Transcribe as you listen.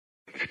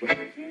I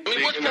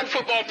mean, what's Pro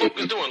Football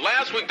Focus doing?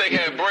 Last week they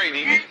had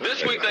Brady.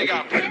 This week they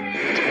got Brady.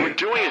 We're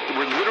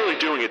literally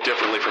doing it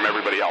differently from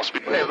everybody else.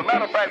 As a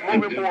matter of fact,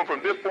 moving forward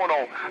from this point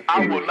on,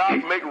 I will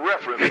not make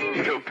reference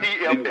to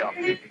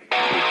PFF.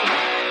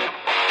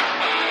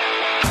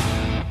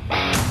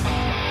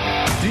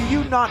 Do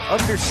you not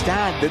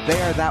understand that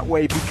they are that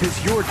way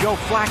because you're Joe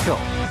Flacco?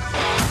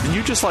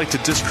 You just like to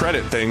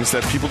discredit things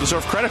that people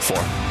deserve credit for.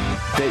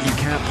 That you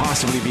can't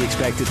possibly be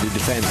expected to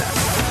defend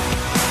that.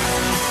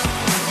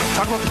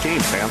 Talk about the game,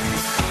 Sam.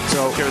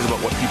 So who cares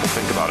about what people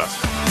think about us?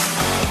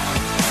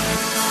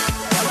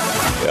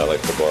 Yeah, I like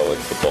football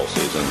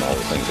season, all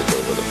the things that go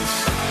with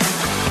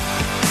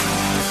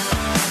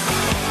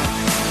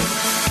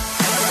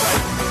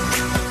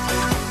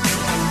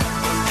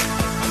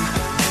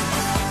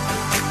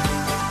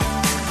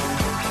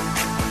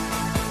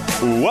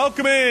it.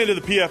 Welcome into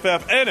the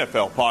PFF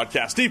NFL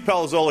podcast. Steve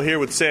Palazzolo here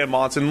with Sam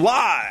Monson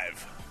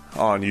live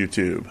on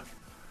YouTube.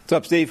 What's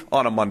up, Steve?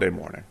 On a Monday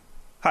morning.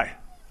 Hi.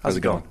 How's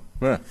it going?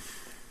 Yeah.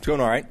 It's going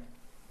all right.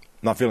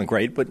 Not feeling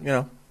great, but,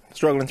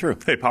 struggling through.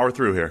 Hey, power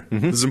through here.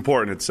 Mm-hmm. This is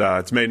important. It's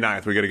May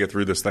 9th. We got to get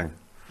through this thing.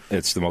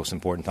 It's the most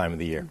important time of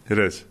the year. It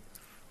is.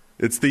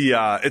 It's the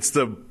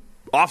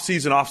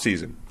off-season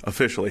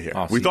officially here.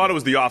 Off-season. We thought it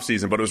was the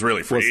off-season, but it was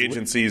really free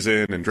agent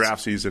season and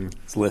draft season.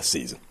 It's list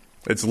season.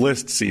 It's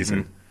list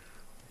season.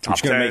 Mm-hmm.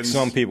 It's going to make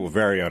some people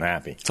very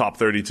unhappy. Top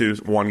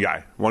 32, one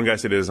guy. One guy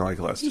said he doesn't like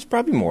the list. There's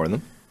probably more of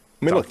them.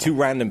 I mean, look, two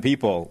random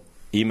people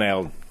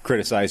emailed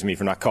criticizing me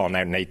for not calling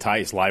out Nate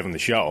Tice live on the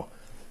show.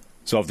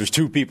 So if there's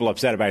two people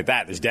upset about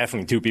that, there's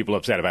definitely two people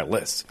upset about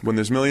lists. When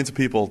there's millions of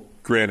people,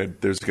 granted,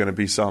 there's going to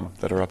be some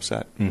that are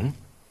upset. Mm-hmm.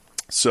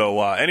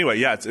 So anyway,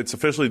 yeah, it's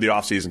officially the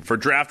offseason. For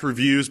draft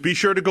reviews, be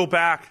sure to go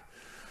back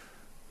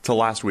to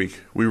last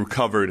week. We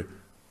covered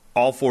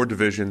all four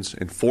divisions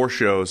in 4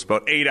 shows,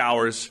 about 8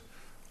 hours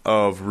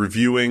of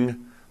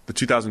reviewing the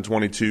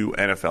 2022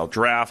 NFL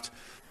Draft.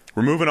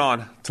 We're moving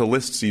on to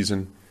list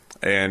season,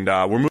 and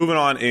we're moving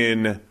on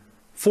in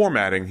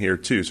formatting here,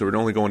 too. So we're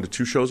only going to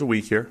 2 shows a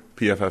week here,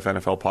 PFF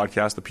NFL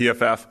Podcast. The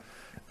PFF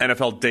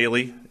NFL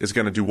Daily is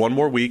going to do 1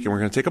 more week, and we're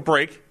going to take a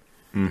break.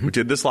 Mm-hmm. We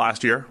did this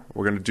last year.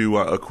 We're going to do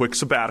a quick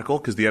sabbatical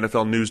because the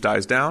NFL news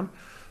dies down.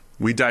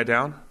 We die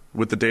down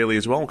with the Daily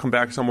as well. We'll come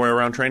back somewhere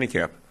around training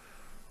camp.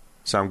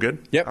 Sound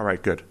good? Yep. All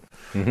right, good.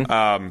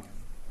 Mm-hmm.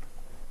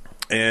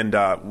 And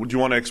would you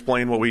want to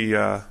explain what we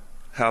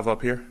have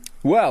up here?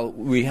 Well,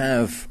 we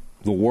have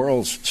the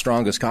world's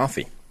strongest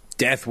coffee,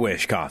 Death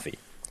Wish coffee.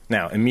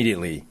 Now,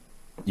 immediately,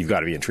 you've got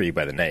to be intrigued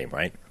by the name,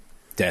 right?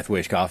 Death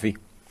Wish coffee?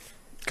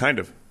 Kind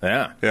of.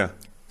 Yeah. Yeah.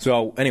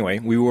 So, anyway,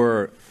 we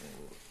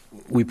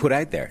put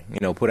out there,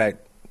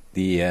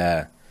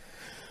 the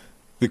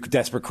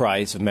desperate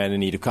cries of men in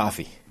need of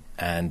coffee.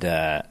 And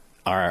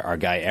our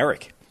guy,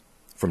 Eric,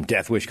 from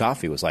Death Wish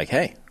Coffee was like,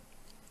 hey,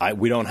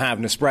 we don't have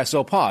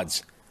Nespresso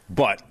pods,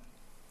 but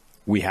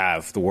we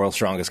have the world's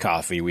strongest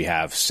coffee. We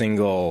have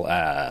single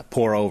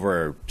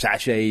pour-over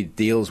sachet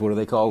deals. What are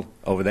they called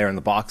over there in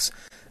the box?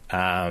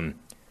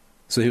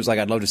 So he was like,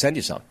 I'd love to send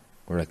you some.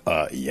 We're like,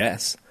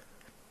 yes.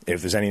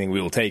 If there's anything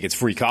we will take, it's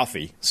free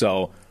coffee.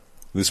 So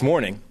this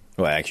morning,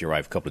 well, I actually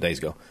arrived a couple of days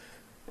ago,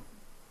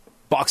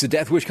 box of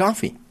Death Wish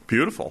coffee.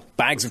 Beautiful.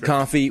 Bags of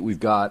coffee. We've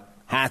got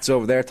hats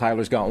over there.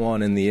 Tyler's got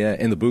one in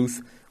the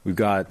booth. We've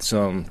got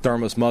some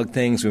thermos mug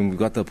things, and we've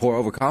got the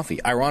pour-over coffee.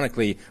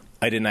 Ironically,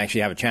 I didn't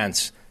actually have a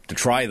chance to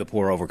try the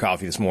pour-over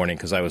coffee this morning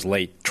because I was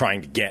late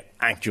trying to get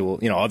actual,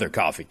 other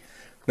coffee.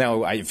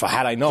 Now,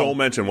 had I known... Don't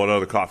mention what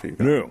other coffee you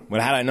got. No,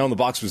 but had I known the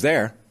box was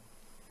there,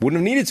 wouldn't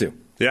have needed to.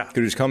 Yeah. Could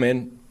have just come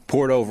in,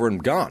 poured over,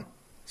 and gone.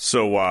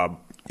 So,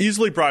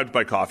 easily bribed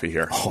by coffee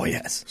here. Oh,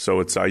 yes. So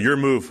it's your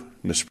move,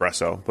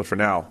 Nespresso. But for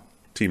now,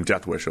 Team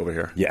Death Wish over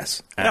here.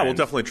 Yes. Yeah, we'll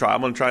definitely try.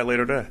 I'm going to try it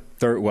later today.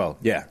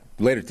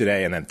 Later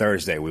today, and then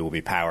Thursday, we will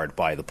be powered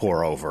by the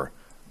pour-over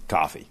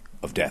coffee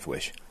of Death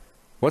Wish.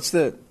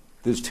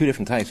 There's 2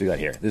 different types we got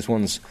here. This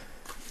one's...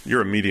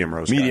 You're a medium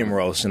roast guy.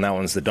 Roast, and that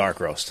one's the dark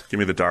roast. Give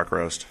me the dark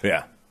roast.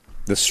 Yeah.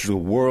 The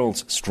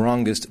world's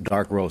strongest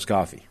dark roast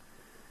coffee.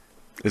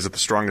 Is it the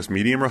strongest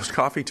medium roast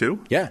coffee,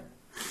 too? Yeah.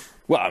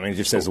 Well, I mean, it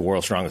just says the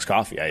world's strongest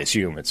coffee. I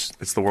assume it's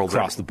the world's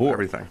across the board.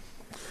 Everything.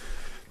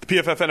 The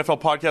PFF NFL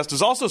podcast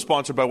is also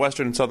sponsored by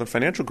Western and Southern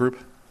Financial Group.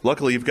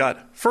 Luckily, you've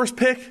got first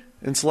pick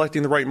in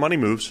selecting the right money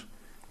moves.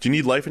 Do you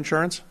need life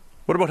insurance?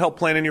 What about help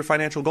planning your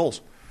financial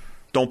goals?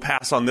 Don't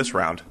pass on this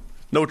round.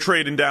 No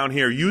trading down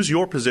here. Use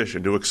your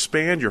position to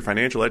expand your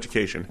financial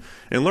education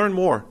and learn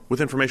more with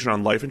information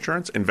on life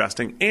insurance,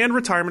 investing, and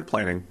retirement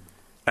planning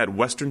at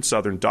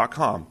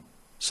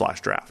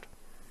westernsouthern.com/draft.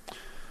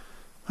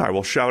 All right,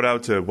 well, shout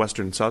out to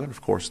Western Southern,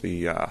 of course,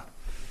 the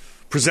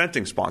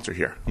presenting sponsor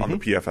here on the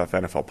PFF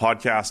NFL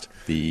podcast.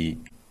 The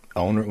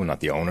owner, well,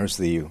 not the owners,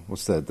 the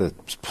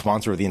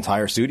sponsor of the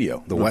entire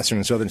studio, the Western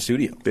and Southern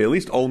studio. They at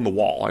least own the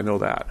wall. I know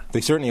that.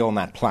 They certainly own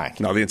that plaque.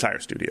 No, the entire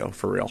studio,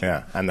 for real.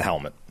 Yeah, and the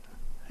helmet.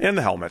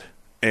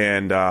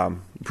 And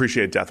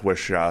appreciate Death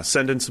Wish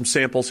sending some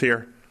samples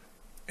here,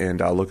 and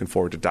looking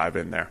forward to dive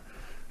in there.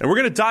 And we're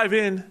going to dive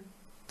in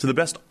to the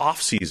best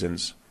off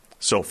seasons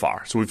so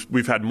far. So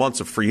we've had months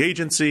of free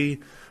agency,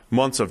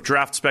 months of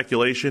draft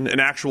speculation, an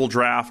actual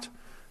draft,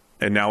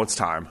 and now it's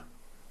time.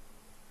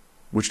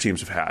 Which teams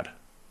have had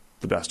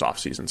the best off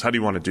seasons? How do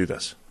you want to do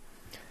this?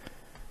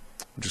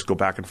 Just go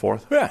back and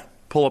forth? Yeah.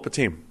 Pull up a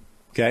team.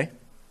 Okay.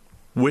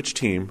 Which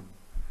team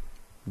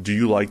do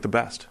you like the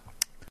best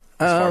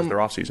as far as their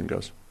offseason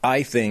goes?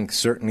 I think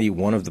certainly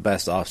one of the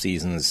best off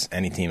seasons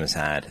any team has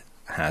had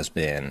has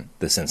been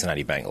the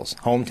Cincinnati Bengals.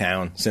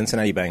 Hometown,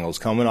 Cincinnati Bengals,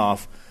 coming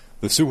off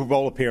the Super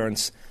Bowl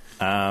appearance.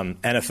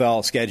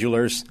 NFL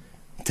schedulers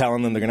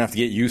telling them they're going to have to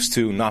get used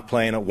to not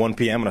playing at 1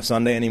 p.m. on a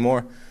Sunday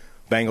anymore.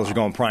 Bengals are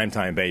going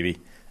primetime, baby.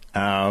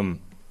 And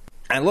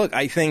look,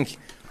 I think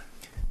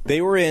they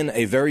were in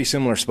a very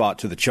similar spot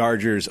to the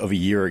Chargers of a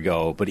year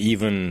ago, but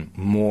even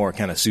more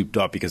kind of souped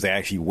up because they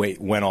actually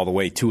went all the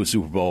way to a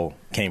Super Bowl,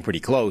 came pretty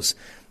close.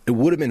 It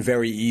would have been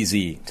very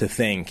easy to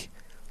think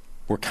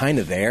we're kind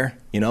of there,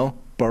 you know?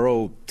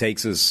 Burrow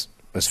takes us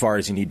as far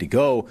as you need to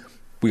go.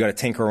 We got to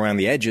tinker around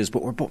the edges,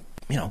 but we're,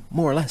 you know,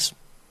 more or less,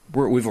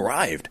 we've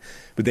arrived.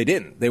 But they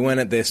didn't. They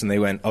went at this and they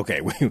went, okay,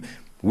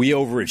 we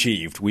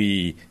overachieved.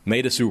 We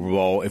made a Super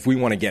Bowl. If we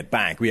want to get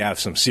back, we have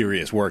some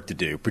serious work to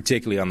do,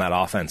 particularly on that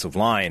offensive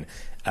line.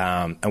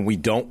 And we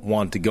don't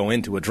want to go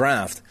into a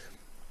draft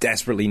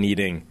desperately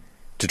needing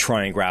to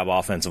try and grab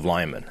offensive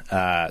linemen.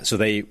 So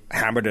they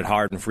hammered it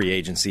hard in free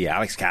agency.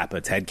 Alex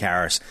Kappa, Ted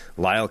Karras,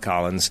 Lyle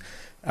Collins.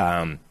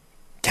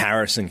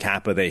 Karras and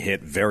Kappa they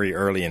hit very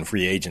early in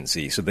free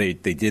agency. So they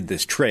did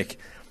this trick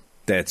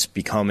that's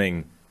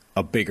becoming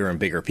a bigger and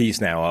bigger piece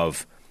now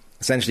of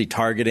essentially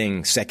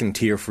targeting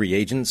second-tier free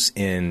agents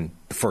in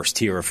the first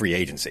tier of free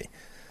agency.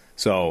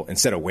 So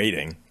instead of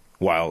waiting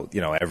while, you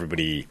know,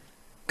 everybody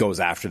goes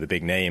after the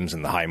big names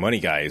and the high-money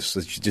guys,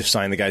 let's just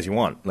sign the guys you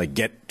want. Like,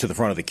 get to the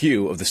front of the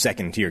queue of the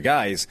second-tier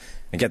guys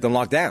and get them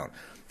locked down.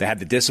 They had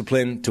the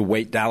discipline to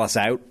wait Dallas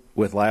out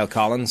with Lyle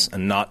Collins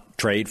and not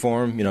trade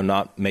for him, you know,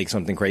 not make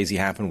something crazy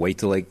happen, wait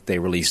till they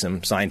release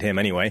him, signed him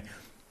anyway,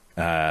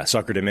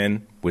 suckered him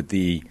in with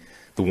the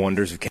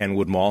wonders of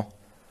Kenwood Mall.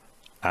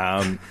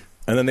 And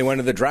then they went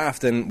to the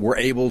draft and were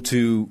able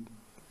to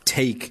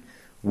take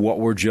what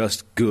were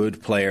just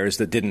good players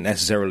that didn't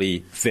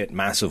necessarily fit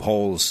massive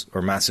holes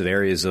or massive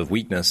areas of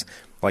weakness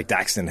like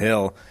Daxton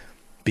Hill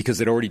because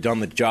they'd already done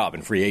the job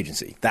in free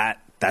agency.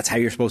 That's how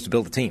you're supposed to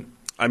build a team.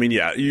 I mean,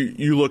 yeah,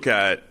 you look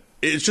at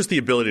it's just the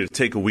ability to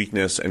take a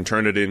weakness and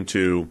turn it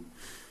into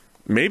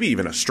maybe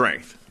even a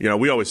strength. You know,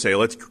 we always say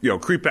let's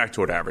creep back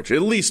toward average,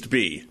 at least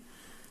be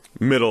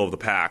middle of the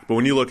pack. But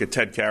when you look at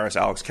Ted Karras,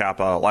 Alex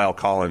Kappa, Lyle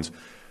Collins,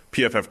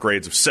 PFF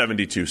grades of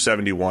 72,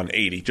 71,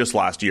 80 just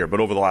last year.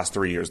 But over the last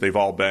 3 years, they've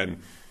all been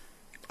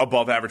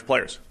above average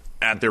players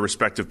at their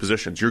respective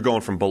positions. You're going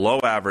from below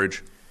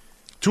average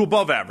to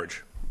above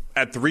average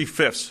at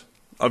 3/5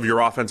 of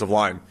your offensive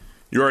line.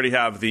 You already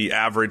have the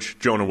average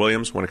Jonah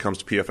Williams when it comes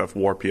to PFF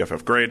WAR,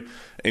 PFF grade,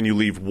 and you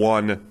leave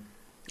one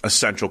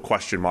essential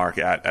question mark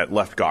at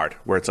left guard,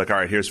 where it's like, all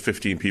right, here's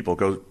 15 people,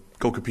 go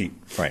compete.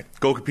 Right.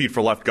 Go compete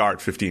for left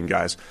guard, 15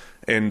 guys.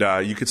 And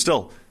you could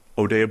still,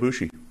 Ode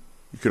Ibushi.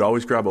 You could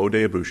always grab Ode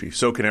Ibushi.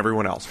 So can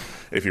everyone else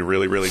if you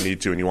really, really need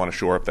to and you want to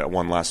shore up that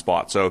one last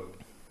spot. So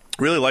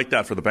really like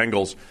that for the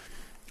Bengals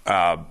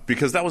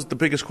because that was the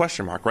biggest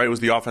question mark, right? It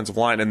was the offensive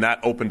line, and that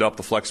opened up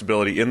the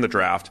flexibility in the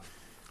draft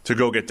to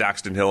go get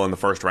Daxton Hill in the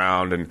first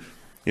round and,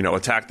 you know,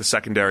 attack the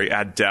secondary,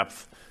 add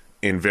depth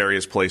in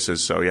various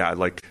places. So, yeah, I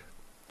like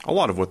a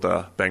lot of what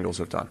the Bengals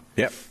have done.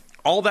 Yep.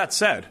 All that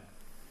said,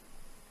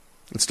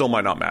 it still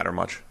might not matter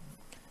much.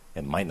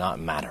 It might not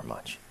matter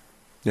much.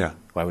 Yeah.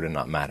 Why would it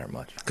not matter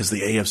much? Because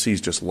the AFC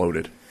is just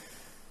loaded.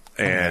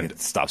 And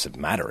it stops it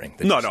mattering.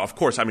 No, of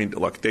course. I mean,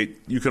 look,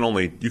 you can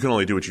only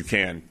do what you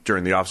can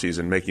during the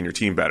offseason, making your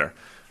team better.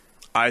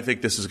 I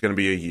think this is going to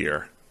be a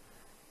year,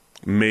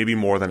 maybe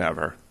more than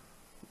ever,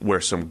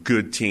 where some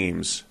good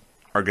teams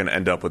are going to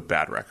end up with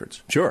bad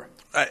records. Sure.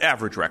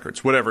 Average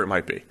records, whatever it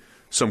might be.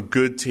 Some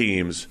good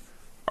teams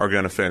are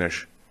going to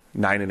finish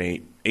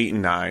 9-8,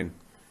 8-9,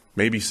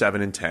 maybe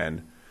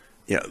 7-10.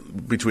 Yeah,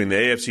 between the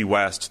AFC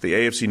West, the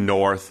AFC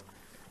North,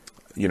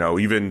 you know,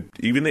 even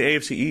the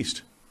AFC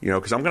East. You know,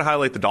 because I'm going to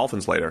highlight the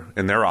Dolphins later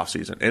in their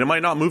offseason. And it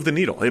might not move the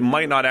needle. It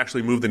might not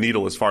actually move the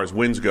needle as far as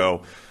wins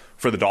go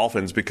for the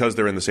Dolphins because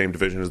they're in the same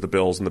division as the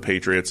Bills and the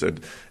Patriots and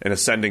an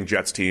ascending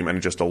Jets team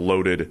and just a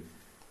loaded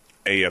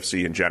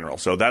AFC in general.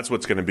 So that's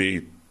what's going to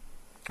be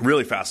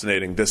really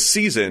fascinating. This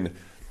season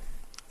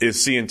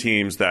is seeing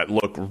teams that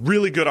look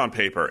really good on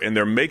paper and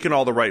they're making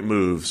all the right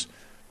moves,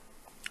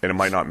 and it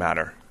might not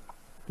matter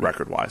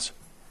record-wise.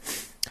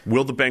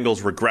 Will the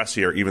Bengals regress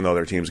here even though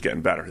their team's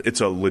getting better? It's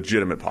a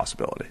legitimate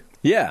possibility.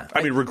 Yeah.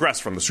 I mean, regress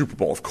from the Super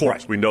Bowl, of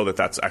course. Right. We know that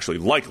that's actually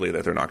likely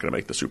that they're not going to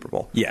make the Super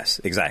Bowl. Yes,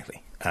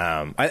 exactly.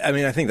 I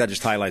mean, I think that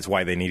just highlights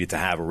why they needed to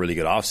have a really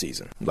good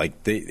offseason. Like,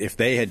 if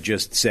they had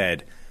just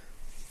said,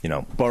 you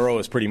know, Burrow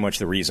is pretty much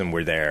the reason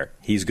we're there.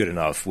 He's good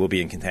enough. We'll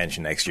be in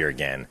contention next year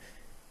again.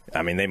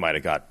 I mean, they might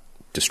have got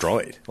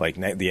destroyed. Like,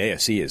 the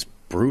AFC is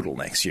brutal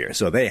next year.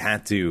 So they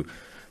had to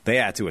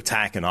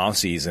attack an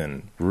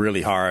offseason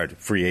really hard,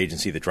 free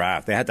agency, the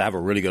draft. They had to have a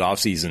really good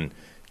offseason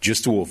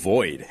just to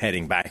avoid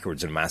heading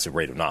backwards at a massive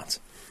rate of knots.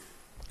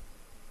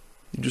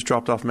 You just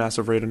dropped off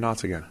massive rate of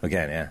knots again.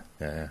 Again,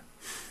 yeah.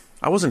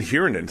 I wasn't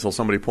hearing it until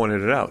somebody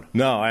pointed it out.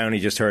 No, I only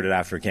just heard it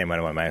after it came out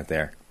of my mouth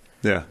there.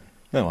 Yeah.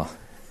 Oh, well.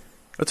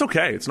 It's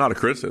okay. It's not a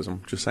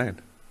criticism. Just saying.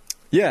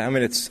 Yeah, I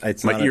mean,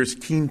 it's my ear's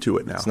keen to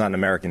it now. It's not an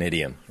American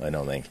idiom, I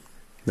don't think.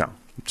 No,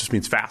 it just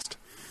means fast.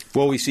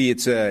 Well, we see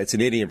it's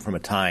an idiom from a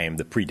time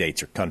that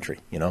predates your country,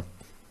 you know?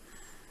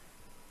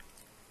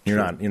 You're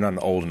not an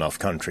old enough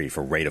country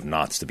for rate of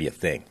knots to be a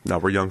thing. No,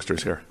 we're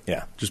youngsters here.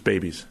 Yeah. Just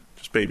babies.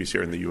 Just babies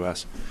here in the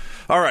U.S.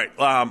 All right.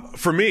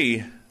 For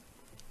me,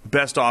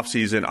 best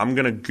offseason, I'm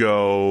going to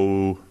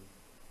go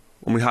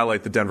when we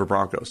highlight the Denver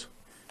Broncos.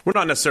 We're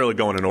not necessarily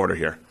going in order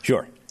here.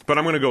 Sure. But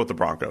I'm going to go with the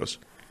Broncos.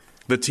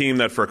 The team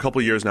that for a couple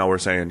of years now we're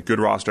saying, good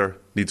roster,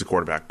 needs a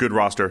quarterback. Good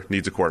roster,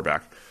 needs a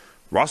quarterback.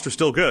 Roster's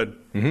still good.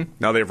 Mm-hmm.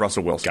 Now they have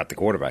Russell Wilson. Got the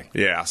quarterback.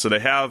 Yeah, so they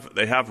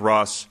have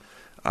Russ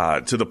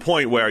to the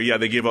point where,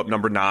 they gave up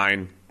number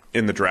 9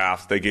 in the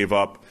draft. They gave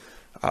up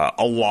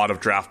a lot of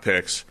draft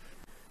picks.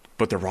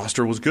 But the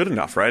roster was good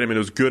enough, right? I mean, it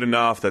was good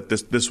enough that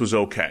this was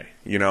okay.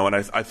 And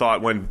I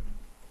thought when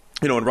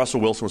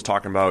Russell Wilson was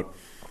talking about,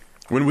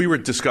 when we were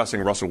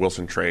discussing Russell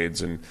Wilson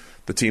trades and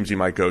the teams he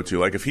might go to,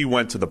 like if he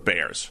went to the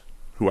Bears,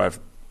 who I've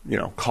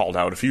called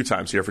out a few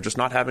times here for just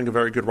not having a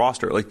very good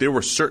roster, like there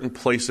were certain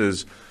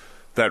places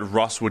that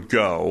Russ would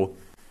go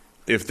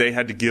if they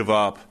had to give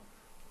up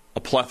a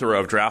plethora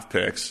of draft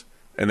picks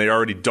and they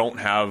already don't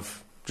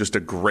have just a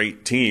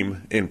great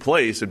team in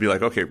place. It'd be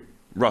like, okay,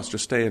 Russ,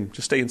 just stay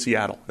in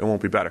Seattle. It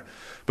won't be better.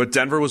 But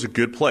Denver was a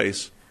good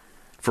place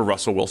for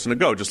Russell Wilson to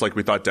go, just like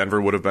we thought Denver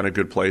would have been a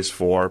good place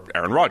for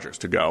Aaron Rodgers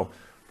to go.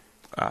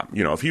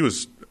 If he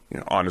was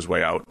on his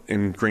way out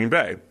in Green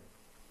Bay.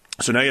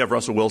 So now you have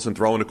Russell Wilson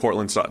throwing to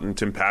Cortland Sutton,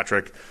 Tim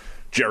Patrick,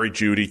 Jerry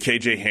Jeudy,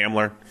 KJ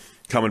Hamler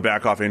coming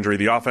back off injury.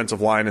 The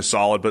offensive line is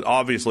solid, but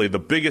obviously the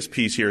biggest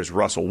piece here is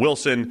Russell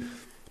Wilson.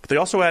 But they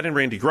also add in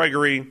Randy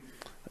Gregory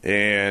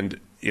and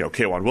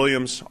K'Wan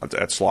Williams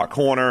at slot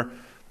corner.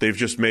 They've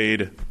just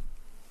made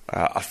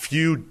added a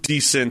few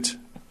decent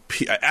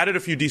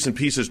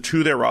pieces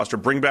to their roster.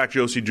 Bring back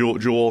Josie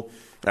Jewell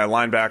at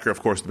linebacker,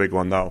 of course, the big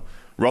one though.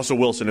 Russell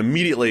Wilson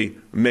immediately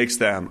makes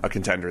them a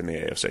contender in the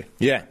AFC.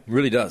 Yeah,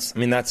 really does. I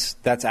mean, that's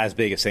as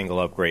big a single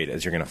upgrade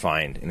as you're going to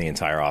find in the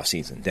entire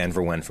offseason.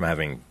 Denver went from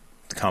having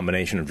the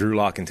combination of Drew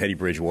Lock and Teddy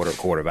Bridgewater at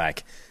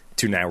quarterback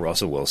to now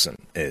Russell Wilson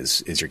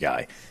is your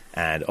guy.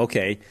 And,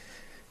 okay,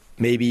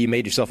 maybe you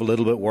made yourself a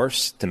little bit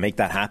worse to make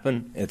that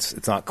happen.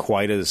 It's not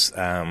quite as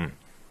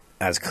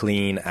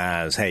clean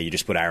as, hey, you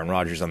just put Aaron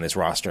Rodgers on this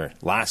roster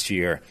last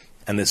year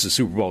and this is a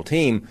Super Bowl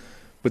team.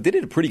 But they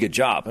did a pretty good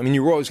job. I mean,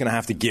 you were always going to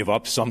have to give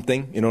up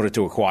something in order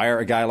to acquire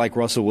a guy like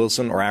Russell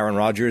Wilson or Aaron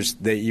Rodgers.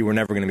 You were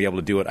never going to be able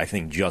to do it, I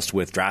think, just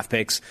with draft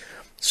picks.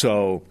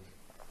 So,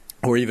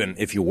 or even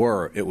if you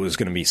were, it was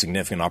going to be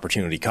significant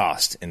opportunity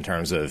cost in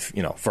terms of,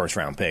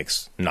 first-round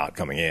picks not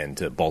coming in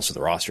to bolster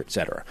the roster, et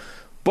cetera.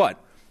 But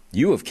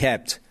you have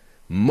kept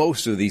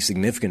most of these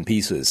significant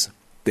pieces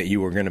that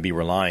you were going to be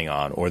relying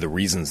on or the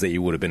reasons that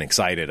you would have been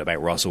excited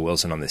about Russell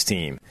Wilson on this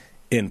team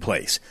in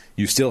place.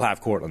 You still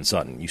have Cortland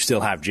Sutton. You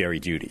still have Jerry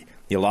Jeudy.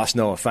 You lost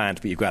Noah Fant,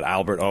 but you've got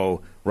Albert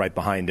O right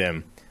behind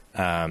him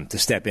to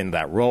step into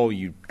that role.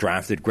 You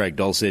drafted Greg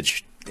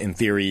Dulcich. In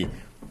theory,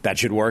 that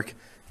should work.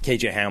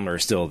 KJ Hamler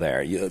is still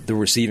there. The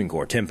receiving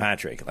core, Tim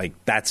Patrick,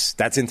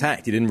 that's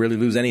intact. You didn't really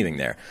lose anything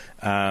there.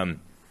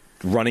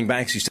 Running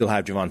backs, you still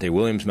have Javonte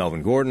Williams,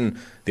 Melvin Gordon.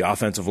 The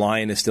offensive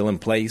line is still in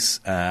place.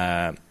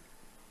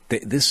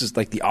 This is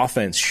the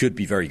offense should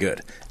be very good.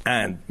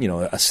 And,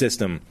 a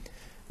system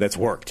that's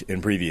worked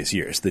in previous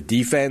years. The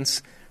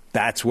defense,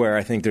 that's where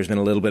I think there's been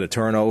a little bit of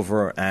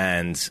turnover,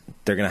 and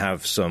they're going to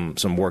have some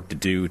work to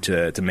do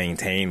to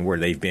maintain where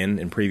they've been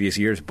in previous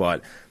years.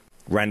 But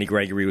Randy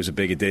Gregory was a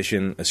big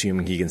addition,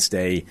 assuming he can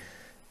stay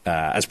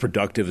as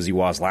productive as he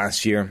was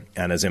last year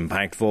and as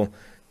impactful.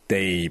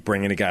 They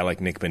bring in a guy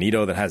like Nick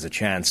Bonito that has a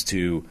chance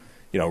to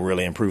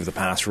really improve the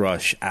pass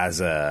rush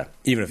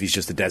even if he's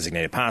just a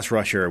designated pass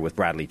rusher with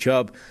Bradley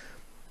Chubb.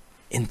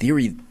 In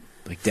theory,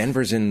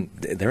 Denver's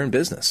they're in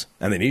business,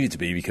 and they needed to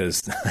be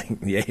because the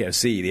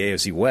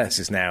AFC West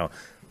is now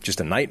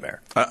just a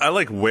nightmare. I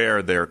like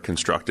where they're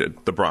constructed,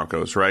 the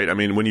Broncos, right? I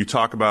mean, when you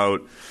talk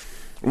about,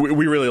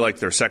 we really liked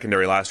their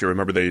secondary last year.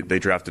 Remember, they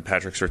drafted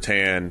Patrick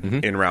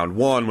Surtain in round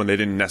 1 when they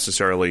didn't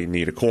necessarily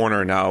need a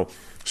corner. Now,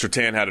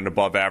 Surtain had an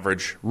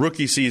above-average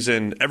rookie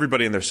season.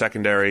 Everybody in their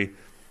secondary,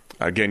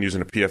 again,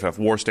 using a PFF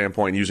WAR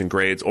standpoint, using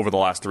grades, over the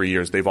last 3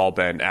 years, they've all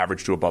been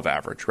average to above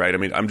average, right? I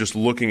mean, I'm just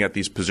looking at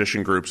these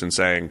position groups and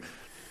saying,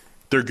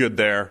 they're good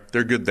there,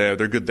 they're good there,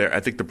 they're good there.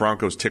 I think the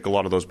Broncos tick a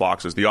lot of those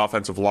boxes. The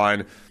offensive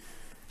line,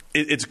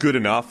 it's good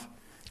enough.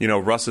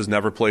 Russ has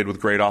never played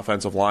with great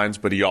offensive lines,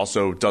 but he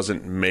also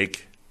doesn't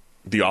make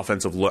the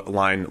offensive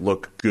line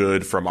look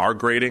good from our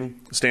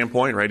grading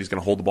standpoint, right? He's going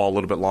to hold the ball a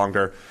little bit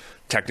longer.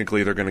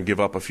 Technically, they're going to give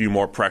up a few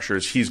more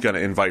pressures. He's going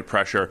to invite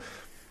pressure.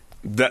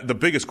 The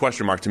biggest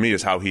question mark to me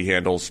is how he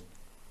handles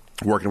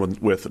working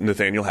with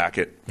Nathaniel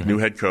Hackett, new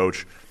head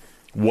coach.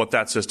 what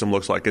that system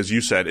looks like. As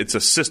you said, it's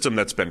a system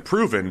that's been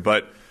proven,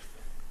 but,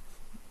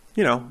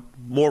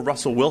 more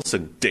Russell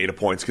Wilson data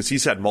points because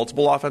he's had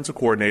multiple offensive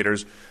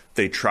coordinators.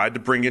 They tried to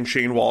bring in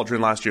Shane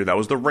Waldron last year. That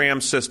was the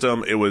Rams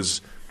system. It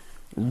was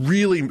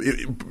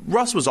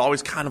Russ was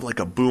always kind of like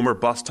a boomer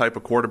bust type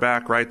of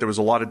quarterback, right? There was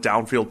a lot of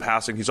downfield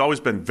passing. He's always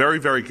been very,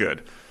 very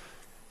good.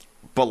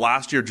 But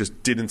last year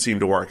just didn't seem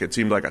to work. It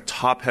seemed like a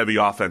top-heavy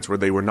offense where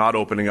they were not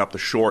opening up the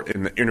short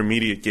in the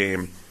intermediate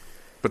game.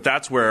 But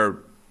that's where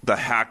the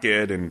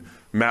Hackett and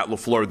Matt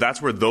LaFleur,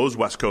 that's where those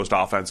West Coast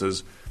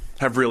offenses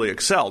have really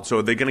excelled. So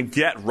are they going to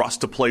get Russ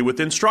to play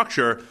within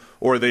structure,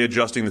 or are they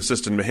adjusting the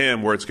system to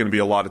him where it's going to be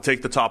a lot to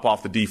take the top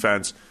off the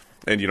defense?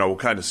 And, we'll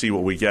kind of see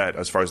what we get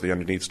as far as the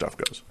underneath stuff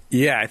goes.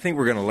 Yeah, I think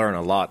we're going to learn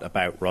a lot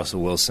about Russell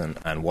Wilson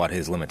and what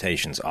his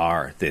limitations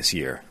are this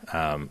year.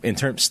 In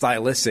terms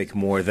stylistic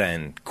more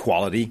than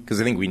quality, because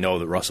I think we know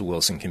that Russell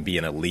Wilson can be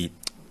an elite,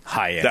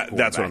 high-end quarterback.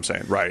 That's what I'm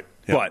saying, right.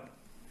 Yeah. But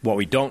what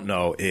we don't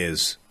know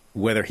is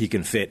whether he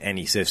can fit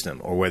any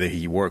system or whether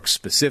he works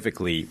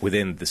specifically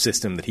within the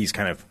system that he's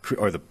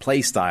or the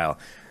play style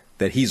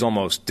that he's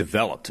almost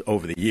developed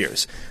over the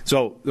years.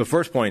 So the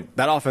first point,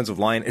 that offensive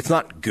line, it's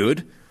not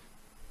good,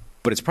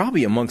 but it's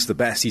probably amongst the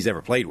best he's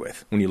ever played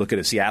with when you look at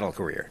his Seattle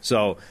career.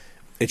 So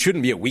it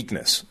shouldn't be a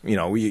weakness.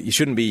 You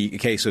shouldn't be a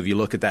case of you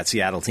look at that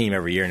Seattle team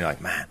every year and you're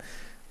like, man,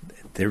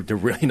 they're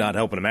really not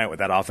helping him out with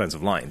that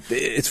offensive line.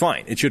 It's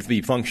fine. It should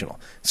be functional,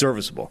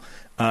 serviceable.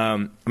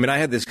 I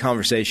had this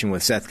conversation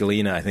with Seth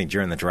Galina, I think,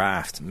 during the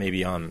draft,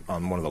 maybe on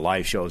one of the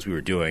live shows we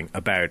were doing,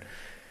 about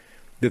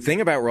the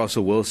thing about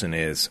Russell Wilson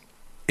is,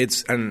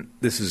 and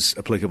this is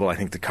applicable, I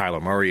think, to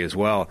Kyler Murray as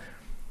well,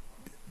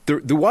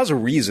 There was a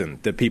reason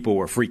that people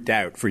were freaked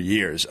out for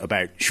years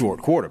about short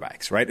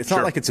quarterbacks, right? It's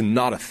not like it's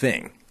not a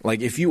thing. Like,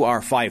 if you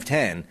are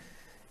 5'10",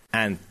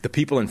 and the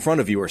people in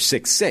front of you are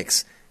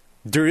 6'6",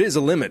 there is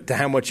a limit to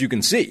how much you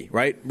can see,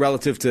 right?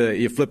 Relative to,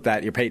 you flip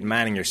that, you're Peyton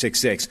Manning, you're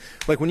 6'6".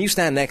 Like, when you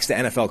stand next to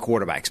NFL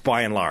quarterbacks,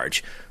 by and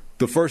large,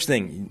 the first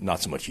thing, not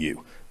so much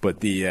you, but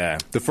the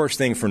first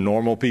thing for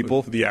normal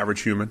people, the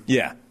average human,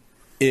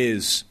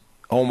 is,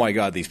 oh my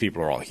God, these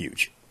people are all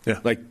huge. Yeah.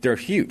 Like, they're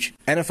huge.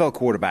 NFL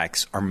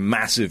quarterbacks are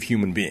massive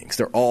human beings.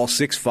 They're all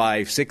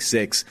 6'5",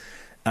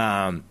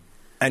 6'6",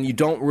 and you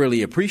don't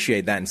really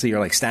appreciate that until you're,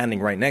 like,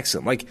 standing right next to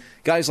them. Like,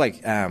 guys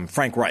like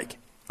Frank Reich,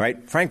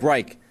 right? Frank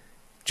Reich,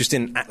 just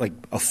in, like,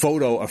 a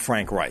photo of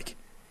Frank Reich,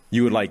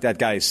 you would like, that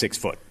guy is 6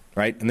 foot,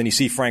 right? And then you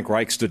see Frank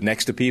Reich stood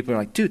next to people, and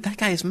you're like, dude, that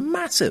guy is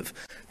massive.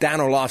 Dan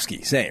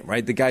Orlovsky, same,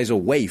 right? The guy's a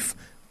waif,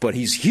 but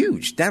he's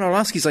huge. Dan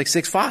Orlovsky's like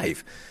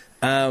 6'5".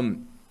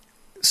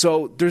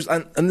 So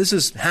and this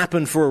has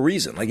happened for a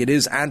reason. Like, it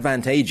is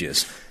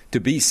advantageous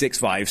to be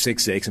 6'5",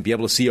 6'6", and be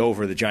able to see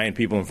over the giant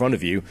people in front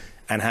of you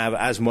and have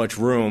as much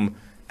room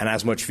and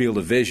as much field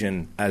of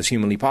vision as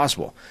humanly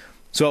possible.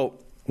 So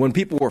when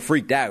people were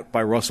freaked out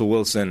by Russell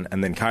Wilson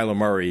and then Kyler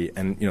Murray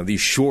and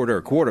these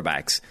shorter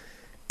quarterbacks,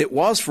 it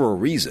was for a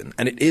reason,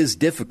 and it is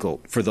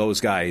difficult for those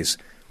guys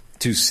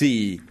to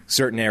see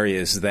certain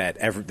areas that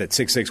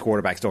 6'6"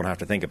 quarterbacks don't have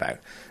to think about,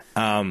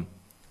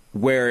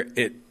 where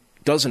it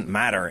doesn't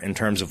matter in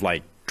terms of,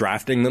 like,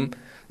 drafting them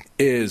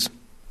is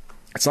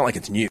it's not like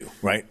it's new,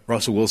 right?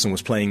 Russell Wilson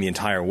was playing the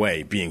entire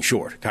way being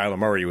short. Kyler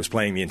Murray was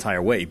playing the entire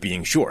way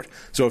being short.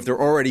 So if they're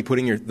already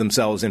putting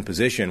themselves in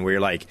position where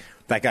you're like,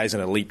 that guy's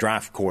an elite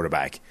draft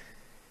quarterback,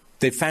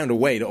 they've found a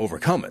way to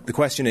overcome it. The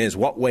question is,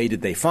 what way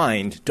did they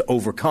find to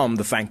overcome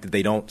the fact that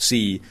they don't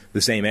see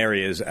the same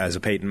areas as a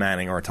Peyton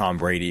Manning or a Tom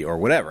Brady or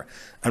whatever?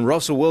 And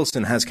Russell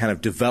Wilson has kind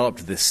of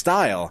developed this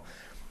style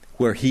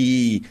where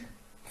he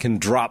can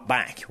drop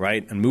back,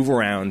 right, and move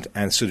around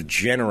and sort of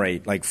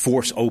generate, like,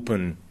 force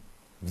open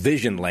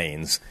vision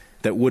lanes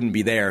that wouldn't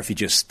be there if he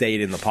just stayed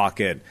in the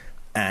pocket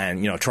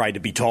and, tried to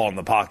be tall in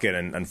the pocket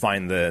and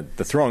find the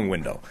throwing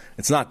window.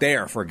 It's not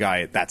there for a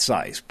guy at that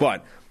size.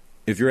 But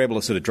if you're able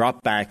to sort of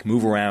drop back,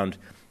 move around,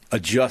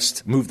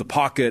 move the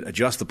pocket,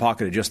 adjust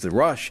the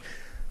rush,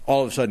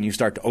 all of a sudden you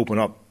start to open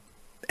up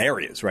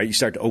areas, right? You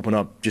start to open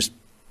up just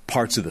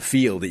parts of the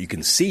field that you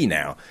can see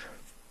now.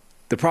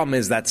 The problem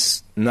is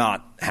that's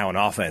not how an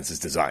offense is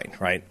designed,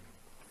 right?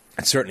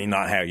 It's certainly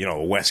not how,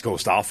 a West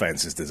Coast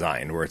offense is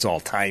designed, where it's all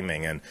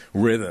timing and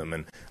rhythm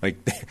and, like,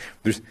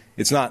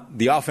 it's not,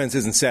 the offense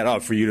isn't set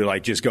up for you to,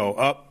 like, just go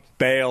up,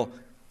 bail,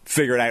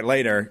 figure it out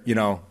later,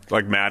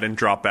 Like Madden,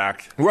 drop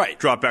back. Right.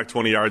 Drop back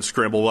 20 yards,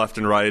 scramble left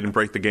and right, and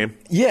break the game.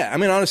 Yeah,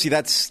 honestly,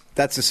 that's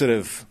a sort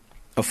of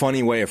a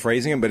funny way of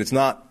phrasing it, but it's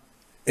not,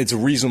 it's a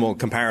reasonable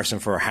comparison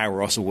for how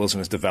Russell Wilson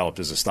has developed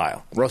as a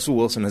style. Russell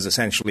Wilson has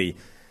essentially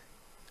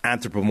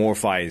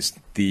anthropomorphized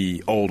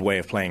the old way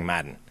of playing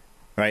Madden,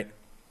 right?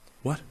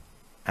 What?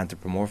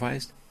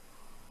 Anthropomorphized?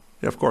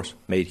 Yeah, of course.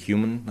 Made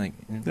human, like...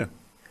 Yeah.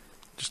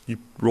 Just, you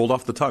rolled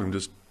off the tongue,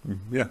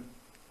 yeah.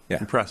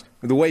 Impressed.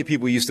 The way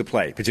people used to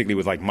play, particularly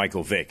with, like,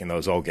 Michael Vick in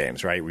those old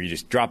games, right, where you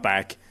just drop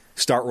back,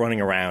 start running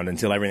around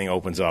until everything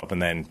opens up,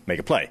 and then make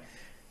a play.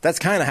 That's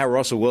kind of how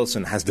Russell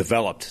Wilson has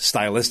developed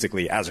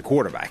stylistically as a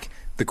quarterback.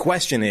 The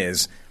question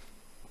is,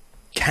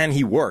 can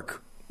he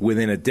work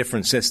within a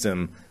different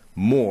system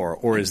more,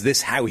 or is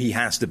this how he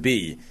has to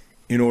be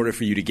in order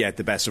for you to get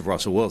the best of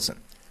Russell Wilson?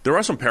 There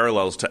are some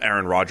parallels to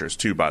Aaron Rodgers,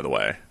 too, by the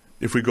way,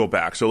 if we go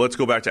back. So let's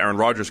go back to Aaron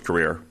Rodgers'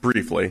 career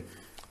briefly.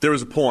 There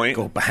was a point.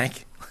 Go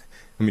back?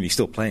 I mean, he's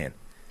still playing.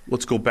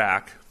 Let's go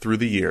back through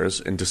the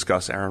years and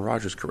discuss Aaron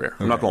Rodgers' career.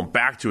 I'm not going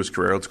back to his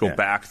career. Let's go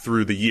back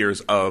through the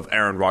years of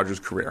Aaron Rodgers'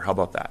 career. How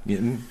about that? Yeah,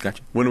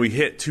 gotcha. When we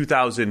hit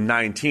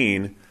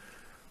 2019,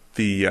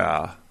 the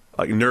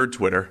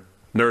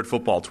nerd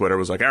football Twitter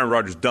was like, Aaron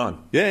Rodgers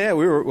done. Yeah,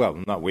 we were, well,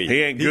 not we.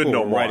 He ain't good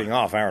no more. Writing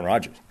off Aaron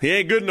Rodgers. He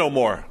ain't good no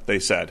more, they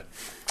said.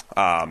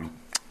 No,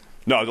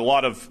 a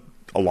lot of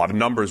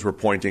numbers were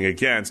pointing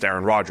against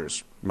Aaron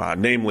Rodgers,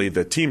 namely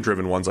the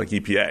team-driven ones like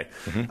EPA.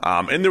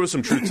 And there was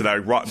some truth to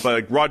that.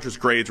 But Rodgers'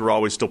 grades were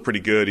always still pretty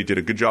good. He did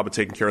a good job of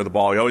taking care of the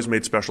ball. He always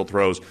made special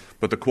throws.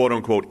 But the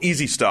quote-unquote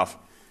easy stuff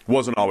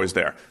wasn't always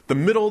there. The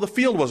middle of the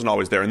field wasn't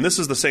always there. And this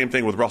is the same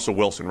thing with Russell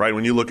Wilson, right?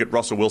 When you look at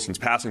Russell Wilson's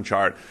passing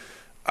chart,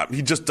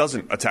 he just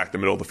doesn't attack the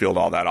middle of the field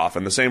all that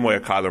often. The same way a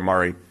Kyler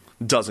Murray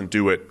doesn't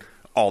do it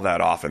all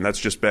that often. That's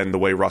just been the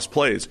way Russ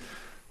plays.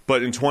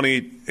 But in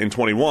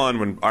 21,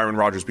 when Aaron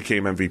Rodgers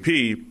became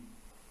MVP,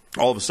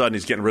 all of a sudden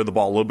he's getting rid of the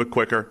ball a little bit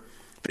quicker.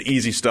 The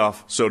easy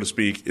stuff, so to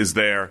speak, is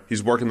there.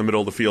 He's working the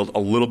middle of the field a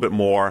little bit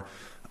more.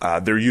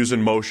 They're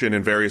using motion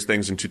and various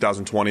things in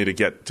 2020 to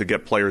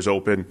get players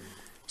open.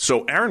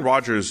 So Aaron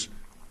Rodgers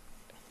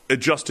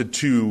adjusted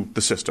to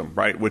the system,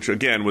 right? Which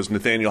again was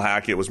Nathaniel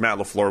Hackett, was Matt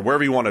LaFleur,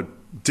 wherever you want to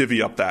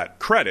divvy up that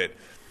credit.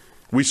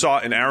 We saw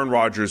an Aaron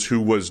Rodgers who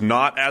was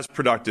not as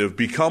productive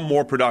become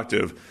more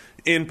productive,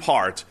 in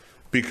part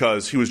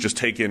because he was just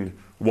taking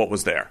what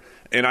was there.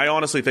 And I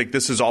honestly think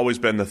this has always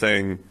been the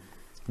thing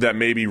that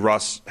maybe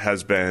Russ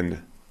has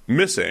been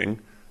missing,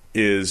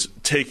 is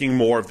taking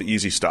more of the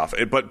easy stuff,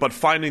 but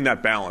finding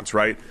that balance,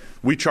 right?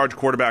 We charge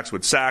quarterbacks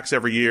with sacks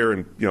every year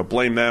and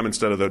blame them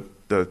instead of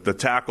the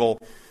tackle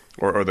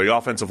or the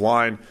offensive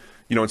line.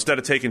 Instead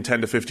of taking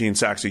 10 to 15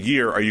 sacks a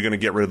year, are you going to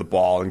get rid of the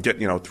ball and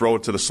throw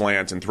it to the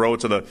slant and throw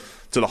it to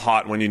the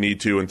hot when you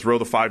need to and throw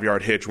the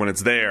 5-yard hitch when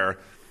it's there?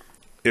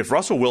 If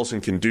Russell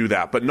Wilson can do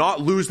that, but not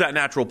lose that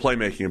natural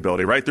playmaking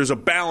ability, right? There's a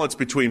balance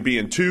between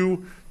being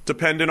too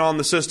dependent on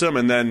the system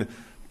and then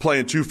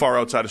playing too far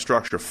outside of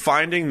structure.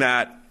 Finding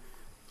that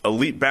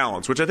elite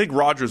balance, which I think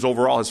Rodgers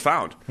overall has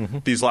found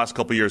these last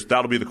couple of years,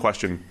 that'll be the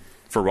question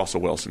for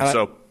Russell Wilson. I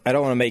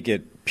don't want to make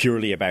it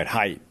purely about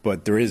height,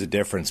 but there is a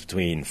difference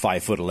between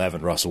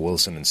 5'11" Russell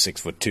Wilson and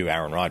 6'2"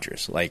 Aaron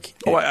Rodgers. I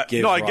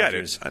get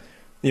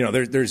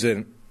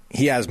it.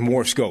 He has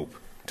more scope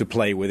to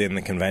play within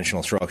the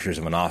conventional structures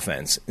of an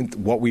offense.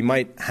 What we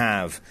might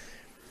have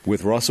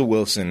with Russell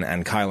Wilson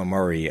and Kyler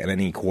Murray and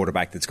any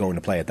quarterback that's going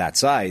to play at that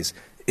size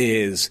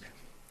is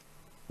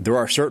there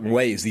are certain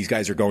ways these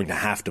guys are going to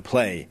have to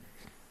play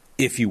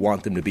if you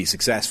want them to be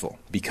successful,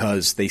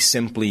 because they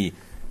simply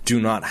do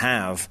not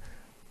have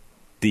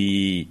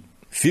the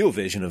field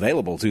vision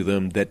available to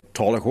them that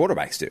taller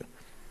quarterbacks do.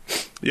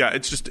 Yeah,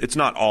 it's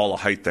not all a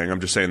height thing. I'm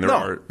just saying there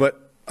are.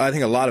 But I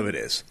think a lot of it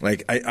is.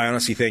 I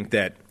honestly think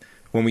that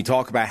when we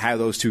talk about how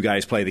those two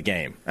guys play the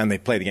game, and they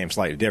play the game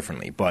slightly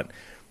differently, but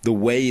the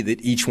way that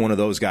each one of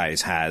those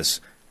guys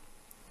has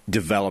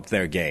developed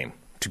their game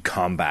to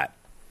combat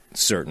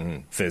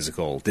certain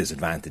physical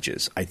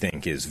disadvantages, I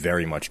think is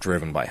very much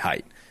driven by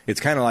height. It's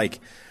kind of like,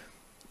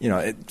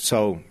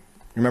 so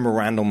remember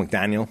Randall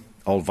McDaniel,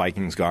 old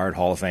Vikings guard,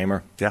 Hall of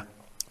Famer? Yeah.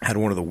 Had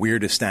one of the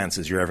weirdest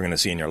stances you're ever going to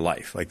see in your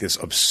life. Like this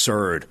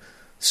absurd,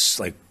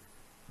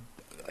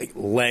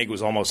 leg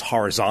was almost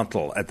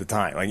horizontal at the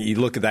time. Like you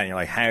look at that and you're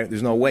like,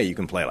 there's no way you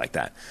can play like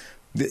that.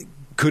 It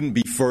couldn't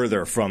be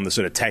further from the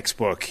sort of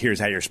textbook, here's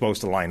how you're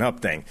supposed to line up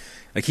thing.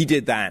 Like he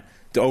did that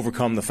to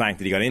overcome the fact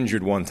that he got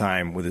injured one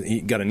time,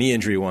 he got a knee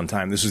injury one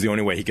time. This was the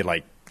only way he could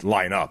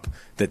line up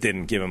that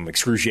didn't give him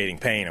excruciating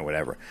pain or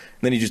whatever.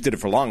 And then he just did it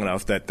for long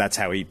enough that's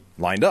how he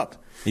lined up,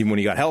 even when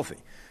he got healthy.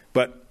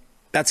 But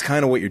that's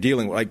kind of what you're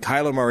dealing with. Like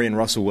Kyler Murray and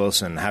Russell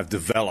Wilson have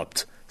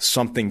developed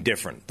something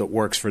different that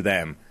works for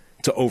them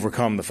to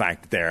overcome the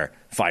fact that they're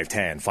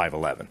 5'10",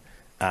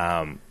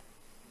 5'11".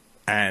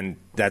 And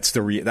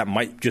that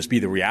might just be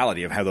the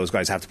reality of how those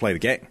guys have to play the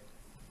game.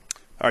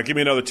 All right, give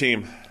me another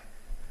team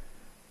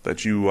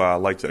that you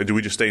like to. Do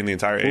we just stay in the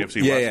entire AFC West?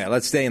 Yeah,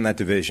 let's stay in that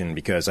division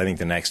because I think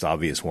the next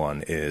obvious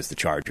one is the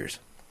Chargers.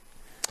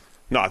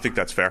 No, I think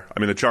that's fair. I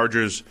mean, the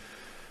Chargers,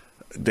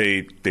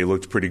 they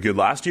looked pretty good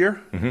last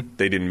year.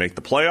 They didn't make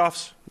the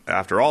playoffs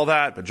after all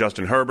that, but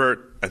Justin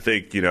Herbert, I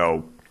think,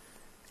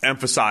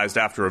 emphasized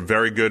after a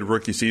very good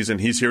rookie season,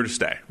 he's here to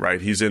stay, right?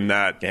 He's in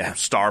that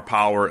star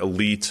power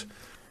elite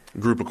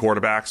group of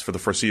quarterbacks for the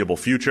foreseeable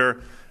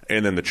future.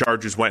 And then the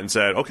Chargers went and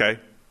said, okay,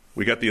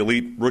 we got the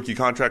elite rookie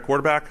contract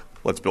quarterback.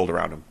 Let's build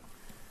around him.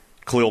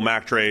 Khalil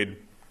Mack trade,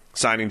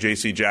 signing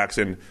J.C.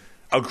 Jackson,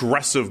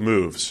 aggressive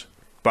moves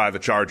by the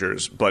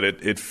Chargers, but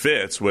it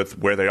fits with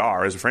where they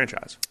are as a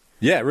franchise.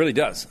 Yeah, it really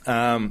does.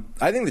 I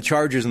think the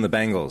Chargers and the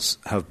Bengals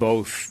have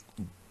both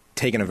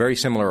taken a very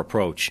similar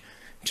approach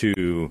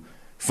to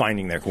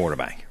finding their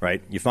quarterback,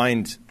 right? You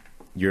find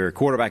your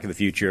quarterback of the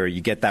future,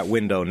 you get that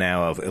window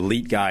now of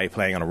elite guy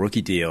playing on a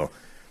rookie deal,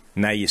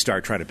 Now you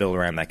start trying to build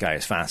around that guy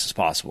as fast as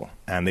possible.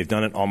 And they've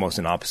done it almost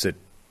in opposite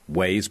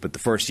ways. But the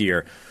first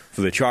year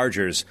for the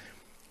Chargers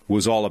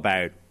was all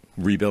about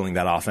rebuilding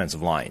that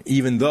offensive line,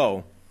 even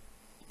though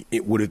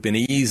it would have been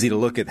easy to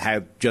look at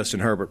how Justin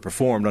Herbert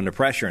performed under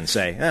pressure and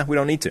say, we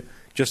don't need to.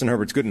 Justin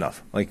Herbert's good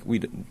enough.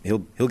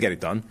 He'll get it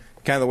done.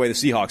 Kind of the way the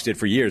Seahawks did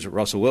for years with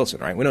Russell Wilson,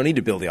 right? We don't need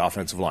to build the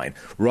offensive line.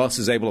 Russ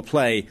is able to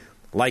play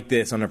like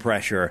this under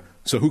pressure,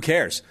 so who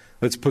cares?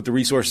 Let's put the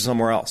resources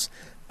somewhere else.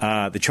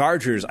 The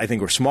Chargers, I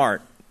think, were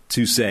smart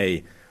to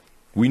say,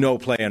 we know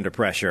play under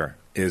pressure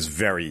is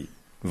very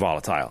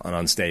volatile and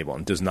unstable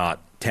and does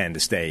not tend to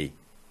stay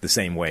the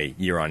same way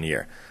year on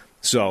year.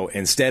 So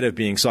instead of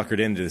being suckered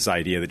into this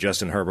idea that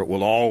Justin Herbert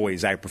will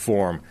always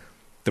outperform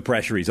the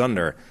pressure he's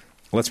under,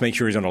 let's make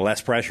sure he's under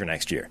less pressure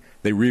next year.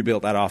 They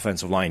rebuilt that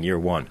offensive line year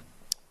one.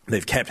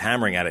 They've kept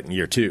hammering at it in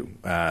year two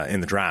in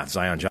the draft,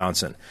 Zion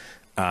Johnson.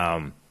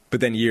 But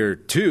then year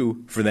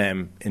two for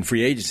them in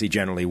free agency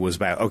generally was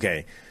about,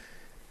 okay,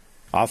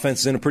 offense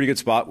is in a pretty good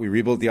spot. We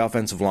rebuilt the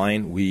offensive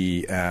line.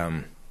 We've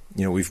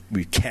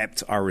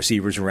kept our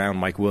receivers around.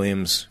 Mike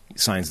Williams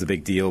signs the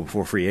big deal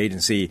before free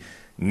agency.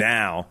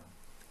 Now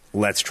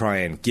let's try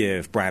and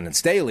give Brandon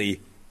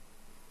Staley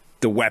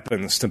the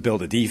weapons to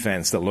build a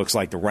defense that looks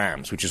like the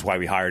Rams, which is why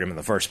we hired him in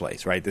the first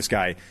place, right? This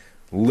guy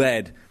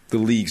led the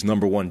league's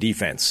number one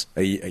defense,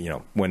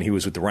 when he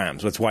was with the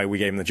Rams. That's why we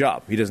gave him the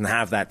job. He doesn't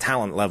have that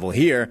talent level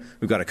here.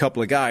 We've got a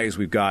couple of guys.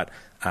 We've got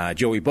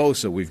Joey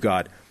Bosa. We've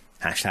got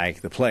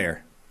 #the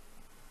player,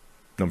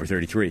 number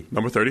 33.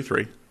 Number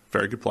 33,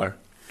 very good player.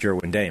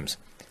 Jerwin Dames.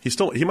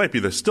 He might be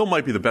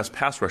the best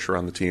pass rusher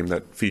on the team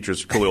that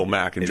features Khalil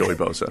Mack and Joey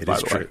Bosa, by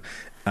the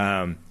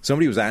way.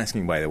 Somebody was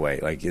asking, by the way,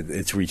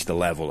 it's reached the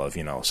level of,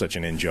 such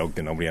an in-joke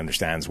that nobody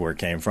understands where it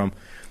came from.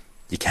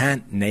 You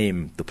can't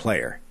name the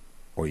player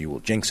or you will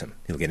jinx him.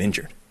 He'll get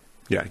injured.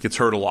 Yeah, he gets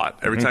hurt a lot.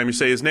 Every time you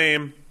say his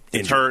name,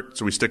 it's hurt,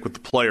 so we stick with the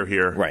player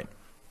here. Right.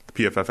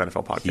 The PFF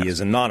NFL podcast. He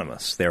is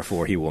anonymous.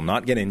 Therefore, he will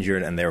not get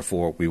injured, and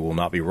therefore we will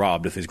not be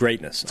robbed of his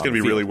greatness. It's going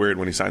to be really weird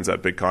when he signs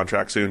that big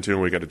contract soon, too,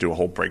 and we got to do a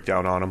whole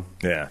breakdown on him.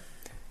 Yeah.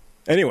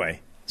 Anyway,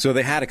 so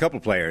they had a couple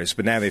players,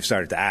 but now they've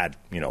started to add,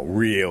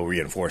 real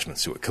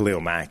reinforcements to it.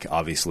 Khalil Mack,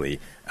 obviously,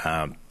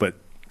 but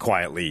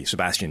quietly,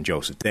 Sebastian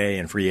Joseph Day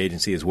in free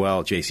agency as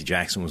well. J.C.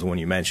 Jackson was the one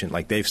you mentioned.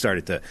 They've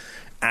started to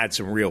add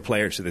some real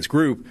players to this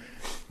group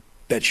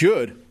that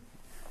should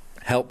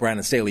help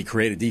Brandon Staley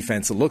create a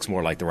defense that looks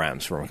more like the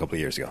Rams from a couple of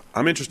years ago.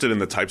 I'm interested in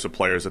the types of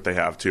players that they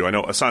have, too. I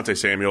know Asante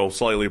Samuel,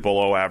 slightly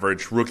below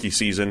average, rookie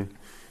season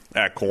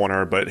at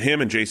corner, but him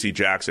and J.C.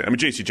 Jackson,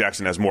 J.C.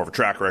 Jackson has more of a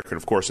track record,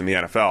 of course, in the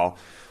NFL,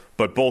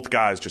 but both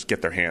guys just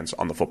get their hands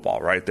on the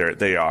football, right?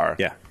 They are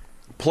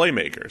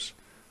playmakers.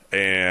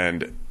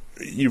 And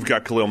you've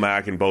got Khalil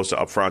Mack and Bosa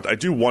up front. I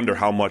do wonder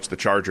how much the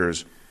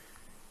Chargers,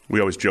 we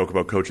always joke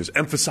about coaches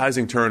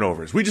emphasizing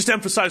turnovers. We just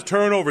emphasized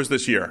turnovers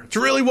this year. It's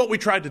really what we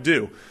tried to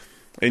do.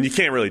 And you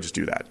can't really just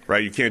do that,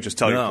 right? You can't just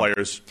tell your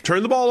players,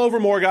 turn the ball over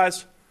more,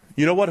 guys.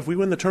 You know what? If we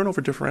win the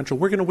turnover differential,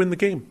 we're going to win the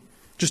game.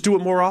 Just do it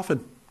more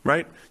often,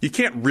 right? You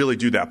can't really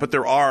do that. But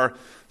there are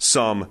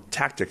some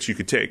tactics you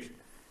could take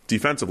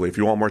defensively. If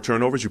you want more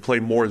turnovers, you play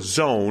more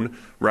zone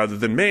rather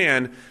than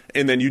man.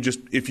 And then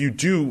if you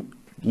do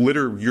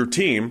litter your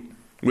team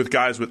with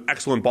guys with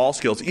excellent ball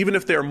skills, even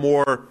if they're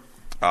more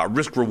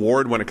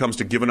risk-reward when it comes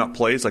to giving up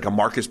plays, like a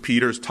Marcus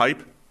Peters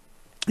type,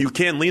 you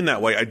can lean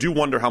that way. I do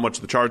wonder how much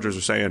the Chargers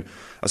are saying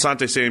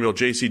Asante Samuel,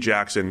 J.C.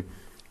 Jackson,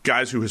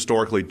 guys who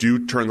historically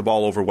do turn the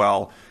ball over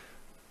well,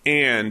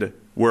 and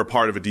we're a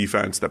part of a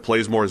defense that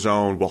plays more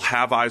zone, will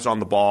have eyes on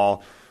the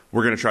ball.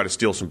 We're going to try to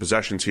steal some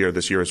possessions here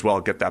this year as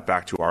well, get that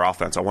back to our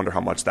offense. I wonder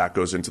how much that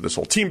goes into this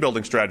whole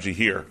team-building strategy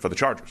here for the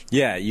Chargers.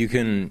 Yeah, you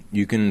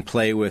can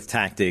play with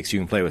tactics, you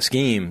can play with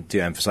scheme to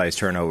emphasize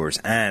turnovers,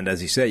 and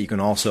as you say, you can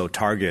also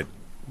target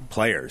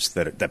players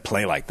that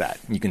play like that.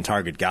 You can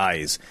target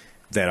guys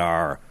that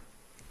are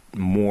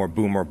more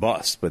boom or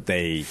bust, but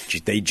they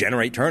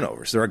generate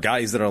turnovers. There are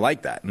guys that are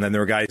like that, and then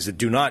there are guys that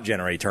do not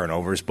generate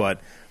turnovers,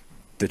 but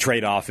the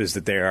trade-off is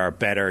that they are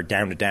better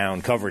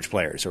down-to-down coverage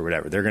players or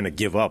whatever. They're going to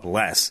give up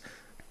less,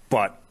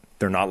 but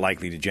they're not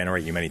likely to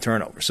generate you many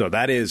turnovers. So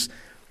that is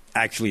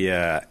actually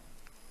an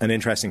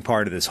interesting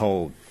part of this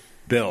whole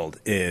build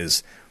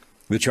is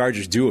the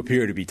Chargers do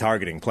appear to be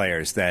targeting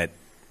players that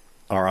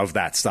are of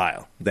that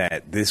style,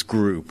 that this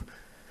group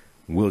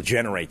will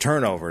generate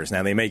turnovers.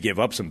 Now, they may give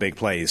up some big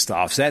plays to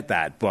offset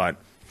that, but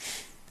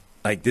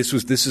this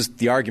is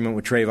the argument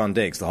with Trayvon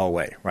Diggs the whole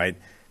way, right?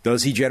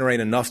 Does he generate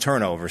enough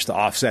turnovers to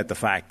offset the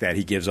fact that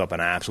he gives up an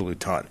absolute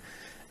ton?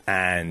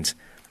 And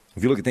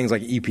if you look at things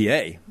like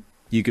EPA,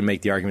 you can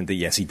make the argument that,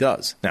 yes, he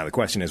does. Now, the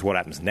question is what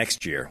happens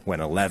next year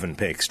when 11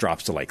 picks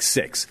drops to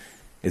 6?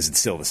 Is it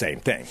still the same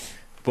thing?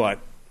 But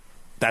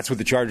that's what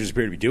the Chargers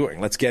appear to be doing.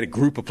 Let's get a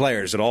group of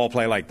players that all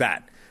play like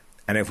that.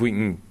 And if we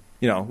can,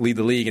 lead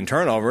the league in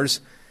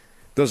turnovers,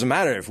 doesn't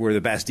matter if we're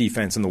the best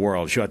defense in the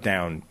world, shut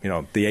down,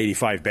 the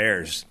 85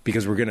 Bears,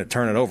 because we're going to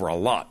turn it over a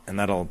lot, and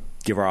that'll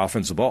give our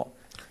offense the ball.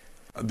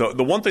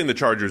 The one thing the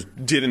Chargers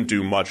didn't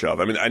do much of,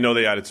 I mean, I know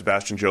they added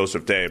Sebastian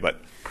Joseph Day,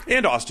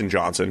 and Austin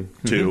Johnson,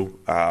 too.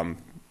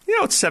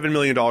 It's $7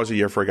 million a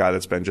year for a guy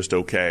that's been just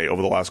okay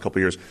over the last couple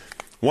of years.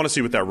 Want to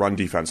see what that run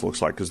defense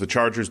looks like, because the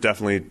Chargers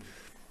definitely,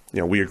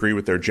 we agree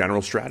with their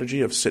general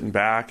strategy of sitting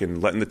back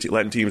and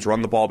letting teams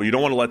run the ball, but you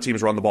don't want to let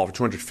teams run the ball for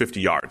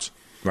 250 yards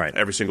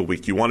every single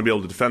week. You want to be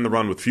able to defend the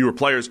run with fewer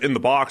players in the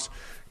box.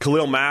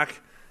 Khalil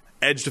Mack,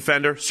 edge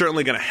defender,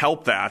 certainly going to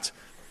help that.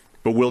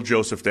 But will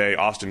Joseph Day,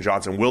 Austin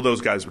Johnson, will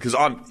those guys,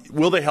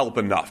 will they help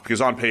enough?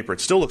 Because on paper, it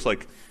still looks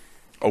like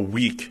a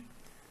weak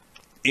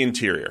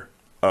interior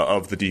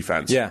of the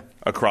defense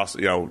across,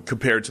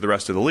 compared to the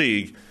rest of the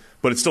league.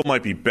 But it still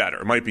might be better.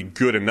 It might be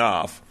good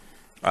enough.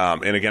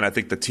 And again, I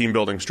think the team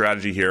building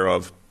strategy here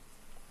of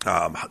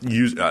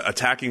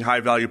attacking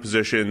high value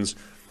positions,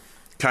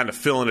 kind of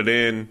filling it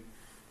in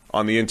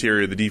on the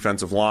interior of the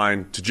defensive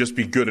line to just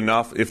be good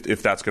enough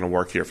if that's going to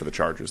work here for the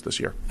Chargers this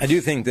year. I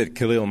do think that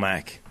Khalil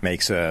Mack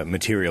makes a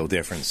material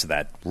difference to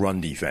that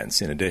run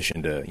defense in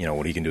addition to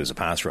what he can do as a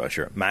pass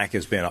rusher. Mack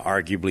has been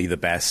arguably the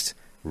best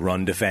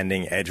run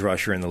defending edge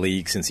rusher in the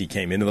league since he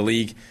came into the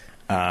league.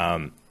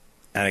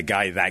 And a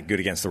guy that good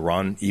against the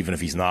run, even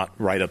if he's not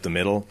right up the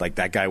middle, like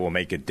that guy will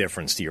make a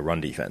difference to your run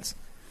defense.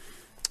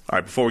 All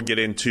right, before we get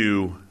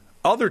into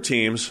other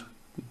teams,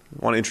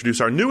 I want to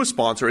introduce our newest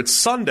sponsor. It's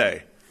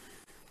Sunday.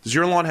 Does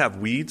your lawn have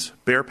weeds,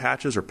 bare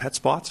patches, or pet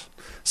spots?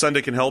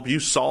 Sunday can help you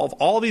solve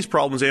all these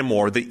problems and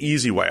more the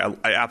easy way.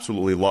 I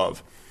absolutely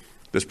love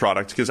this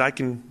product because I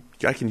can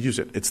use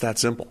it. It's that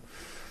simple.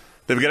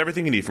 They've got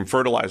everything you need from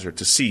fertilizer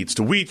to seeds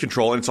to weed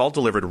control, and it's all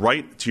delivered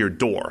right to your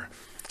door.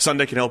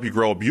 Sunday can help you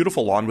grow a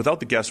beautiful lawn without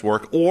the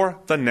guesswork or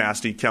the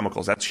nasty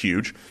chemicals. That's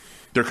huge.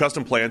 Their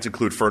custom plans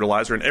include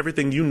fertilizer and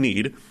everything you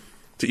need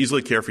to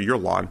easily care for your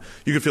lawn.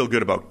 You can feel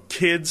good about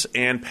kids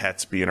and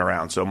pets being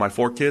around. So my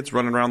 4 kids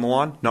running around the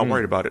lawn, not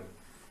worried about it.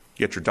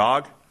 You get your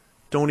dog,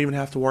 don't even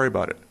have to worry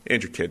about it.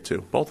 And your kid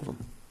too, both of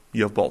them.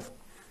 You have both.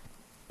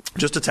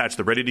 Just attach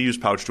the ready-to-use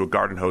pouch to a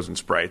garden hose and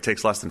spray. It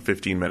takes less than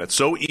 15 minutes.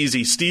 So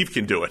easy, Steve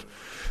can do it.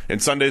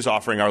 And Sunday's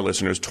offering our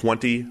listeners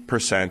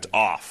 20%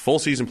 off. Full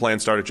season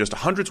plans start at just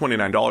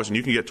 $129, and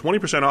you can get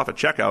 20% off at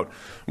checkout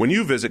when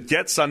you visit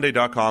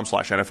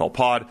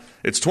getsunday.com/NFLpod.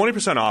 It's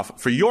 20% off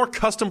for your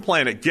custom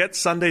plan at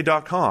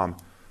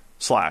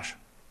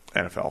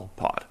getsunday.com/NFLpod.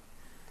 Look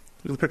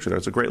at the picture there.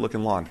 It's a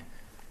great-looking lawn.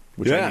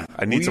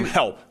 I need some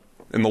help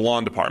in the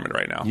lawn department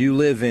right now. You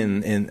live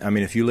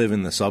if you live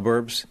in the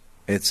suburbs,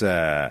 it's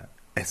a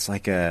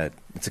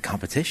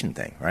competition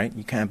thing, right?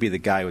 You can't be the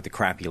guy with the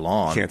crappy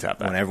lawn. Can't have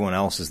that when everyone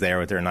else is there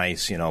with their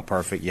nice,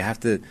 perfect. You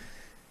have to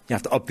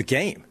up the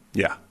game.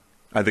 Yeah,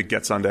 I think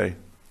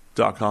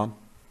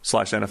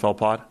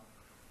getsunday.com/NFLpod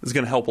is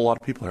going to help a lot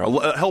of people here.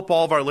 Help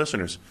all of our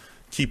listeners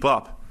keep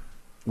up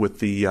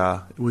with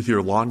with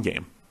your lawn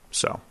game.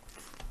 So,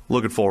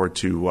 looking forward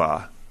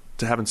to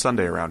having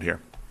Sunday around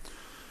here.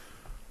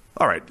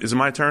 All right, is it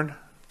my turn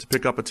to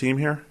pick up a team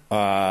here?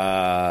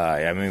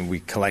 We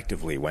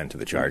collectively went to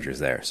the Chargers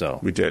there, so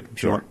we did.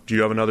 Sure. Do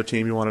you have another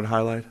team you wanted to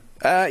highlight?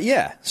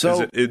 Yeah.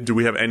 So, do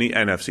we have any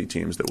NFC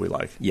teams that we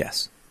like?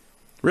 Yes.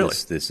 Really?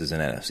 This is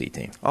an NFC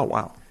team. Oh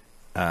wow.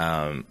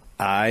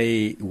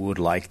 I would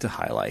like to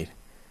highlight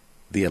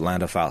the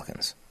Atlanta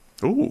Falcons.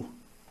 Ooh.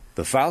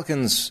 The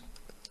Falcons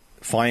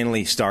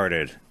finally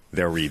started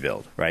their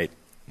rebuild. Right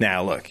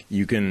now, look,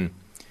 you can.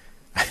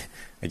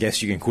 I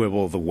guess you can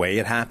quibble the way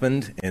it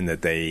happened in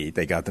that they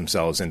got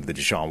themselves into the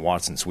Deshaun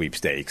Watson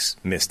sweepstakes,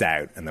 missed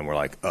out, and then we're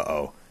like,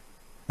 uh-oh.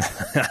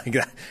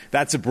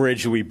 That's a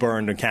bridge that we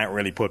burned and can't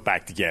really put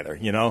back together,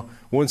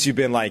 Once you've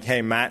been like,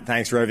 hey, Matt,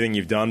 thanks for everything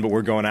you've done, but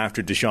we're going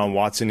after Deshaun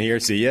Watson here,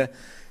 see ya,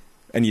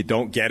 and you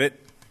don't get it,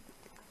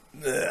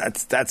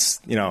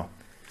 that's you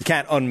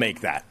can't unmake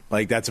that.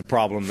 Like, that's a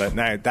problem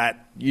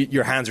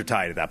your hands are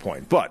tied at that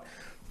point. But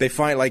they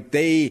find,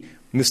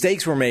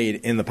 mistakes were made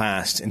in the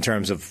past in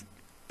terms of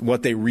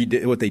what they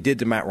did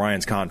to Matt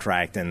Ryan's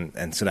contract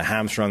and sort of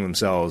hamstrung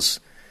themselves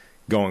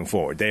going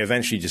forward. They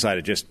eventually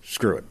decided just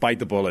screw it, bite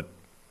the bullet,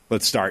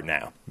 let's start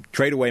now.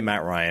 Trade away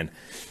Matt Ryan,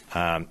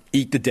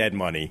 eat the dead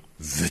money,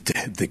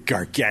 the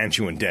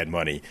gargantuan dead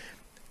money,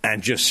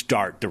 and just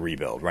start the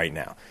rebuild right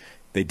now.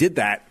 They did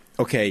that.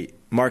 Okay,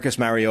 Marcus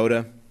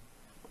Mariota,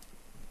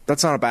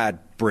 that's not a bad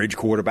bridge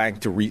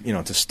quarterback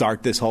to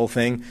start this whole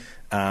thing.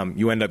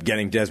 You end up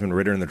getting Desmond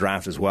Ridder in the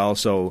draft as well,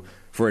 so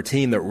for a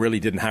team that really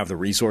didn't have the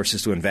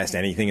resources to invest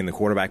anything in the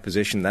quarterback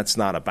position, that's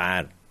not a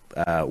bad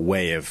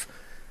way of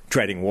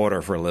treading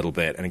water for a little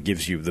bit, and it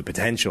gives you the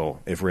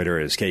potential if Ridder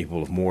is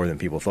capable of more than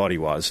people thought he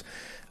was.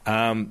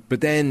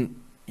 But then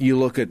you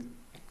look at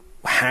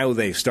how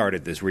they've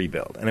started this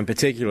rebuild, and in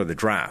particular the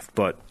draft,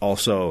 but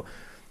also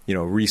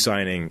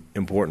re-signing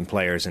important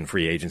players in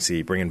free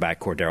agency, bringing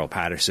back Cordero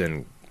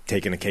Patterson,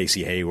 taking a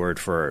Casey Hayward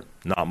for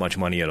not much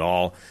money at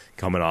all,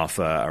 coming off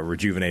a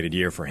rejuvenated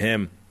year for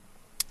him.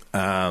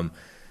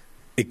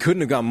 It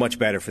couldn't have gone much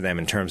better for them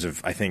in terms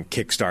of, I think,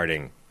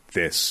 kickstarting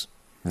this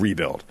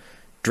rebuild.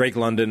 Drake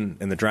London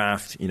in the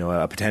draft,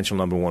 a potential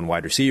number 1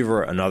 wide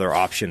receiver, another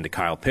option to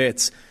Kyle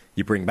Pitts.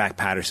 You bring back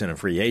Patterson in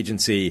free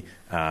agency.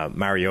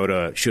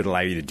 Mariota should allow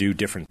you to do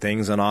different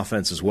things on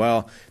offense as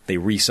well. They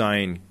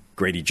re-sign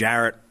Grady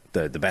Jarrett,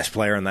 the best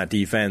player on that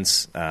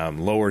defense,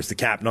 lowers the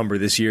cap number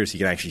this year so you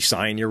can actually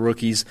sign your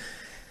rookies.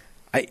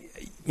 I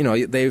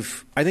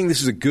think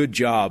this is a good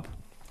job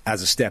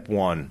as a step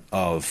one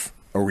of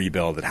a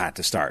rebuild that had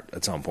to start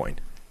at some point.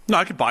 No,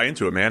 I could buy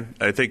into it, man.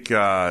 I think you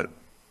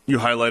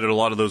highlighted a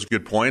lot of those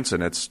good points,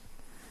 and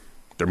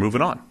they're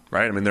moving on,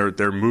 right? I mean,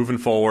 they're moving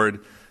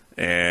forward,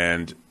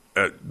 and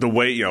the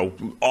way,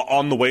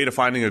 on the way to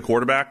finding a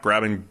quarterback,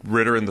 grabbing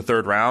Ritter in the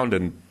third round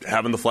and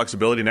having the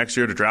flexibility next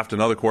year to draft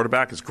another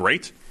quarterback is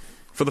great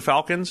for the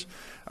Falcons.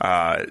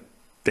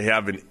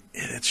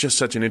 It's just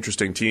such an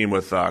interesting team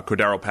with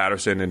Cordero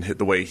Patterson and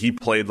the way he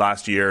played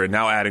last year, and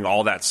now adding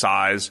all that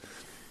size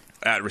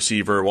at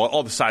receiver, well,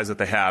 all the size that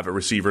they have at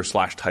receiver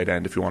 / tight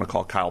end, if you want to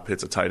call Kyle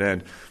Pitts a tight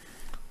end.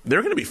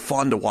 They're going to be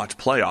fun to watch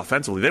play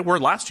offensively. They were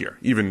last year,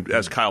 even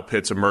as Kyle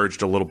Pitts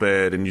emerged a little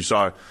bit, and you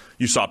saw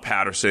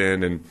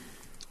Patterson. And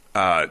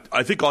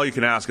I think all you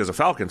can ask as a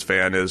Falcons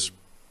fan is,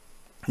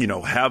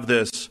 have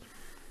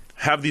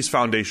these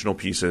foundational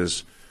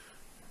pieces,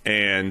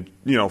 and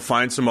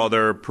find some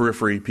other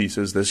periphery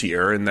pieces this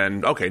year, and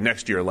then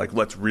next year,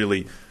 let's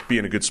really be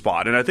in a good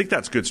spot. And I think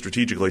that's good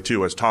strategically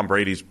too, as Tom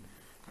Brady's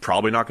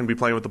probably not going to be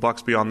playing with the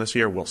Bucs beyond this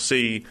year. We'll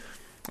see.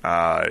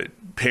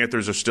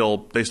 Panthers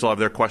still have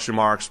their question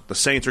marks. The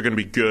Saints are going to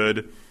be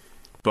good,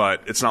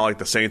 but it's not like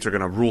the Saints are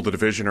going to rule the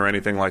division or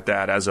anything like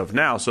that as of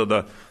now. So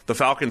the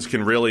Falcons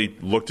can really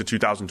look to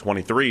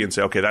 2023 and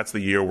say, okay, that's the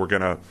year we're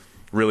going to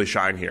really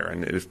shine here.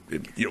 And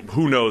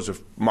who knows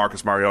if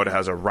Marcus Mariota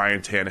has a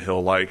Ryan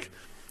Tannehill-like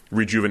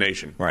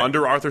rejuvenation. Right.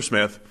 Under Arthur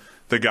Smith,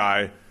 the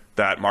guy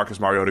that Marcus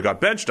Mariota got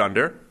benched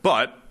under,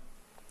 but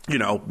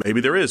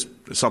maybe there is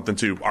something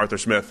to Arthur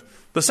Smith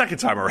the second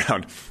time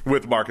around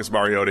with Marcus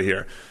Mariota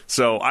here.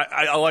 So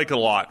I like it a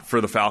lot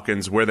for the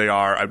Falcons where they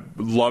are. I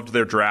loved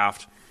their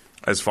draft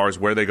as far as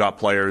where they got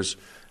players.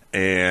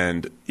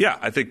 And, yeah,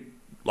 I think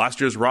last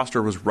year's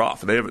roster was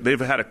rough. They've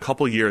had a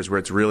couple years where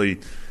it's really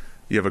 –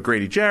 you have a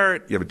Grady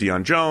Jarrett, you have a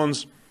Deion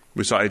Jones.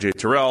 We saw A.J.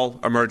 Terrell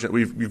emerge.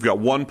 You've got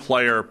one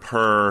player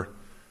per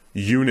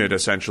unit,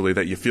 essentially,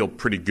 that you feel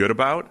pretty good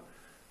about.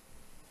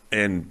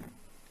 And –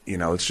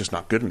 it's just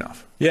not good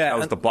enough. Yeah, that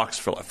was the Bucs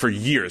for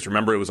years.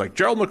 Remember, it was like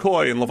Gerald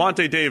McCoy and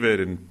Levante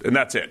David, and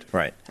that's it.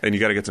 Right. And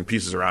you got to get some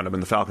pieces around him,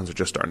 and the Falcons are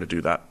just starting to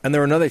do that. And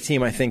they're another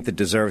team, I think, that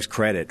deserves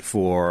credit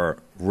for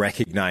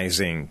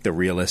recognizing the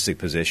realistic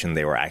position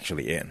they were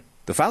actually in.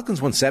 The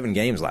Falcons won 7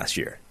 games last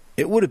year.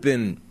 It would have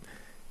been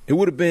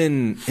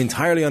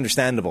entirely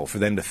understandable for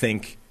them to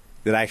think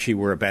that actually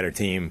we're a better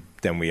team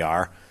than we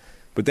are.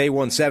 But they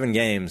won 7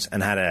 games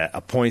and had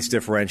a points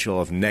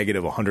differential of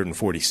negative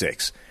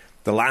 146.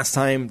 The last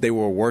time they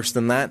were worse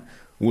than that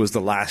was the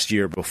last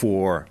year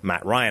before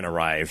Matt Ryan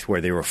arrived, where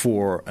they were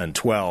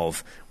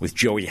 4-12 with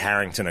Joey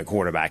Harrington at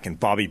quarterback and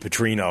Bobby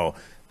Petrino,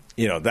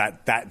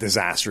 that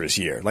disastrous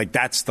year.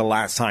 That's the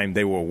last time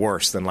they were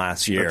worse than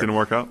last year. That didn't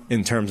work out?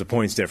 In terms of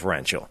points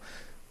differential.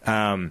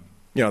 The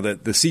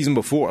season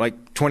before,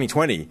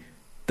 2020,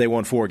 they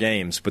won 4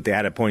 games, but they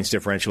had a points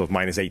differential of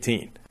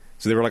 -18.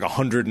 So they were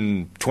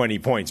 120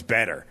 points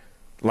better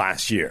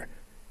last year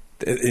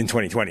in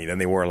 2020 than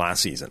they were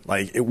last season.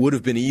 It would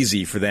have been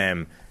easy for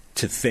them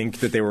to think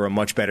that they were a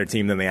much better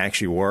team than they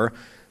actually were,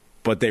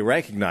 but they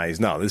recognize,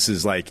 no, this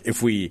is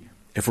if we're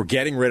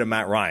getting rid of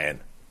Matt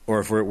Ryan,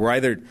 or if we're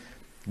either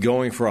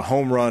going for a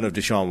home run of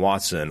Deshaun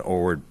Watson,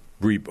 or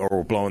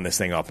we're blowing this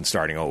thing up and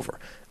starting over.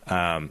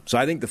 So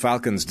I think the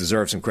Falcons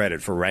deserve some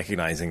credit for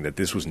recognizing that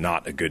this was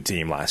not a good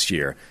team last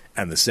year,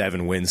 and the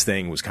 7 wins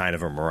thing was kind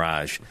of a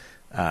mirage.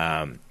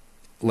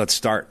 Let's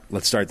start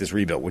this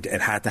rebuild.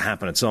 It had to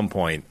happen at some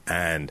point,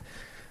 and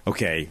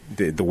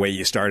the way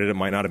you started it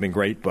might not have been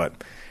great,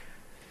 but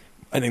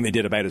I think they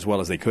did about as well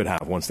as they could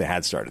have once they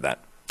had started that.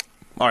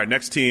 All right,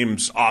 next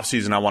team's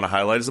offseason I want to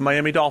highlight is the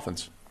Miami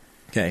Dolphins.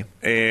 Okay.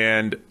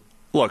 And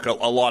look, a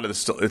lot of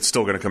this it's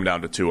still going to come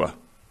down to Tua.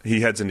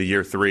 He heads into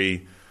year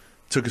 3,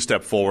 took a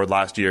step forward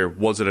last year.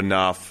 Was it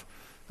enough?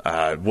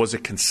 Was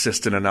it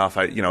consistent enough?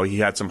 He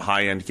had some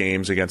high-end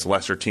games against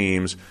lesser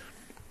teams.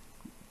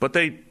 But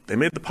they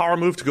made the power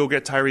move to go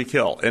get Tyreek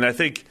Hill. And I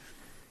think,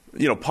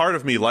 part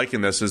of me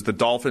liking this is the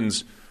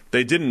Dolphins,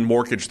 they didn't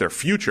mortgage their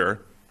future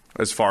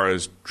as far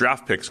as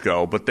draft picks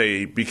go, but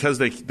because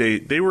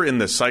they were in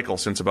this cycle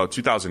since about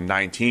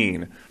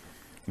 2019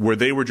 where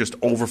they were just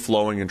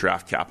overflowing in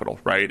draft capital,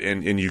 right?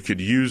 And you could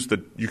use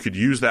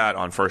that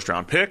on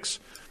first-round picks,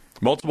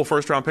 multiple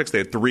first-round picks. They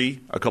had 3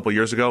 a couple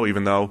years ago,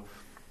 even though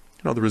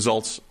the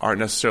results aren't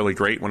necessarily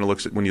great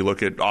when you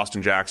look at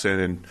Austin Jackson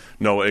and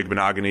Noah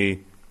Igbenogany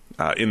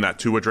in that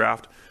Tua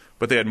draft.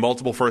 But they had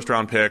multiple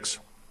first-round picks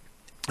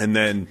and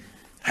then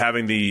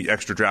having the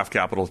extra draft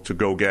capital to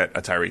go get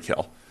a Tyreek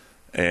Hill.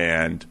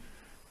 And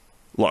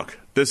look,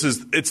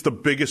 it's the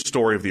biggest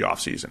story of the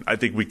offseason. I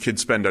think we could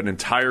spend an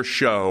entire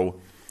show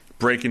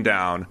breaking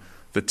down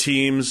the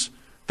teams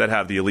that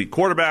have the elite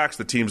quarterbacks,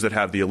 the teams that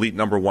have the elite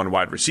number 1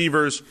 wide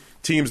receivers,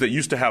 teams that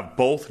used to have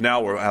both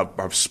now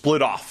have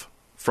split off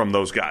from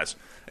those guys.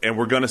 and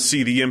we're going to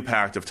see the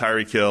impact of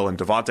Tyreek Hill and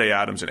Devontae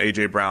Adams and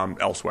A.J. Brown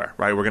elsewhere,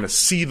 right? We're going to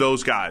see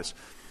those guys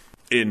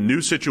in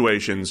new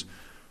situations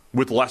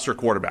with lesser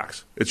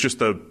quarterbacks. It's just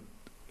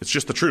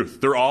the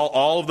truth. They're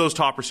all of those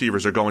top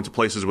receivers are going to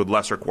places with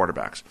lesser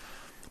quarterbacks.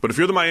 But if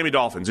you're the Miami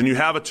Dolphins and you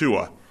have a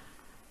Tua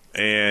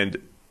and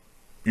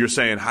you're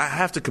saying, I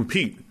have to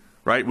compete,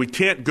 right? We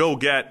can't go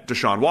get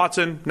Deshaun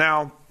Watson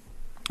now.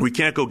 We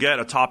can't go get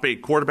a top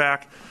 8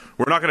 quarterback.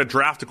 We're not going to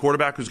draft a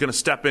quarterback who's going to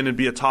step in and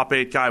be a top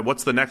 8 guy.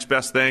 What's the next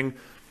best thing?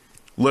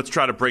 Let's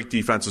try to break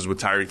defenses with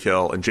Tyreek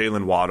Hill and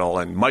Jalen Waddle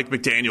and Mike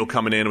McDaniel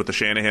coming in with the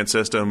Shanahan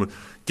system,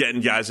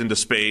 getting guys into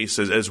space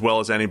as well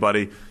as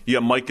anybody. You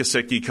got Mike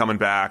Gesicki coming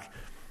back.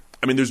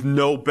 I mean, there's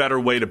no better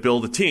way to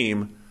build a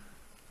team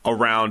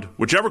around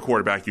whichever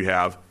quarterback you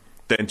have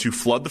than to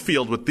flood the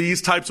field with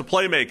these types of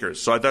playmakers.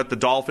 So I thought the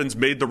Dolphins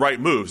made the right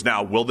moves.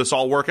 Now, will this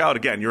all work out?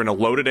 Again, you're in a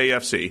loaded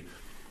AFC.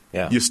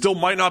 Yeah. You still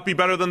might not be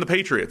better than the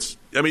Patriots.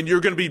 I mean, you're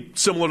going to be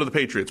similar to the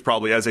Patriots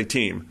probably as a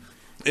team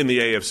in the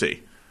AFC,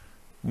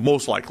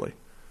 most likely.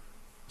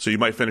 So you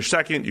might finish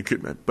second. You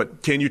could,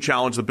 but can you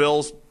challenge the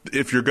Bills?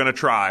 If you're going to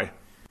try,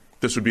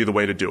 this would be the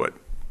way to do it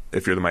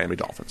if you're the Miami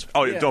Dolphins.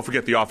 Oh, yeah. Don't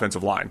forget the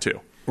offensive line,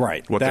 too.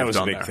 Right. That was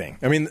a big thing.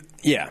 I mean,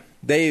 yeah,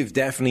 they've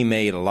definitely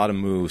made a lot of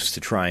moves to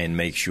try and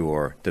make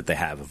sure that they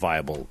have a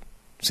viable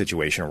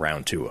situation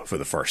around Tua for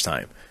the first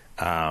time.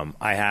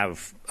 I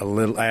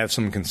have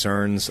some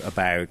concerns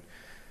about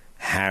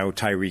how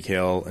Tyreek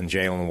Hill and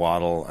Jalen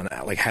Waddle and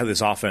like how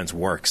this offense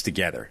works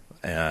together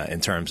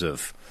in terms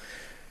of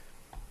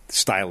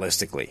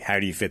stylistically. How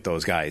do you fit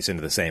those guys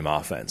into the same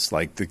offense?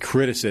 Like the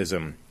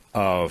criticism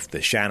of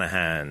the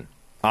Shanahan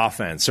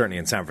offense, certainly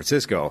in San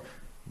Francisco,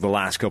 the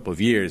last couple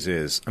of years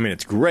is, I mean,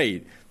 it's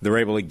great. They're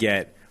able to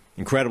get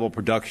incredible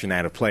production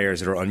out of players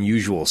that are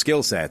unusual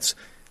skill sets,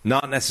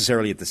 not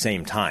necessarily at the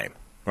same time.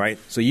 Right?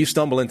 So you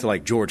stumble into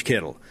like George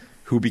Kittle,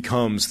 who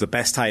becomes the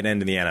best tight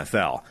end in the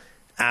NFL.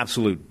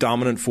 Absolute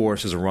dominant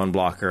force as a run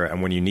blocker,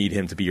 and when you need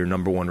him to be your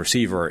number one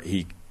receiver,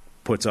 he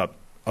puts up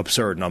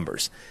absurd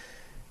numbers.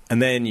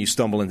 And then you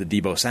stumble into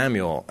Deebo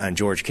Samuel, and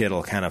George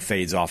Kittle kind of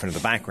fades off into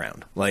the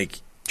background.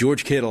 Like,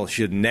 George Kittle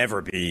should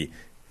never be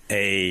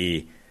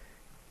a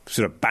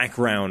sort of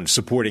background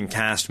supporting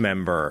cast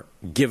member,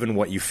 given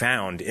what you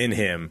found in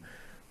him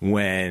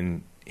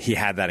when he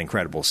had that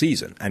incredible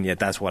season, and yet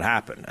that's what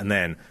happened. And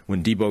then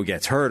when Deebo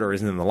gets hurt or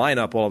isn't in the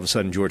lineup, all of a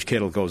sudden George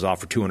Kittle goes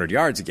off for 200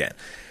 yards again.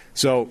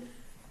 So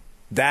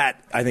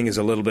that, I think, is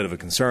a little bit of a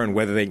concern,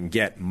 whether they can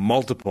get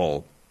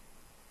multiple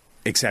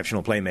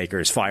exceptional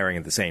playmakers firing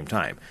at the same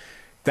time.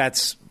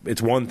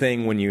 It's one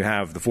thing when you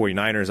have the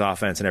 49ers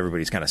offense and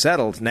everybody's kind of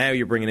settled. Now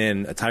you're bringing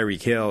in a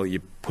Tyreek Hill. You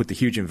put the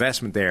huge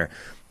investment there.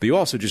 But you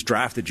also just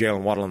drafted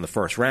Jalen Waddle in the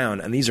first round,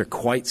 and these are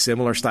quite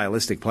similar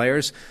stylistic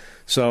players.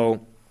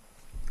 So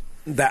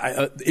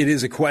that it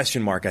is a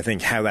question mark, I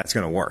think, how that's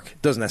going to work.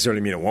 It doesn't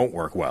necessarily mean it won't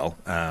work well.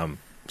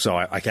 So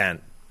I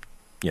can't,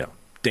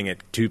 ding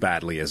it too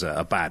badly as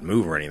a bad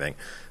move or anything.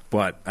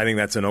 But I think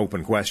that's an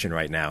open question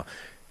right now.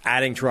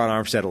 Adding Teron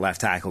Armstead at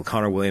left tackle,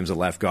 Connor Williams at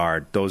left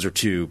guard, those are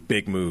two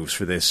big moves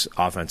for this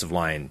offensive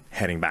line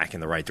heading back in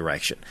the right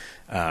direction.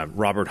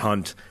 Robert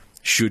Hunt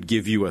should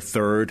give you a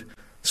third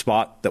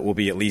spot that will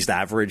be at least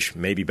average,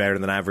 maybe better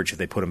than average if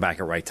they put him back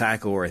at right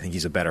tackle, or I think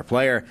he's a better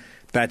player.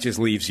 That just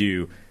leaves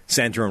you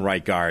center and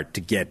right guard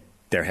to get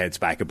their heads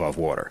back above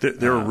water.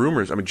 There are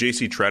rumors. I mean,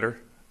 J.C. Treader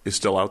is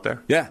still out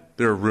there. Yeah.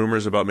 There are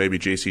rumors about maybe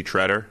J.C.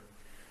 Treader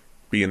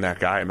being that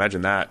guy.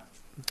 Imagine that.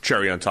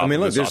 Cherry on top.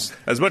 Look,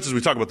 as much as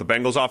we talk about the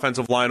Bengals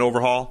offensive line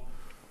overhaul,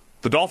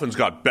 the Dolphins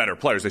got better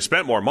players. They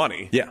spent more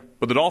money. Yeah.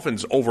 But the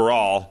Dolphins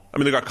overall,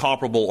 they got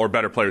comparable or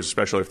better players,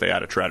 especially if they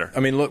add a Treader.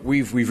 Look,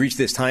 we've reached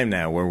this time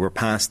now where we're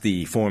past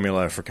the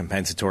formula for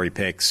compensatory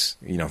picks.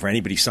 For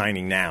anybody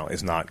signing now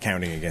is not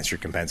counting against your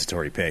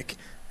compensatory pick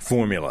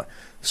formula.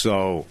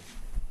 So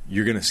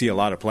you're going to see a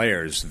lot of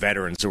players,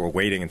 veterans that were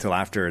waiting until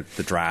after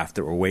the draft,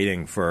 that were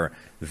waiting for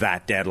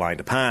that deadline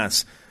to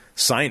pass,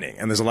 signing.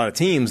 And there's a lot of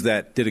teams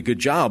that did a good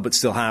job but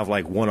still have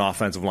like one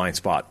offensive line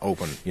spot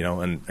open,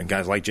 and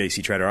guys like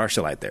J.C. Treader are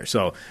still out there.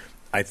 So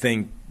I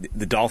think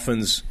the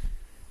Dolphins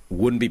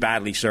wouldn't be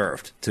badly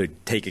served to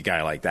take a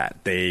guy like that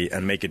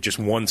and make it just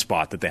one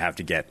spot that they have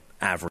to get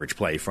average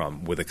play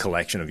from with a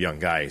collection of young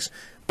guys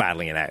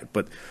battling it out.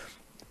 But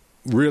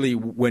really,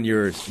 when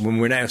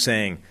we're now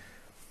saying,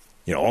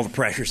 all the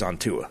pressure's on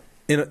Tua,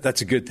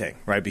 that's a good thing,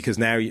 right? Because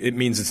now it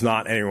means it's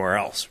not anywhere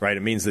else, right?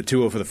 It means that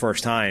Tua, for the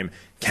first time,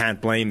 can't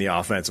blame the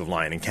offensive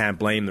line and can't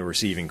blame the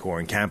receiving core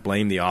and can't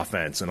blame the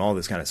offense and all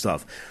this kind of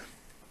stuff.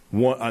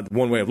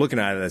 One way of looking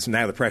at it is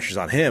now the pressure's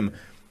on him,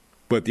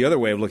 but the other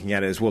way of looking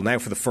at it is, well, now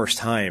for the first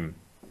time,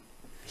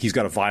 he's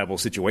got a viable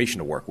situation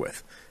to work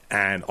with.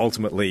 And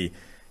ultimately,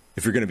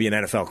 if you're going to be an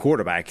NFL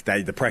quarterback,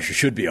 the pressure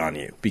should be on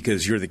you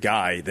because you're the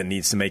guy that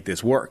needs to make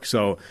this work.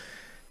 So,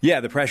 yeah,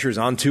 the pressure is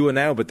on Tua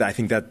now, but I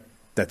think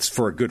that's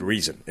for a good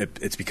reason.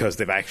 It's because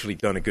they've actually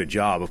done a good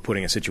job of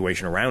putting a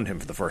situation around him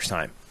for the first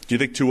time. Do you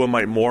think Tua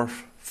might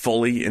morph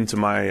fully into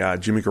my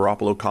Jimmy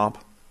Garoppolo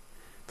comp?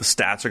 The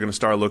stats are going to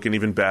start looking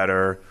even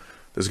better.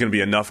 There's going to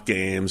be enough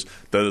games.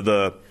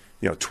 The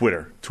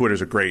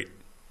Twitter's a great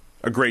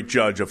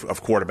judge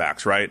of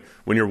quarterbacks, right?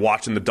 When you're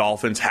watching the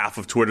Dolphins, half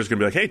of Twitter's going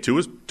to be like, hey,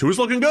 Tua's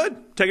looking good,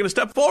 taking a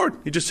step forward.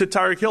 He just hit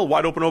Tyreek Hill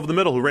wide open over the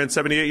middle, who ran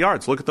 78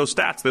 yards. Look at those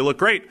stats. They look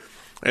great.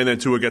 And then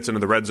Tua gets into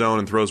the red zone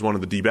and throws one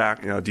of the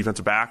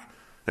defensive back.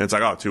 And it's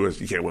like, oh,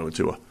 you can't win with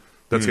Tua.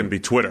 That's going to be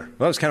Twitter. Well,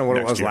 that was kind of what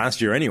it was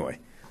last year anyway.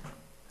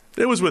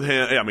 It was with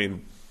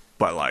him,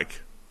 but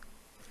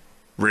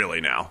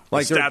really now. The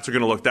stats are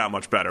going to look that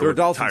much better. There are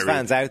Dolphins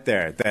fans out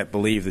there that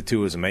believe that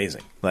Tua is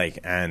amazing,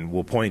 and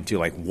will point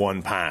to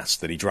one pass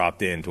that he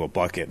dropped into a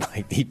bucket,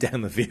 deep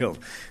down the field.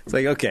 It's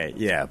like, okay,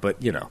 yeah,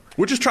 but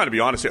we're just trying to be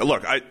honest here.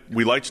 Look,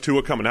 we liked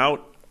Tua coming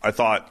out. I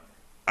thought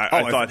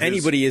if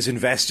anybody is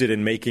invested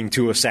in making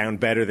Tua sound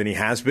better than he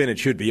has been, it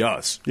should be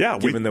us. Yeah,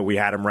 given that we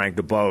had him ranked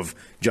above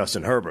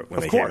Justin Herbert when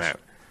they came out.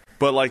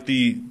 But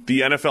the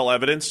NFL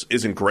evidence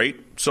isn't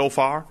great so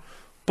far.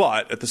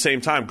 But at the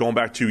same time, going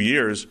back 2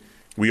 years,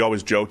 we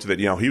always joked that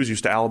he was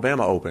used to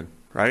Alabama Open,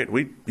 right?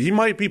 He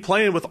might be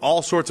playing with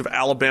all sorts of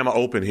Alabama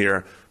Open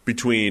here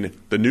between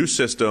the new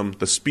system,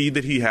 the speed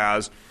that he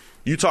has.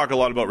 You talk a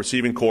lot about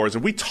receiving cores,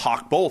 and we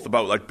talk both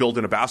about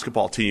building a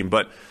basketball team.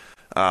 But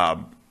I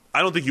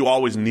don't think you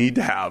always need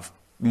to have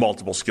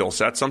multiple skill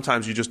sets.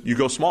 Sometimes you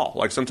go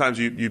small. Sometimes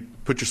you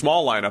put your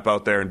small lineup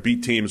out there and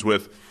beat teams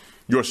with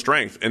your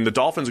strength. And the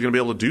Dolphins are going to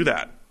be able to do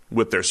that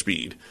with their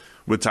speed,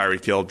 with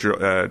Tyreek Hill,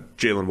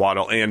 Jalen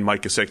Waddle, and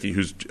Mike Gesicki,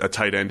 who's a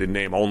tight end in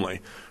name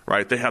only.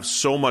 Right? They have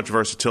so much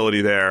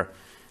versatility there,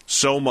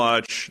 so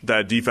much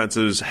that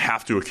defenses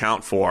have to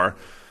account for.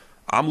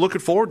 I'm looking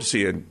forward to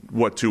seeing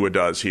what Tua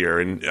does here.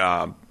 And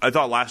I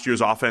thought last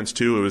year's offense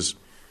too. It was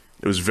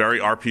very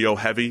RPO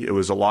heavy. It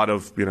was a lot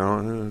of,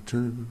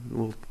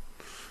 we'll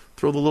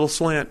throw the little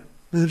slant.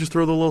 Just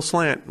throw the little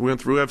slant. We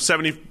have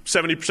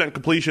 70%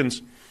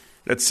 completions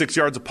at 6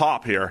 yards a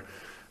pop here.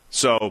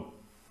 So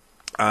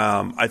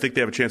I think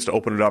they have a chance to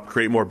open it up,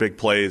 create more big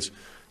plays,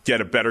 get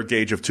a better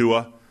gauge of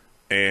Tua.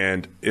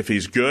 And if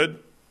he's good,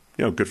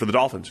 good for the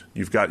Dolphins.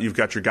 You've got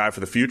your guy for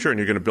the future, and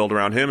you're going to build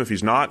around him. If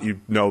he's not,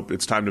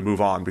 it's time to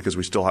move on because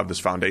we still have this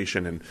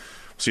foundation, and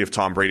see if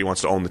Tom Brady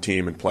wants to own the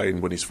team and play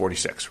when he's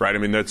 46, right?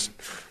 That's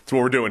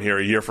what we're doing here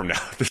a year from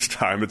now this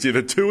time. It's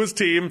either Tua's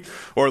team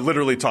or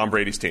literally Tom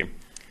Brady's team.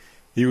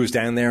 He was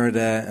down there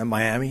at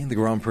Miami, the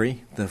Grand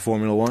Prix, the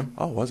Formula One.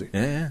 Oh, was he?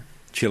 Yeah.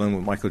 Chilling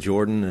with Michael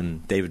Jordan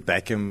and David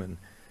Beckham and,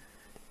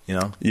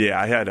 Yeah,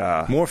 I had...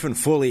 morphing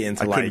fully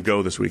into, I couldn't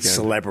go this weekend.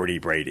 Celebrity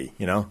Brady,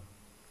 Yeah,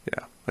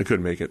 I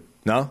couldn't make it.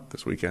 No?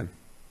 This weekend.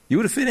 You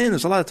would have fit in.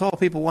 There's a lot of tall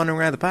people wandering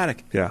around the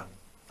paddock. Yeah.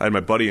 I had my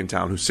buddy in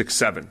town who's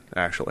 6'7",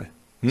 actually.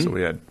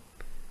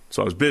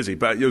 So I was busy,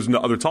 but it was no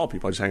other tall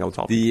people. I just hang out with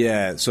tall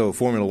people. So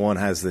Formula One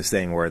has this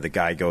thing where the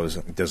guy does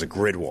a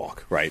grid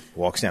walk, right?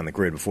 Walks down the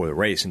grid before the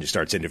race and just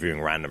starts interviewing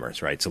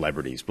randomers, right?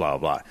 Celebrities, blah,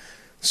 blah.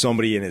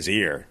 Somebody in his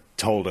ear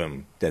told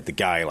him that the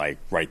guy,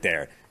 right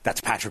there,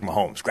 that's Patrick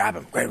Mahomes. Grab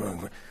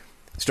him.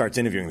 Starts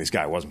interviewing this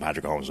guy. It wasn't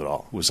Patrick Mahomes at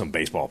all. It was some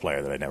baseball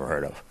player that I'd never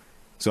heard of.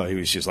 So he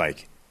was just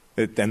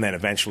and then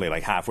eventually,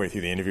 halfway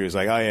through the interview, he was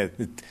like, oh, yeah,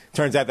 it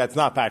turns out that's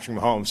not Patrick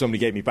Mahomes. Somebody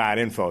gave me bad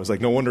info. It's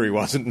no wonder he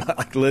wasn't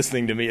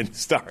listening to me at the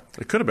start.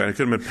 It could have been.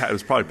 It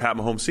was probably Pat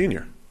Mahomes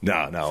Sr.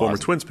 No. Former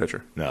Twins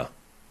pitcher. No.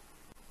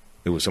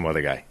 It was some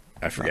other guy.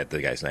 I forget the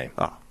guy's name.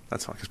 Oh,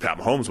 that's fine. Because Pat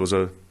Mahomes was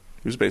a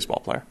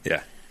baseball player.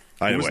 Yeah.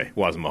 Either way, it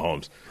wasn't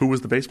Mahomes. Who was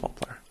the baseball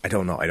player? I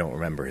don't know. I don't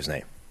remember his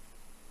name.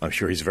 I'm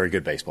sure he's a very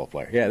good baseball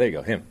player. Yeah, there you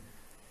go. Him.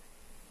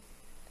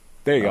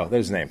 There you go.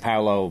 There's his name.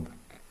 Paolo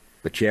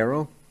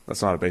Bachero.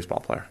 That's not a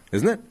baseball player.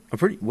 Isn't it? I'm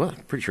pretty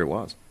sure it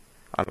was.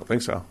 I don't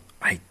think so.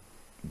 I'm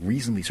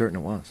reasonably certain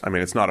it was.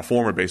 It's not a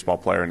former baseball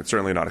player, and it's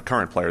certainly not a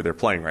current player. They're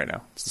playing right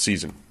now. It's the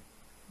season.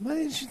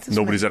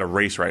 Nobody's at a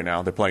race right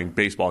now. They're playing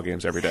baseball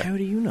games every day. How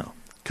do you know?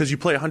 Because you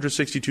play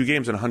 162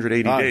 games in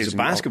 180 days. He's a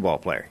basketball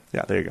player.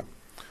 Yeah, there you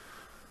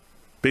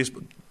go.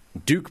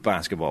 Duke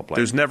basketball player.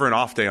 There's never an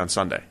off day on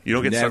Sunday. You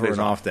don't get Sundays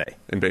off day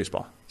in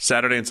baseball.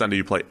 Saturday and Sunday,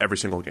 you play every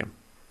single game.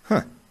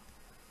 Huh.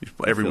 You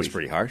play every week. That's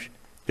pretty harsh.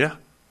 Yeah.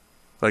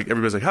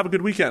 Everybody's like, have a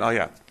good weekend. Oh,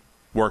 yeah.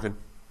 Working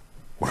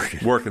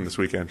this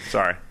weekend.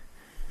 Sorry.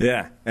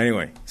 Yeah.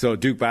 Anyway, so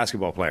Duke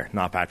basketball player,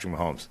 not Patrick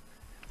Mahomes.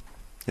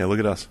 Yeah, look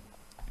at us.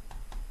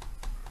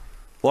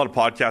 A lot of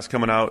podcasts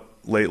coming out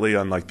lately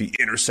on the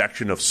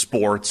intersection of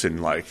sports and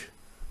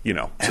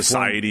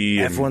society.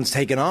 F1's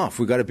taken off.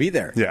 We got to be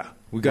there. Yeah.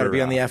 We got to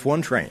be on the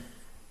F1 train.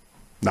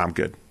 No, I'm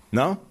good.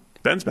 No?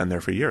 Ben's been there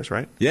for years,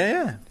 right?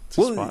 Yeah.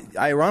 Well,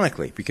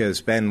 ironically,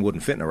 because Ben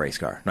wouldn't fit in a race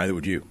car. Neither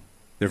would you.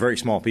 They're very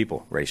small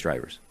people, race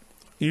drivers.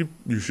 You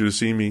should have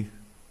seen me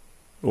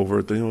over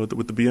at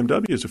with the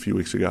BMWs a few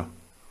weeks ago.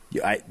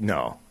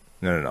 No.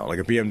 A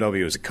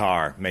BMW is a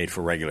car made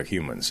for regular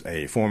humans.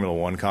 A Formula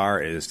One car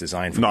is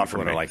designed for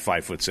people that are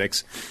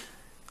 5'6".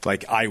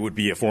 I would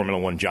be a Formula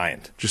One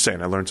giant. Just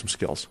saying, I learned some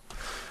skills.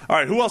 All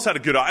right, who else had a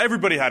good?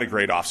 Everybody had a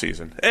great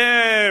offseason.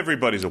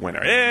 Everybody's a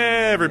winner.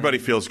 Everybody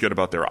feels good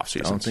about their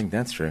offseasons. I don't think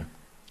that's true.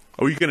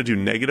 Are we going to do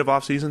negative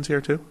offseasons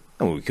here too?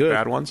 Oh, we could.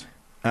 Bad ones?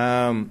 Stay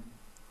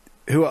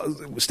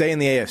in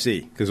the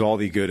AFC because all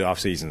the good off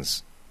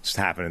seasons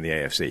happen in the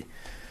AFC.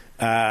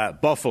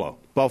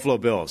 Buffalo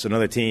Bills,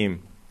 another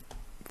team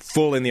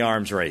full in the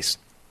arms race.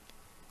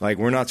 Like,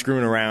 we're not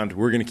screwing around.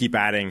 We're going to keep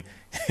adding.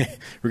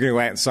 We're going to go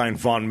out and sign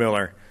Von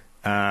Miller.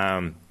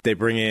 They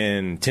bring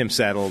in Tim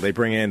Settle. They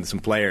bring in some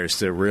players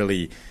to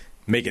really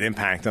make an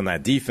impact on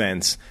that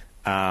defense.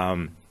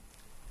 And,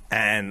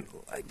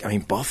 I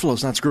mean,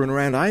 Buffalo's not screwing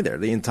around either.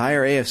 The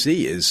entire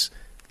AFC is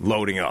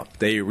loading up.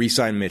 They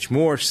re-sign Mitch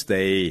Morse.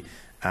 They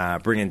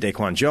bring in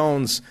Daquan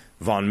Jones,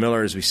 Von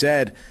Miller, as we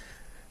said.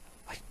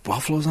 Like,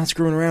 Buffalo's not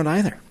screwing around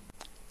either.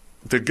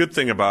 The good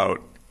thing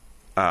about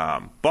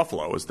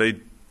Buffalo is they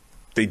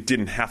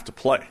didn't have to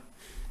play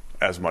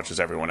as much as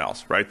everyone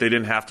else, right? They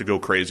didn't have to go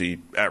crazy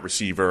at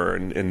receiver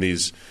and in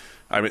these.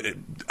 I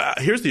mean,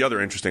 here's the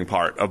other interesting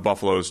part of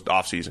Buffalo's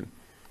offseason.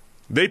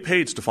 They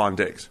paid Stephon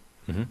Diggs.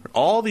 Mm-hmm.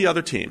 All the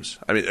other teams.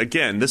 I mean,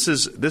 again, this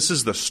is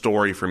the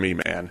story for me,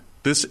 man.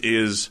 This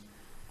is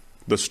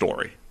the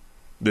story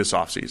this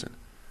offseason.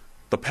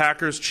 The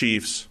Packers,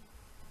 Chiefs,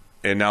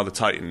 and now the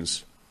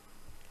Titans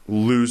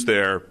lose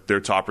their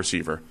top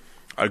receiver,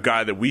 a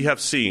guy that we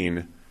have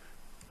seen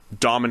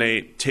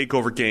dominate, take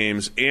over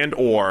games, and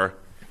or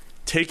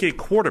take a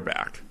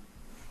quarterback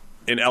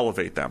and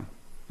elevate them,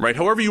 right?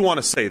 However you want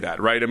to say that,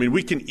 right? I mean,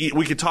 we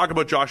can talk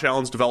about Josh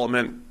Allen's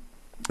development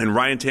and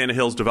Ryan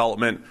Tannehill's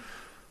development,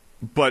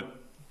 but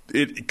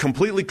it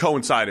completely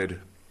coincided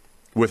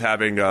with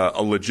having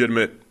a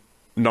legitimate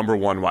number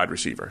one wide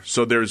receiver.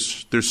 So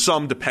there's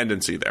some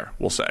dependency there,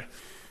 we'll say.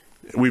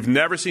 We've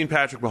never seen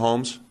Patrick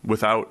Mahomes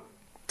without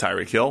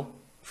Tyreek Hill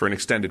for an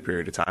extended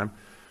period of time.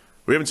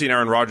 We haven't seen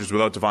Aaron Rodgers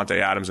without Devontae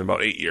Adams in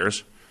about 8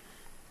 years.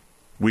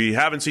 We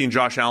haven't seen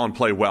Josh Allen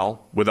play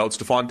well without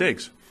Stephon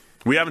Diggs.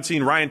 We haven't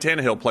seen Ryan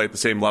Tannehill play at the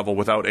same level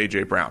without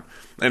A.J. Brown.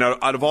 And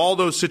out of all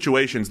those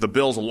situations, the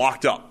Bills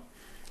locked up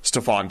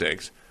Stephon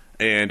Diggs.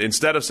 And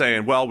instead of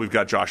saying, well, we've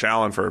got Josh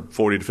Allen for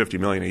 $40 to $50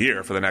 million a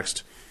year for the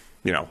next,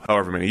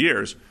 however many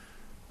years,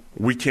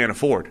 we can't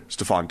afford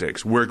Stephon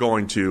Diggs. We're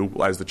going to,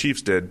 as the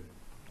Chiefs did,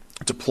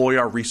 deploy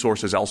our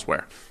resources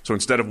elsewhere. So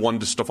instead of one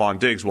to Stephon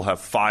Diggs, we'll have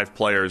 5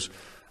 players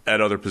at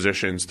other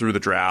positions through the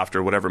draft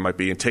or whatever it might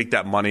be, and take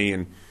that money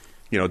and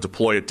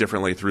deploy it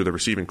differently through the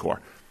receiving core.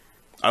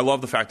 I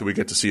love the fact that we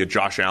get to see a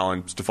Josh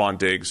Allen, Stephon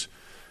Diggs,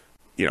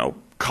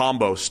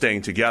 combo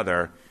staying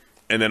together.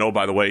 And then, oh,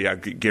 by the way,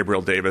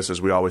 Gabriel Davis, as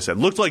we always said,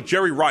 looked like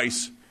Jerry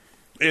Rice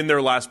in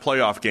their last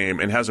playoff game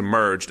and has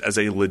emerged as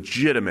a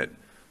legitimate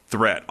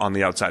threat on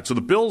the outside. So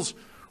the Bills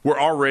were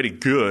already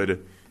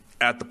good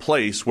at the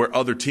place where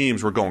other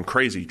teams were going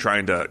crazy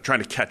trying to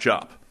catch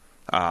up.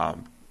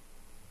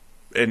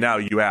 And now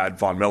you add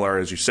Von Miller,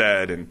 as you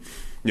said, and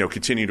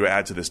continue to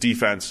add to this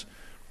defense.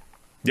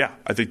 Yeah,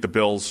 I think the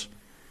Bills,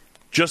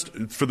 just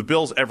for the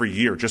Bills every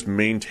year, just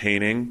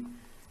maintaining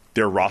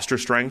their roster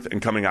strength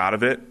and coming out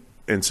of it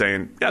and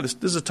saying, yeah, this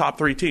is a top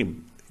 3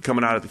 team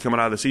coming out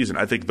of the season.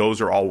 I think those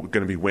are all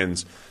going to be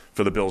wins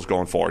for the Bills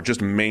going forward, just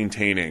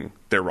maintaining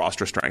their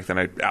roster strength, and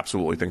I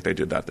absolutely think they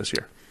did that this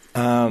year.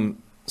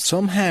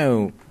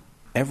 Somehow,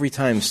 every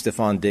time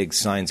Stephon Diggs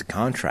signs a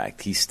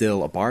contract, he's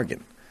still a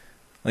bargain.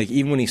 Like,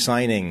 even when he's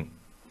signing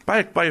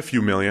by a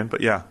few million,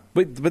 but yeah.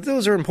 But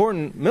those are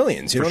important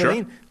millions, you know what sure. I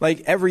mean?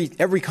 Like,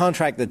 every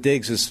contract that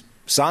Diggs has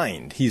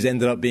signed, he's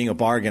ended up being a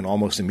bargain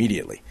almost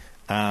immediately.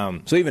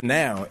 So even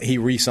now, he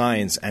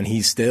re-signs, and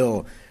he's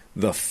still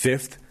the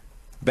 5th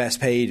best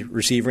paid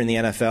receiver in the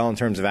NFL in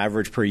terms of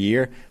average per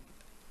year.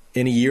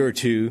 In a year or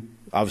two,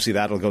 obviously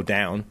that'll go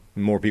down.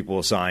 More people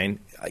will sign.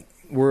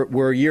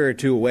 We're a year or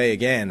two away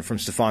again from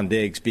Stephon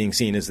Diggs being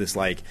seen as this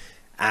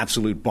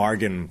absolute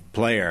bargain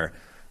player,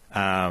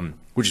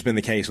 which has been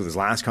the case with his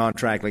last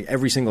contract. Like,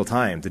 every single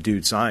time the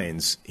dude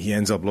signs, he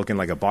ends up looking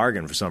like a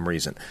bargain for some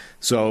reason.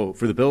 So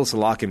for the Bills to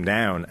lock him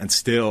down and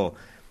still,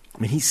 I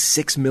mean, he's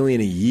 $6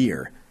 million a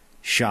year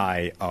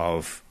shy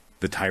of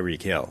the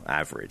Tyreek Hill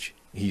average.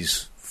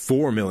 He's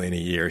 $4 million a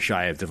year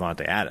shy of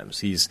Devontae Adams.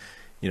 He's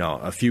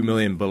a few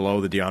million below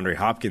the DeAndre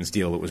Hopkins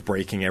deal that was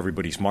breaking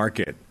everybody's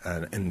market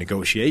in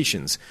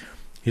negotiations.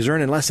 He's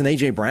earning less than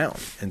A.J. Brown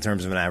in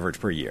terms of an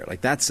average per year.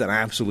 Like, that's an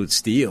absolute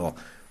steal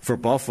for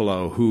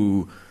Buffalo,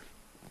 who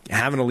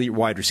have an elite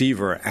wide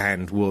receiver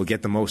and will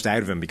get the most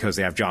out of him because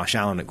they have Josh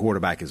Allen at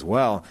quarterback as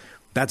well.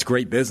 That's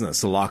great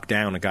business to lock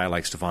down a guy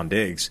like Stephon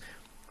Diggs,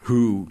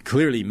 who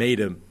clearly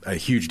made a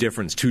huge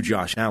difference to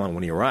Josh Allen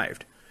when he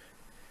arrived.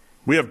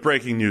 We have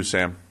breaking news,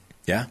 Sam.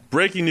 Yeah?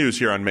 Breaking news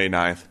here on May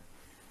 9th.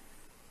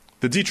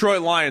 The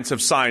Detroit Lions have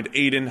signed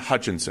Aiden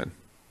Hutchinson.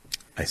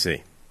 I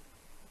see.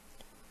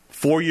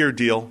 4-year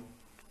deal,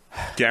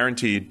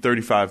 guaranteed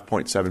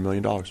 $35.7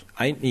 million.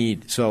 I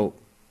think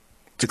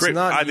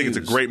it's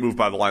a great move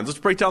by the Lions. Let's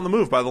break down the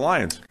move by the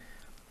Lions.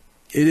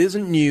 It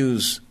isn't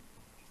news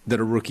that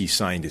a rookie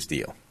signed his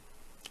deal.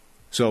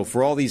 So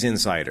for all these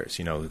insiders,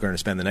 who are going to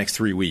spend the next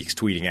 3 weeks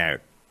tweeting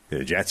out,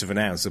 the Jets have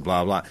announced it,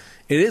 blah, blah.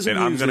 It isn't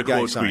and news I'm going to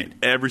quote tweet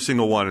every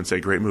single one and say,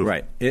 great move.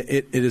 Right.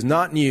 It is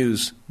not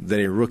news that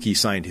a rookie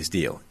signed his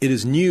deal. It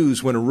is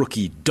news when a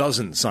rookie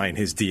doesn't sign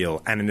his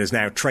deal and it is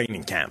now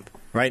training camp.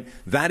 right?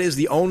 That is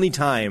the only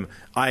time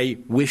I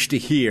wish to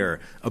hear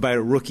about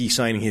a rookie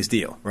signing his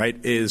deal, right,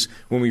 is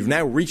when we've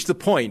now reached the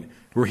point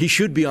where he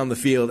should be on the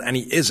field and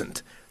he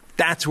isn't.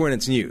 That's when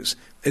it's news.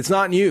 It's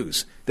not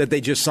news that they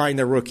just signed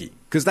their rookie,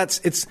 because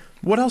it's...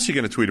 What else are you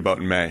going to tweet about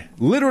in May?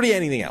 Literally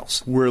anything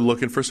else. We're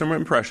looking for some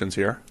impressions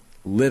here.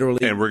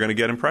 Literally. And we're going to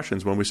get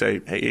impressions when we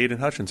say, hey, Aiden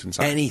Hutchinson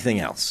signed. Anything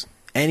else.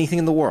 Anything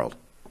in the world.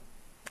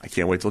 I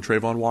can't wait till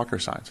Trayvon Walker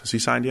signs. Has he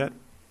signed yet?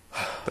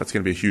 That's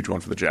going to be a huge one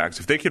for the Jags.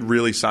 If they could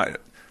really sign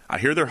it. I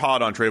hear they're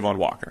hot on Trayvon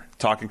Walker,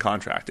 talking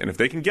contract. And if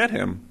they can get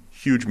him,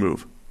 huge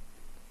move.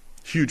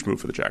 Huge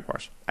move for the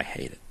Jaguars. I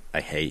hate it.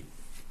 I hate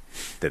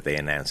that they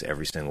announce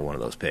every single one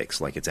of those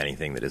picks like it's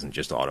anything that isn't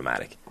just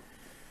automatic.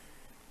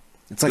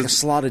 It's like a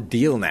slotted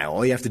deal now.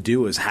 All you have to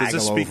do is haggle over.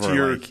 Does this speak to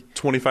your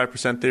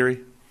 25% theory?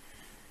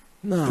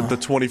 No. The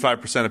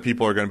 25% of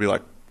people are going to be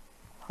like,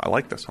 I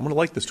like this. I'm going to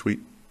like this tweet.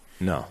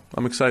 No.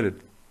 I'm excited.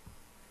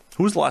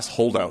 Who was the last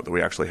holdout that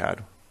we actually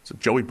had? Was it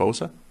Joey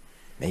Bosa?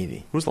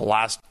 Maybe. Who was the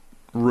last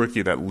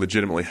rookie that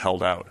legitimately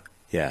held out?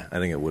 Yeah, I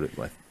think it would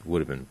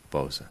have been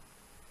Bosa.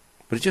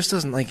 But it just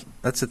doesn't, like,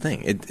 that's the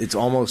thing. It's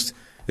almost,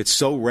 it's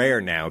so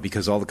rare now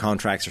because all the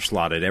contracts are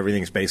slotted.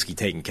 Everything's basically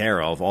taken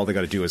care of. All they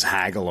got to do is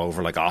haggle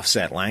over, like,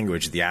 offset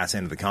language at the ass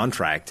end of the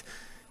contract.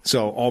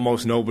 So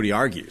almost nobody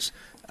argues.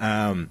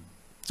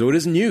 So it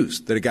isn't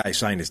news that a guy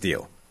signed his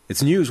deal.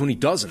 It's news when he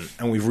doesn't,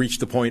 and we've reached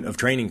the point of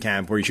training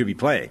camp where he should be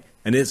playing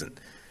and isn't.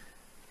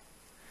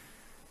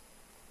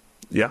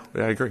 Yeah,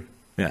 I agree.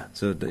 Yeah,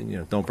 so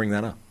don't bring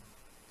that up.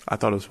 I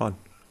thought it was fun.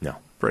 No.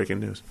 Breaking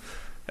news.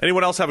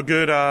 Anyone else have a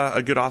good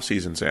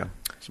offseason, Sam?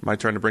 It's my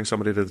turn to bring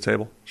somebody to the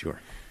table.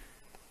 Sure.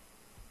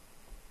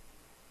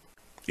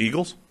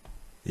 Eagles?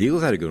 The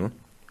Eagles had a good one.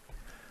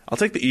 I'll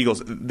take the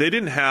Eagles. They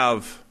didn't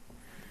have...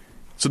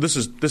 So this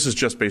is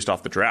just based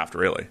off the draft,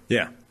 really.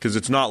 Yeah. Because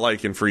it's not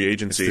like in free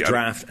agency. It's the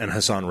draft and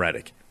Hassan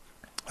Reddick.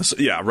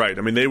 Yeah, right.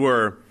 I mean, they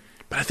were...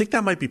 But I think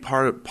that might be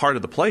part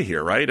of the play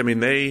here, right? I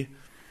mean, they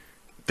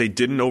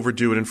didn't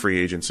overdo it in free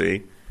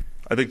agency.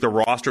 I think the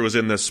roster was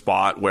in this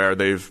spot where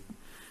they've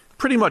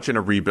pretty much in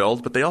a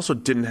rebuild, but they also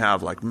didn't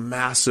have like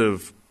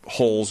massive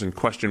holes and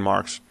question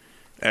marks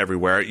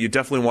everywhere. You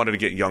definitely wanted to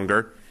get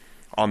younger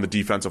on the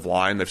defensive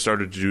line. They've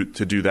started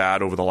to do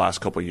that over the last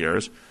couple of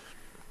years.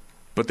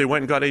 But they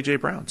went and got A.J.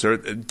 Brown. So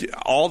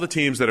all the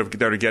teams that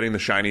are getting the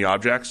shiny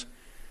objects,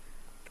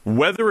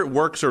 whether it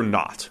works or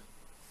not,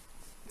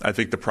 I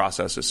think the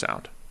process is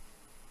sound.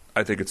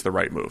 I think it's the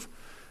right move.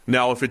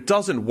 Now, if it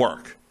doesn't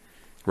work,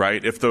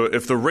 right, if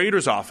the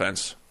Raiders'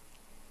 offense,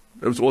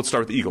 let's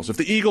start with the Eagles. If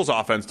the Eagles'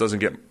 offense doesn't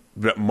get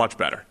much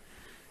better,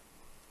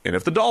 and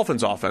if the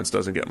Dolphins' offense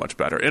doesn't get much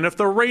better, and if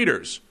the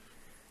Raiders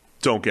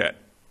don't get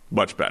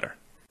much better,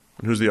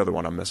 and who's the other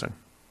one I'm missing?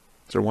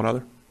 Is there one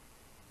other?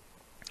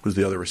 Who's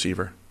the other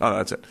receiver? Oh,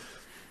 that's it.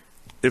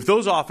 If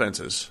those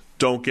offenses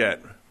don't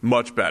get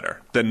much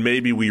better, then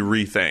maybe we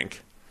rethink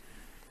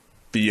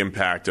the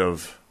impact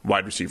of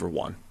wide receiver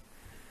one,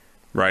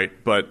 right?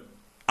 But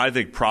I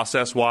think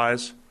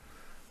process-wise,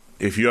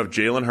 if you have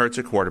Jalen Hurts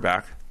at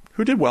quarterback,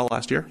 who did well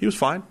last year, he was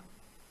fine.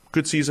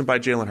 Good season by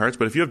Jalen Hurts.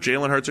 But if you have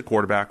Jalen Hurts at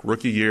quarterback,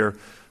 rookie year,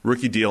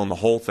 rookie deal, and the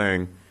whole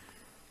thing,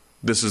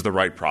 this is the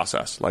right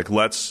process. Like,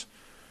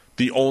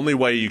 the only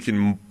way you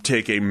can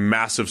take a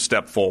massive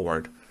step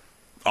forward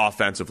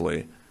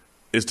offensively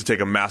is to take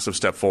a massive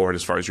step forward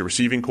as far as your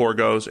receiving core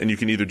goes, and you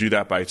can either do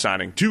that by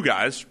signing two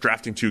guys,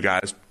 drafting two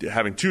guys,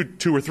 having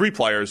two or three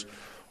players,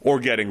 or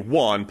getting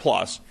one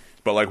plus,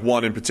 but like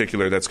one in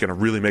particular that's going to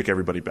really make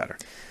everybody better.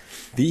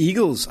 The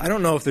Eagles, I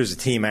don't know if there's a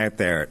team out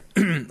there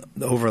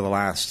over the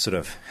last sort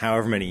of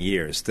however many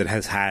years that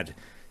has had,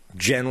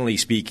 generally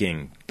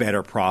speaking,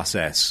 better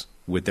process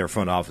with their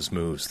front office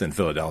moves than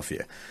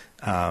Philadelphia.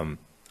 I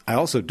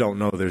also don't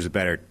know there's a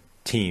better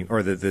team,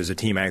 or that there's a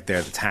team out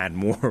there that's had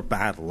more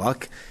bad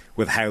luck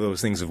with how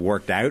those things have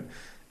worked out.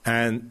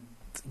 And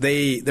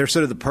they're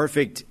sort of the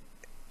perfect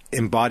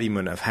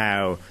embodiment of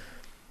how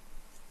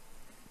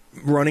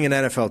running an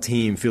NFL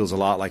team feels a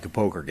lot like a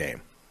poker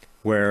game,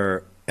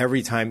 where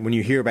every time when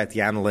you hear about the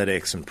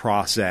analytics and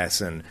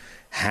process and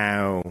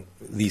how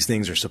these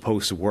things are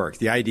supposed to work,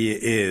 the idea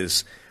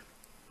is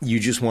you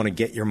just want to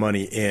get your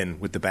money in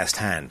with the best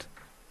hand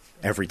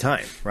every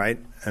time, right?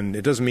 And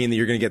it doesn't mean that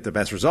you're going to get the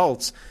best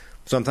results.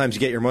 Sometimes you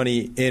get your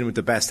money in with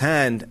the best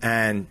hand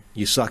and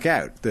you suck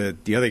out.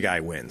 The other guy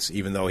wins,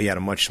 even though he had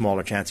a much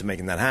smaller chance of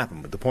making that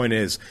happen. But the point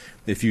is,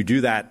 if you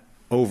do that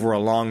over a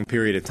long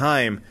period of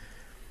time,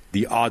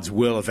 the odds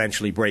will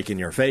eventually break in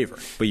your favor.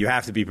 But you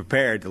have to be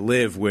prepared to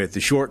live with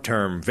the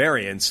short-term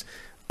variance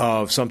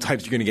of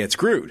sometimes you're going to get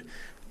screwed.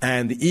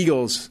 And the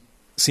Eagles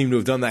seem to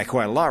have done that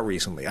quite a lot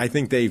recently. I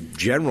think they've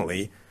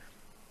generally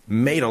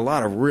made a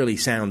lot of really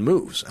sound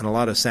moves and a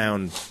lot of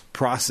sound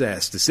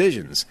process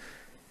decisions.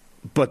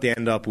 But they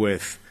end up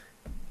with,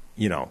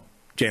 Jalen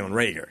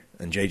Reagor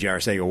and J.J.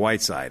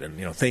 Arcega-Whiteside.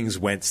 And, things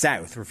went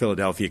south for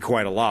Philadelphia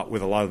quite a lot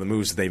with a lot of the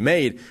moves that they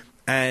made.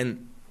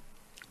 And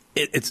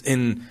it's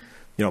in,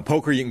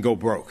 poker you can go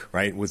broke,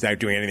 right, without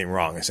doing anything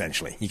wrong,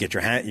 essentially. You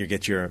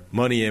get your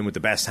money in with the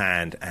best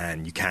hand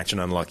and you catch an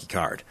unlucky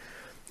card.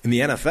 In the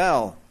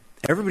NFL,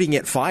 everybody can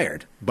get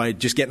fired by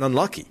just getting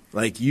unlucky.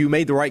 Like, you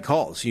made the right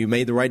calls. You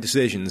made the right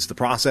decisions. The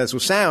process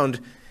was sound,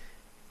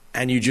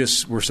 and you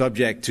just were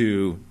subject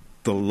to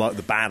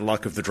the bad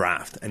luck of the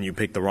draft, and you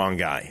picked the wrong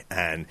guy.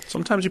 And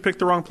sometimes you pick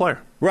the wrong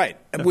player. Right.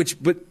 Yeah.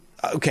 But,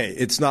 okay,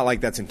 it's not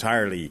like that's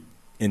entirely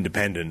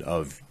independent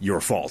of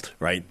your fault,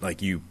 right?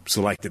 Like, you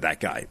selected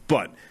that guy.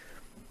 But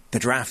the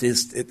draft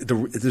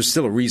there's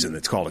still a reason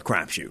it's called a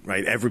crapshoot,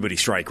 right? Everybody's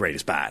strike rate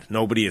is bad.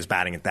 Nobody is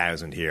batting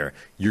 1,000 here.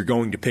 You're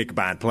going to pick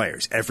bad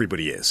players.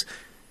 Everybody is.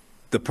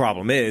 The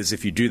problem is,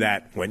 if you do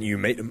that when you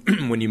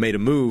made a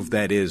move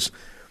that is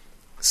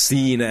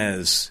seen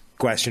as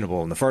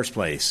questionable in the first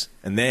place,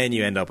 and then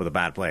you end up with a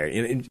bad player.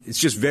 It's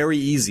just very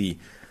easy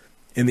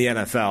in the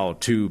NFL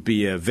to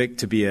be a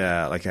victim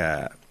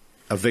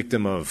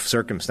of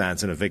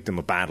circumstance and a victim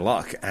of bad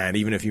luck. And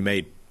even if you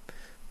made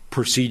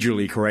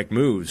procedurally correct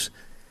moves,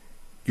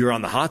 you're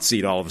on the hot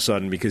seat all of a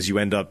sudden because you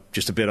end up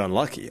just a bit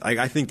unlucky. Like,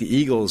 I think the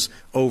Eagles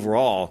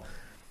overall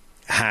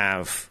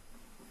have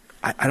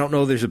 – I don't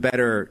know there's a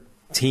better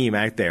team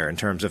out there in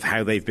terms of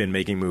how they've been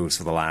making moves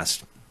for the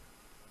last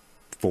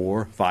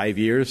 4-5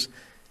 years.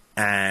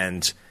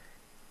 And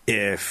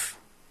if,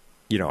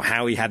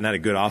 Howie hadn't had a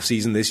good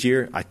offseason this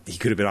year, he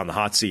could have been on the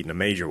hot seat in a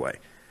major way.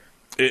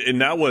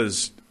 And that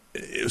was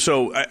 –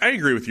 so I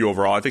agree with you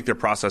overall. I think their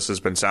process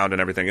has been sound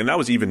and everything. And that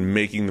was even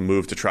making the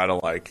move to try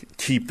to,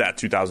 keep that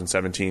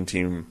 2017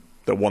 team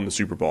that won the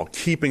Super Bowl,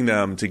 keeping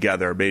them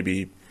together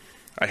maybe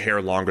a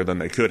hair longer than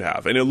they could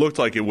have. And it looked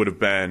like it would have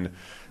been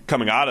 –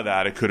 coming out of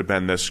that, it could have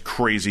been this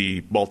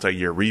crazy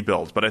multi-year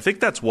rebuild. But I think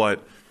that's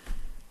what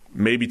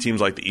maybe teams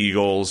like the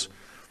Eagles –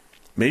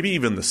 maybe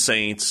even the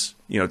Saints,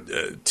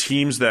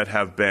 teams that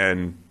have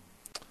been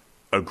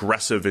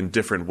aggressive in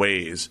different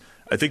ways.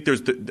 I think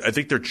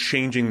they're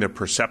changing their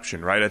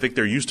perception, right? I think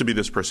there used to be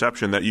this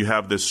perception that you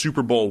have this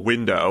Super Bowl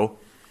window.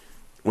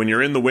 When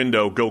you're in the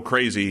window, go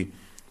crazy.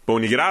 But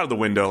when you get out of the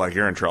window,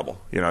 you're in trouble.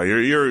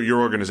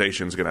 Your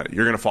organization's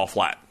you're gonna fall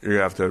flat. You're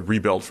gonna have to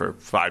rebuild for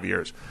 5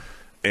 years.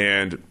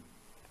 And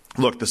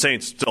look, the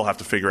Saints still have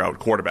to figure out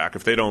quarterback.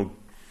 If they don't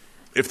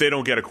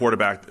get a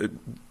quarterback,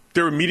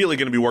 they're immediately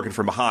going to be working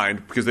from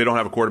behind because they don't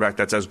have a quarterback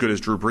that's as good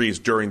as Drew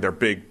Brees during their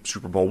big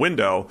Super Bowl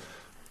window.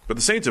 But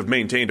the Saints have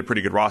maintained a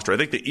pretty good roster. I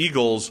think the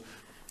Eagles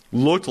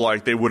looked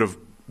like they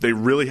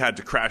really had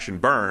to crash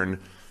and burn,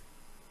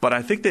 but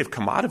I think they've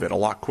come out of it a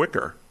lot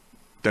quicker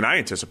than I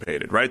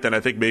anticipated, right? Than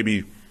I think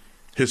maybe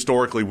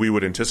historically we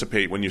would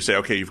anticipate when you say,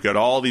 okay, you've got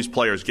all these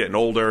players getting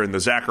older and the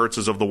Zach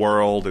Ertzes of the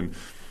world and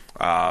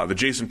the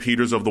Jason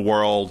Peters of the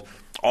world,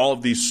 all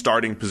of these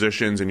starting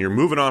positions, and you're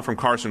moving on from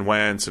Carson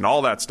Wentz and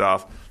all that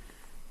stuff.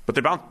 But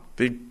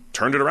they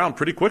turned it around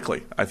pretty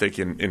quickly, I think,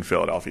 in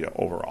Philadelphia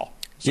overall.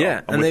 So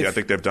yeah, I'm with you. I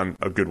think they've done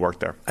a good work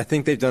there. I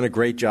think they've done a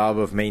great job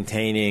of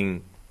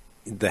maintaining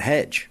the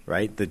hedge,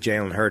 right? That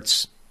Jalen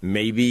Hurts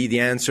may be the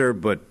answer,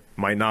 but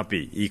might not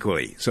be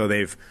equally. So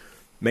they've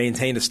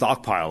maintained a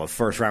stockpile of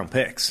first-round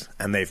picks,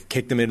 and they've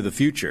kicked them into the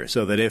future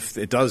so that if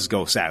it does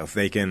go south,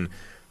 they can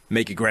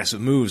make aggressive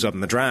moves up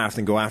in the draft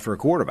and go after a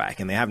quarterback.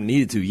 And they haven't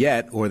needed to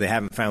yet, or they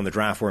haven't found the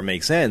draft where it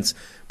makes sense,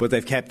 but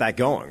they've kept that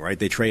going, right?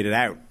 They traded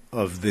out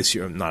of this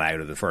year, not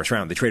out of the first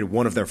round. They traded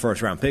one of their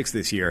first-round picks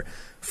this year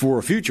for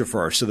a future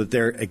first so that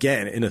they're,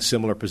 again, in a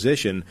similar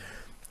position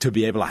to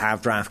be able to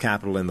have draft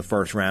capital in the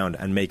first round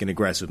and make an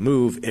aggressive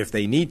move if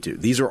they need to.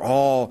 These are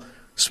all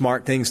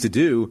smart things to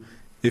do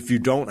if you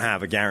don't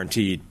have a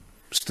guaranteed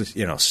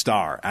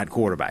star at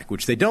quarterback,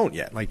 which they don't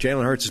yet. Like,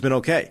 Jalen Hurts has been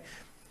okay.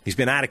 He's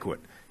been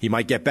adequate. He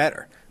might get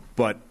better,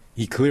 but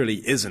he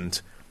clearly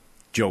isn't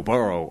Joe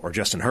Burrow or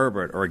Justin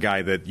Herbert or a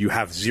guy that you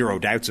have zero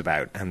doubts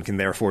about and can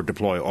therefore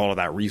deploy all of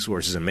that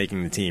resources in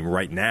making the team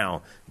right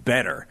now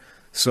better.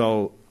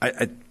 So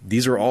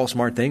these are all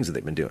smart things that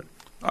they've been doing.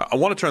 I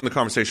want to turn the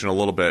conversation a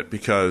little bit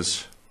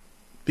because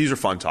these are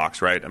fun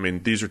talks, right? I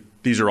mean,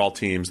 these are all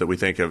teams that we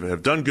think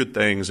have done good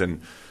things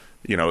and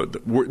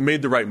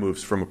made the right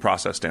moves from a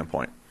process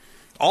standpoint.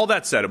 All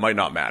that said, it might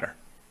not matter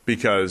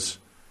because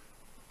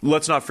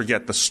let's not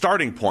forget the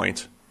starting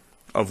point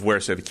of where,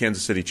 say, the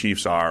Kansas City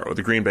Chiefs are or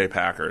the Green Bay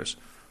Packers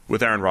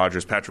with Aaron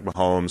Rodgers, Patrick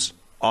Mahomes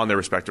on their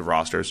respective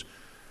rosters.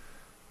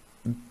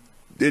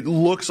 It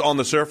looks on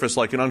the surface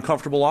like an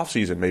uncomfortable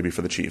offseason maybe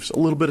for the Chiefs. A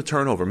little bit of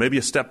turnover, maybe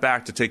a step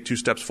back to take 2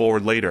 steps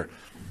forward later.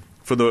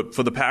 For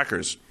the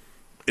Packers,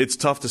 it's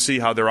tough to see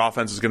how their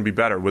offense is going to be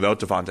better without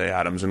Devontae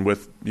Adams and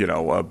with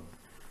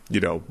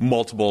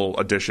multiple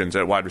additions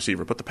at wide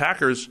receiver. But the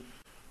Packers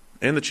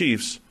and the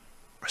Chiefs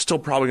are still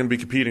probably going to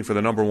be competing for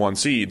the number 1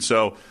 seed.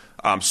 So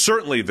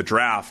certainly the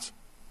draft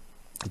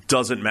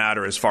doesn't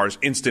matter as far as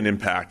instant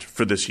impact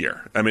for this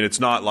year. I mean,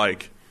 it's not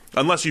like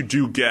unless you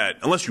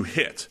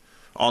hit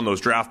on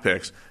those draft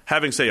picks,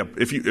 having say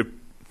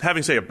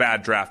a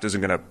bad draft isn't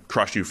going to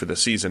crush you for the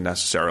season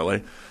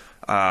necessarily.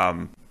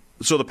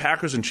 So the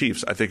Packers and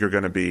Chiefs, I think, are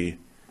going to be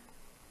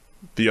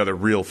the other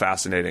real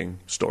fascinating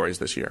stories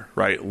this year,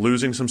 right?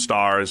 Losing some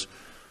stars,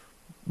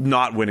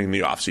 not winning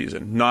the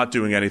offseason, not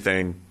doing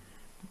anything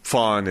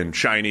fun and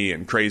shiny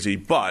and crazy,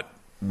 but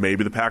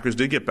maybe the Packers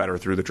did get better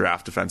through the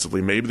draft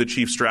defensively. Maybe the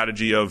Chiefs'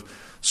 strategy of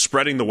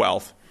spreading the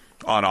wealth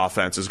on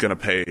offense is going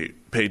to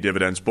pay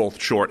dividends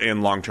both short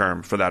and long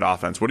term for that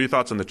offense. What are your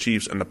thoughts on the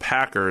Chiefs and the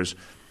Packers?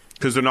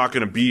 Because they're not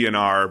going to be in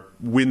our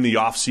win the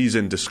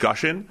offseason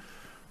discussion,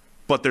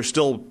 but they're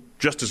still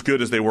just as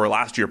good as they were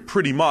last year,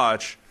 pretty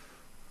much.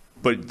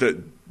 But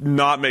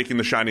not making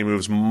the shiny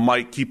moves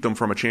might keep them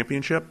from a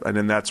championship, and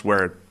then that's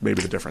where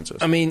maybe the difference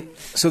is. I mean,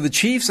 so the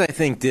Chiefs, I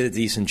think, did a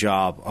decent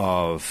job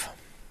of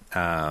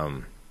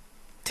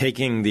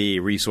taking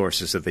the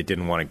resources that they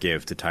didn't want to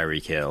give to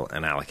Tyreek Hill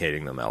and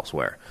allocating them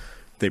elsewhere.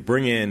 They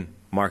bring in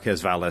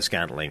Marquez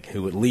Valdes-Scantling,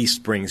 who at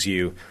least brings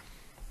you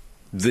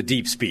the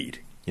deep speed.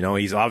 You know,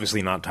 he's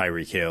obviously not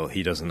Tyreek Hill.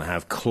 He doesn't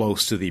have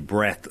close to the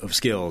breadth of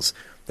skills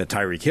that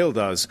Tyreek Hill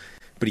does,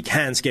 but he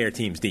can scare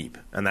teams deep,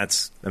 and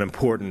that's an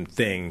important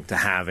thing to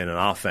have in an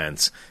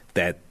offense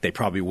that they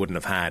probably wouldn't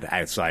have had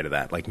outside of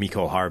that. Like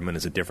Mecole Hardman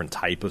is a different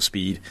type of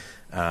speed.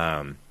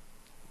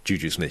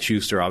 Juju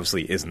Smith-Schuster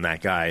obviously isn't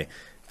that guy.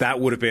 That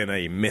would have been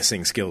a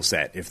missing skill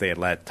set if they had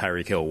let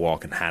Tyreek Hill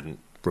walk and hadn't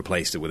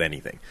replaced it with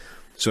anything.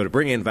 So to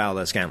bring in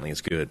Valdes-Scantling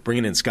is good.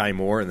 Bringing in Sky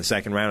Moore in the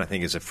second round I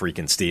think is a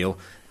freaking steal,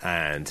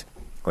 and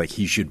like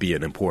he should be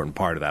an important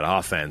part of that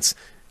offense.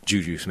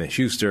 Juju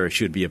Smith-Schuster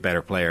should be a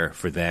better player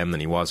for them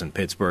than he was in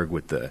Pittsburgh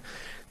with the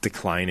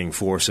declining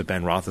force of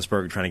Ben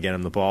Roethlisberger trying to get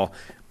him the ball.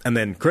 And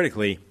then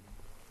critically,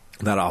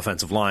 that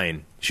offensive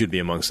line should be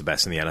amongst the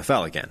best in the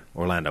NFL again.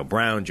 Orlando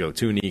Brown, Joe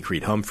Thuney,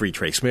 Creed Humphrey,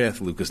 Trey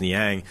Smith, Lucas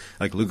Niang.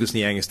 Like Lucas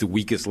Niang is the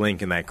weakest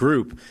link in that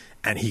group,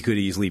 and he could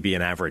easily be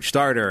an average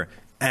starter,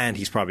 and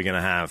he's probably going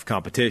to have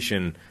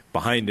competition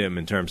behind him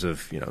in terms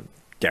of, you know,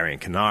 Darian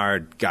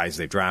Kennard, guys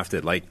they've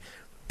drafted. Like,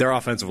 their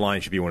offensive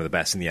line should be one of the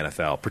best in the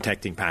NFL,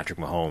 protecting Patrick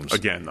Mahomes.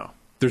 Again, though.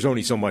 There's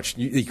only so much.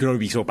 You can only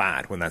be so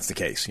bad when that's the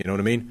case. You know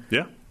what I mean?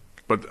 Yeah.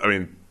 But, I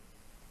mean,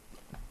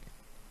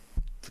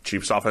 the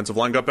Chiefs' offensive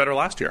line got better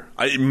last year.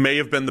 It may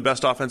have been the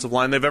best offensive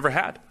line they've ever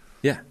had.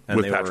 Yeah, and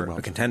with they Patrick were Mahomes.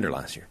 a contender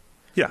last year.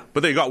 Yeah,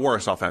 but they got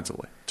worse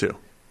offensively, too.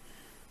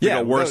 They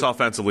got worse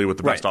offensively with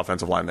the best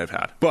offensive line they've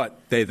had. But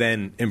they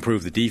then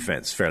improved the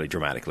defense fairly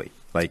dramatically.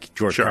 Like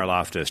George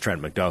Karlaftis,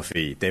 Trent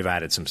McDuffie, they've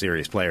added some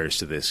serious players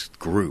to this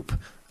group.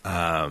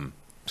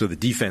 So the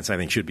defense, I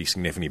think, should be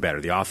significantly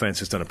better. The offense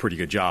has done a pretty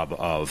good job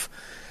of,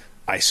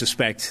 I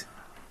suspect,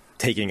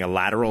 taking a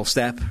lateral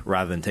step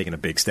rather than taking a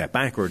big step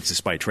backwards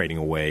despite trading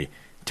away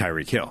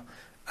Tyreek Hill.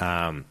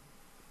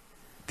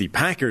 The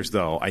Packers,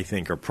 though, I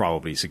think are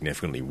probably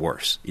significantly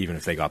worse, even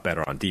if they got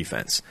better on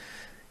defense.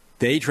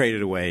 They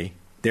traded away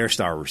their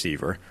star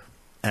receiver,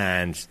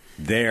 and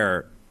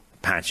their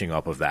patching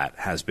up of that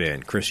has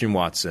been Christian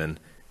Watson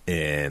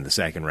in the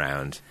second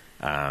round,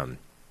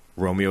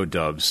 Romeo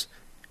Doubs,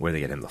 where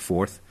they get him the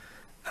fourth,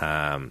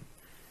 and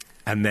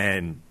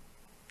then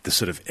the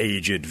sort of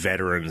aged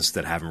veterans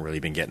that haven't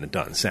really been getting it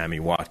done. Sammy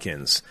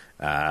Watkins,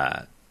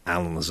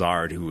 Alan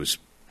Lazard, who was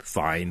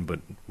fine but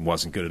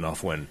wasn't good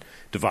enough when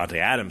Devontae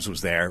Adams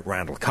was there,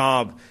 Randall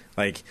Cobb.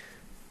 Like,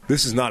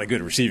 this is not a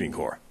good receiving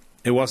core.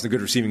 It wasn't a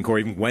good receiving core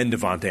even when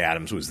Devontae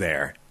Adams was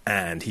there,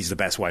 and he's the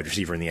best wide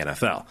receiver in the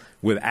NFL.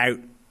 Without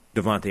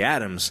Devontae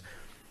Adams,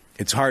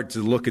 it's hard to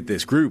look at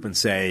this group and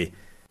say,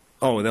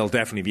 oh, they'll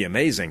definitely be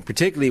amazing,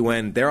 particularly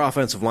when their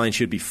offensive line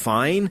should be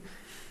fine,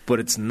 but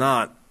it's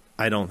not,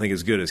 I don't think,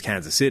 as good as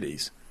Kansas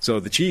City's.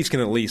 So the Chiefs can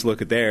at least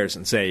look at theirs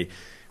and say,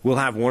 we'll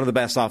have one of the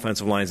best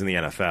offensive lines in the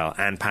NFL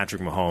and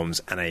Patrick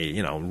Mahomes and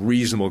a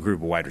reasonable group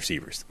of wide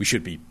receivers. We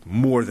should be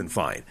more than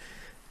fine.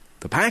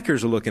 The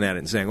Packers are looking at it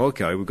and saying,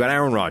 okay, we've got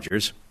Aaron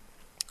Rodgers.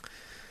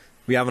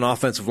 We have an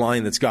offensive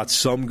line that's got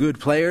some good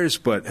players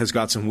but has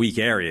got some weak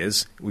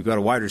areas. We've got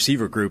a wide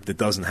receiver group that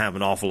doesn't have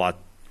an awful lot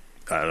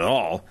at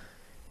all.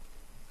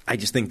 I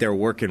just think they're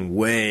working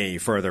way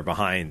further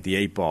behind the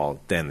eight ball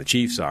than the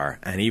Chiefs are.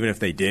 And even if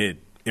they did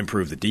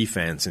improve the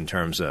defense in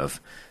terms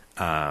of,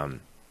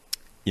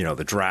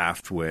 the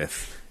draft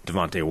with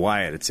Devontae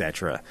Wyatt,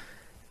 etc.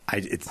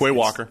 Quay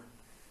Walker.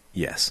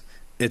 Yes.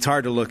 It's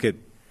hard to look at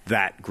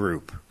that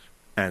group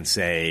and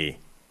say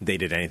they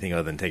did anything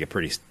other than take a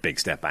pretty big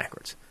step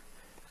backwards.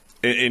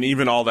 And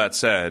even all that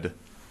said,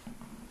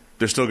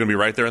 they're still going to be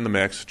right there in the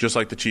mix, just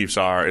like the Chiefs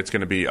are. It's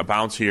going to be a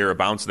bounce here, a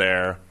bounce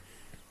there.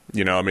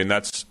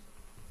 That's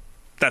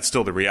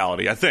still the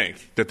reality. I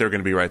think that they're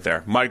going to be right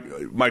there.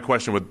 My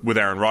question with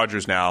Aaron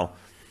Rodgers now,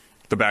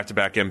 the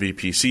back-to-back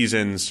MVP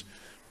seasons,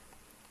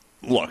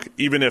 look,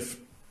 even if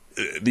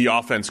the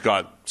offense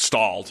got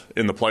stalled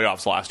in the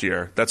playoffs last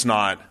year, that's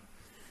not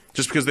 –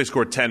 just because they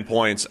scored 10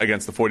 points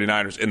against the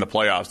 49ers in the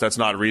playoffs, that's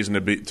not a reason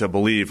to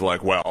believe,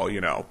 like, well,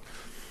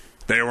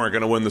 they weren't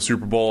going to win the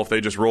Super Bowl if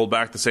they just rolled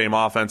back the same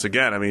offense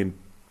again. I mean,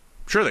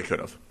 sure they could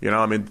have.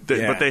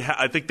 But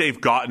I think they've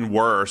gotten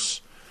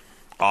worse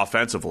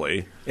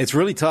offensively. It's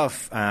really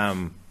tough.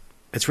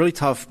 It's really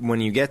tough when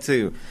you get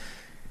to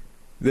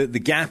the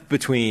gap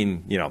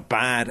between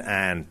bad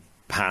and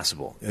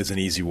passable is an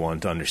easy one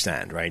to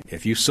understand, right?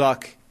 If you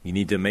suck, you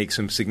need to make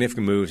some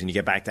significant moves and you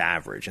get back to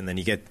average, and then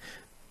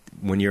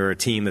when you're a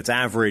team that's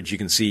average, you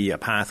can see a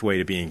pathway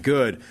to being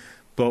good.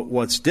 But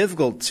what's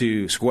difficult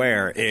to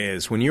square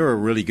is when you're a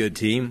really good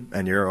team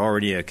and you're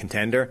already a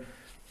contender,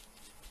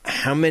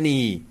 how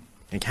many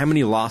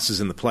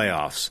losses in the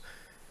playoffs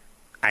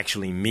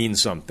actually mean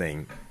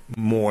something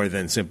more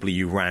than simply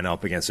you ran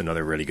up against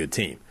another really good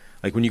team?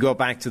 Like when you go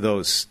back to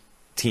those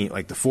teams,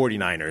 like the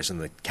 49ers and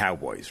the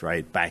Cowboys,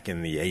 right, back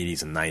in the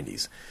 80s and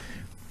 90s,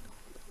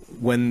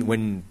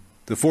 when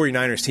the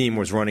 49ers team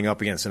was running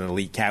up against an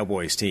elite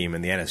Cowboys team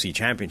in the NFC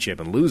Championship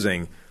and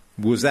losing,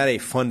 was that a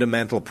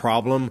fundamental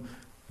problem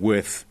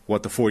with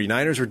what the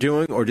 49ers were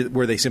doing, or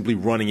were they simply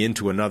running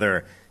into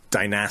another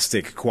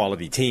dynastic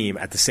quality team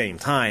at the same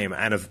time,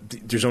 and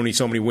there's only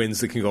so many wins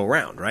that can go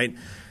around, right?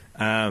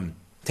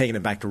 Taking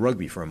it back to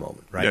rugby for a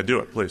moment, right? Yeah, do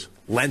it, please.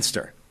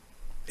 Leinster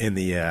in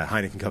the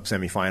Heineken Cup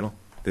semifinal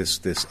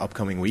this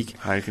upcoming week.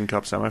 Heineken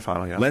Cup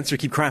semifinal, yeah. Leinster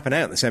keep crapping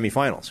out in the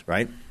semifinals,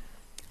 right?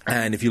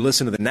 And if you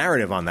listen to the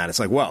narrative on that, it's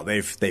like, well,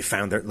 they've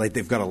found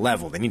they've got a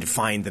level. They need to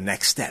find the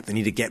next step. They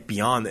need to get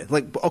beyond it.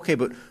 Like, okay,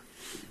 but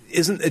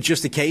isn't it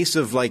just a case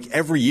of like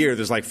every year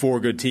there's like 4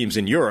 good teams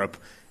in Europe,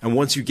 and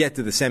once you get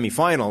to the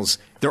semifinals,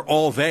 they're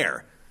all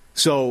there.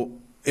 So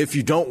if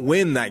you don't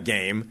win that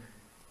game,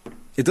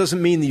 it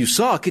doesn't mean that you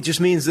suck. It just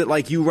means that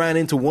like you ran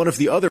into one of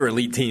the other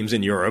elite teams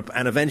in Europe,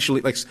 and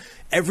eventually, like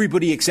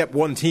everybody except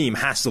one team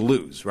has to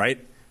lose, right?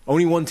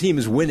 Only one team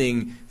is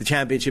winning the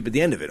championship at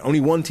the end of it.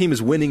 Only one team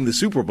is winning the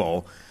Super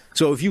Bowl.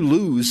 So if you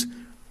lose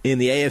in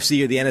the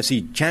AFC or the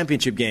NFC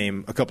championship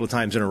game a couple of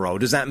times in a row,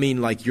 does that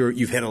mean like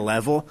you've hit a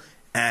level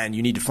and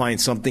you need to find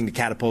something to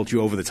catapult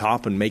you over the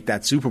top and make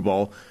that Super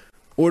Bowl?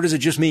 Or does it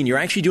just mean you're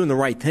actually doing the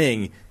right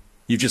thing,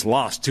 you've just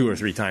lost 2 or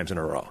 3 times in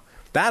a row?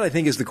 That, I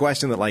think, is the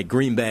question that like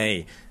Green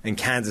Bay and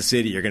Kansas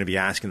City are going to be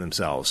asking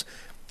themselves.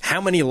 How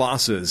many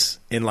losses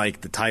in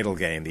like the title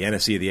game, the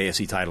NFC or the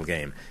AFC title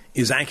game,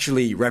 is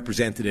actually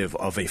representative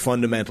of a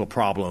fundamental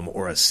problem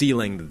or a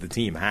ceiling that the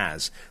team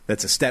has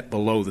that's a step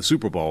below the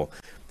Super Bowl?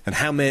 And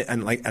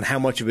how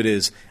much of it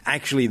is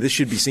actually this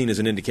should be seen as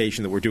an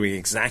indication that we're doing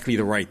exactly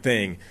the right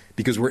thing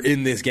because we're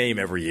in this game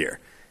every year,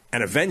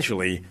 and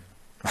eventually,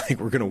 like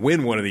we're going to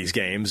win one of these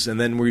games, and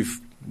then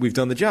we've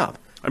done the job.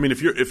 I mean,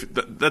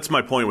 that's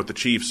my point with the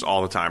Chiefs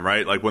all the time,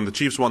 right? Like when the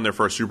Chiefs won their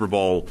first Super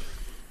Bowl,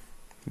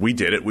 we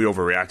did it. We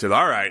overreacted.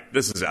 All right,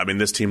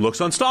 this team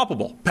looks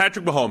unstoppable.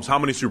 Patrick Mahomes, how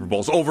many Super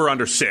Bowls? Over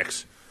under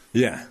 6.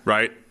 Yeah.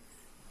 Right?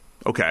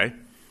 Okay.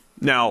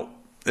 Now,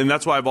 and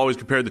that's why I've always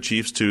compared the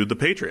Chiefs to the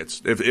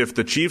Patriots. If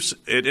the Chiefs,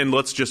 and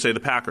let's just say the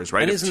Packers,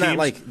 right? And isn't that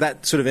like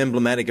that sort of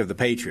emblematic of the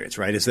Patriots,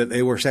 right? Is that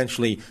they were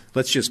essentially,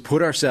 let's just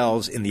put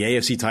ourselves in the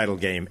AFC title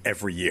game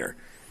every year.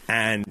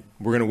 And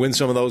we're going to win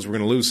some of those, we're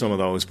going to lose some of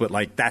those, but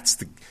like that's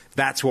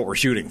what we're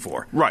shooting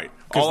for, right?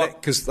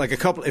 Because like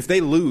if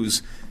they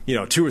lose,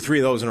 2 or 3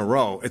 of those in a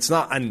row, it's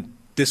not. And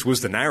this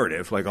was the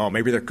narrative, like, oh,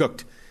 maybe they're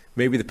cooked.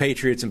 Maybe the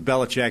Patriots and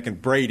Belichick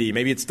and Brady,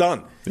 maybe it's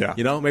done. Yeah.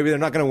 Maybe they're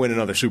not going to win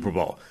another Super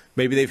Bowl.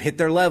 Maybe they've hit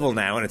their level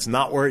now, and it's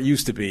not where it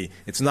used to be.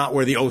 It's not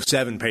where the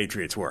 2007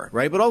 Patriots were,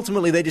 right? But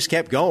ultimately, they just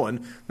kept going.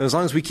 And as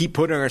long as we keep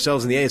putting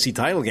ourselves in the AFC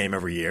title game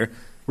every year,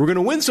 we're going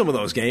to win some of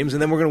those games,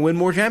 and then we're going to win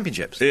more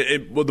championships.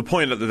 Well, the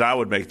point that I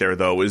would make there,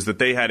 though, is that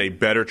they had a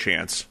better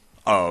chance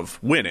of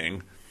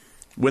winning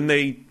when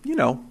they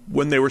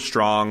were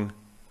strong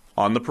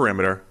on the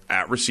perimeter,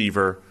 at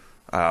receiver,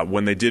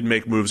 when they did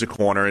make moves at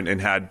corner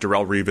and had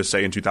Darrelle Revis,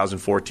 say, in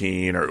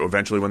 2014, or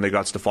eventually when they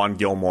got Stephon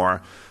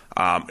Gilmore.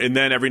 And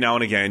then every now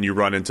and again you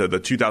run into the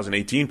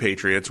 2018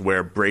 Patriots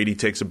where Brady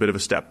takes a bit of a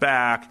step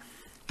back.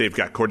 They've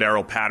got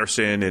Cordero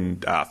Patterson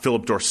and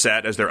Philip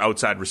Dorsett as their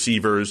outside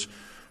receivers.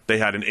 They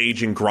had an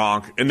aging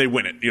Gronk, and they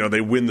win it.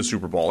 They win the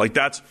Super Bowl. Like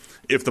that's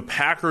if the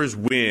Packers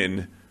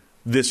win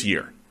this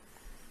year,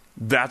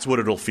 that's what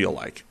it'll feel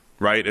like,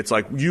 right? It's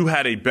like you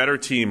had a better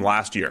team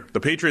last year. The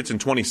Patriots in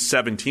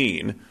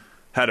 2017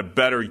 had a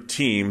better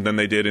team than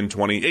they did in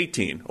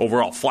 2018.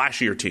 Overall,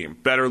 flashier team,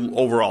 better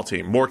overall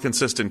team, more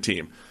consistent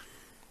team.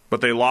 But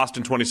they lost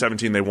in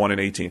 2017, they won in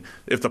 18.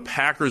 If the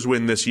Packers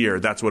win this year,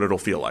 that's what it'll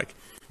feel like.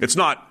 It's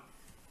not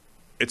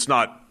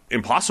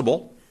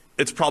impossible.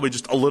 It's probably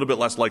just a little bit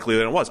less likely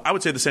than it was. I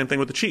would say the same thing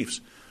with the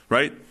Chiefs,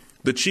 right?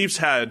 The Chiefs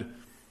had,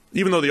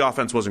 even though the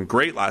offense wasn't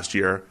great last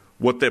year,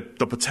 what the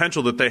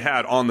potential that they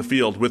had on the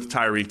field with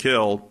Tyreek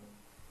Hill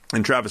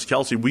and Travis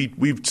Kelce,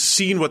 we've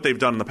seen what they've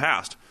done in the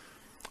past.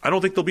 I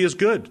don't think they'll be as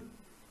good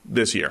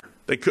this year.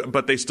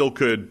 But they still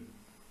could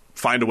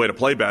find a way to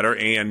play better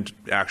and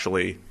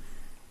actually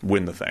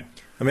win the thing.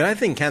 I mean, I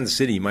think Kansas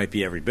City might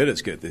be every bit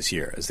as good this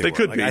year as they were.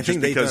 Could be, I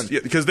think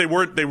because they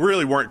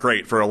really weren't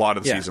great for a lot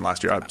of the season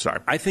last year. I'm sorry.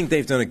 I think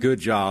they've done a good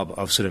job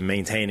of sort of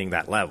maintaining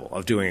that level,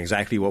 of doing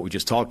exactly what we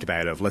just talked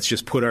about, of let's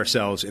just put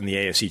ourselves in the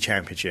AFC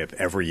Championship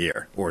every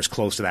year, or as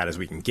close to that as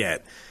we can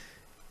get.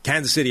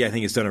 Kansas City, I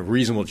think, has done a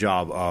reasonable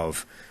job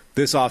of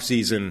this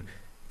offseason.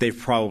 They've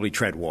probably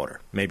tread water,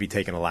 maybe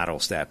taken a lateral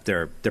step.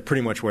 They're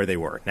pretty much where they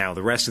were. Now,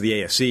 the rest of the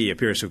AFC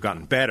appears to have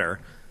gotten better.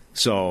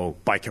 So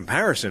by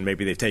comparison,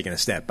 maybe they've taken a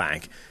step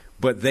back,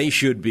 but they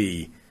should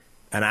be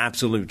an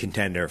absolute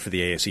contender for the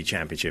AFC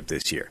Championship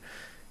this year.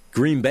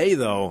 Green Bay,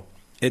 though,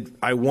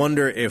 I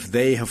wonder if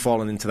they have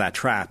fallen into that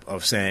trap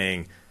of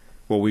saying,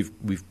 well,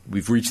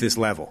 we've reached this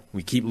level.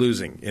 We keep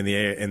losing in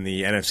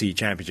the NFC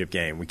Championship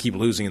game. We keep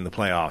losing in the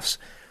playoffs.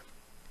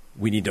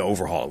 We need to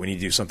overhaul it. We need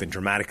to do something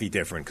dramatically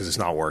different because it's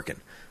not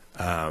working.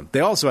 They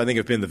also, I think,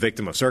 have been the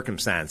victim of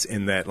circumstance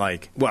in that,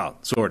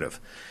 sort of.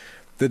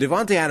 The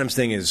Devontae Adams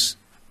thing is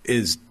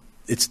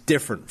it's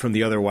different from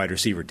the other wide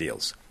receiver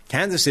deals.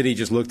 Kansas City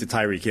just looked at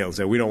Tyreek Hill and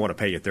said, we don't want to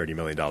pay you $30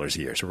 million a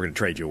year, so we're going to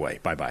trade you away.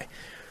 Bye-bye.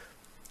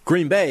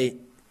 Green Bay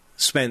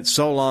spent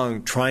so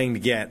long trying to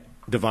get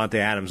Devontae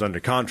Adams under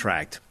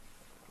contract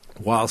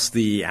whilst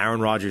the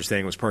Aaron Rodgers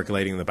thing was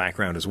percolating in the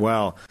background as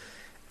well,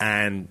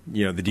 and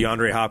the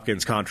DeAndre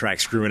Hopkins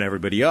contract screwing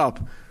everybody up,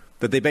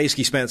 that they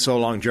basically spent so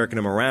long jerking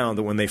him around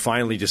that when they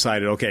finally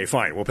decided, okay,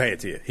 fine, we'll pay it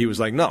to you, he was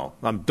like, no,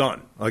 I'm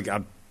done.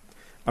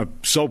 I'm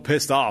so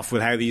pissed off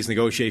with how these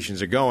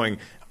negotiations are going.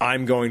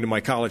 I'm going to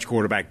my college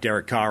quarterback,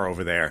 Derek Carr,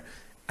 over there,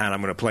 and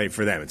I'm going to play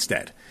for them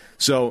instead.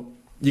 So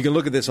you can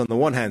look at this on the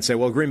one hand and say,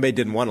 well, Green Bay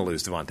didn't want to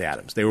lose Devontae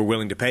Adams. They were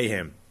willing to pay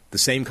him the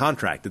same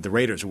contract that the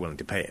Raiders were willing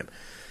to pay him.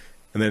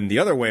 And then the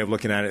other way of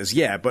looking at it is,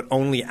 yeah, but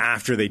only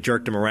after they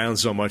jerked him around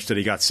so much that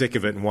he got sick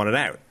of it and wanted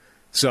out.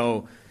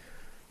 So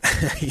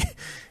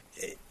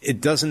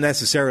it doesn't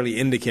necessarily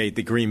indicate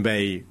that Green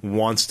Bay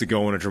wants to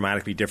go in a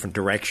dramatically different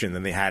direction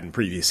than they had in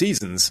previous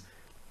seasons.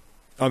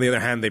 On the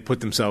other hand, they put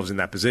themselves in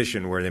that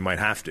position where they might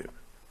have to.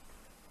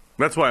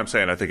 That's why I'm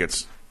saying I think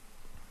it's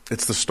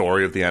the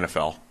story of the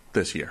NFL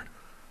this year.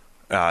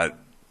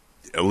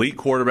 Elite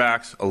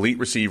quarterbacks, elite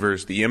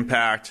receivers, the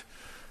impact.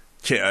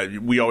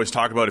 We always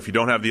talk about if you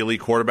don't have the elite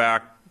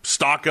quarterback,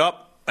 stock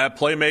up at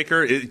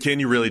playmaker. Can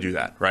you really do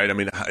that, right? I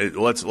mean,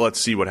 let's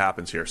see what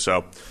happens here.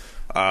 So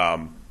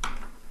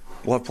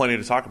we'll have plenty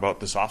to talk about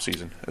this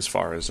offseason as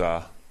far as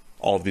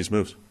all of these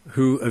moves.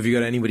 Have you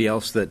got anybody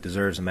else that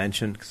deserves a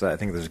mention? Because I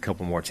think there's a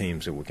couple more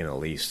teams that we can at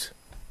least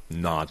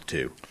nod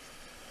to.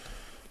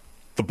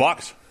 The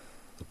Bucs.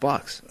 The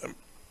Bucs.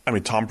 I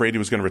mean, Tom Brady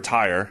was going to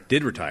retire.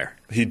 Did retire.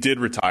 He did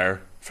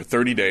retire for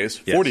 30 days,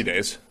 40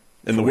 days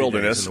in the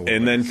wilderness,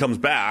 and then comes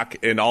back,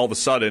 and all of a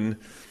sudden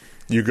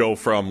you go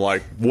from,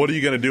 what are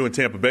you going to do in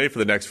Tampa Bay for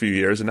the next few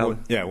years? And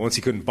now, once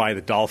he couldn't buy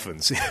the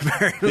Dolphins,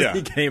 apparently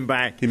he came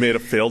back. He made a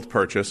failed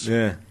purchase.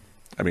 Yeah.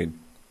 I mean,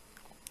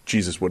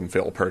 Jesus wouldn't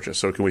fail a purchase,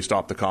 so can we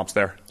stop the comps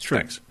there? Sure.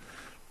 Thanks.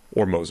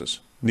 Or Moses.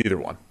 Neither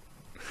one.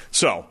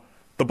 So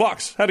the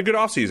Bucs had a good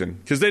offseason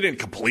because they didn't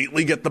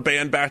completely get the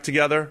band back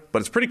together, but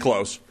it's pretty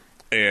close.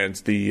 And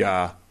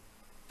the,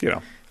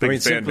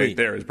 biggest bandmate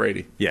there is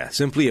Brady. Yeah,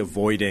 simply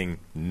avoiding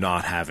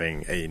not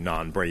having a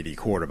non-Brady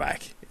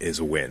quarterback is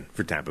a win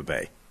for Tampa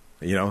Bay.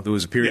 There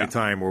was a period of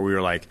time where we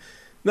were like,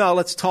 no,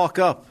 let's talk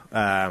up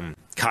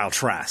Kyle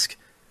Trask.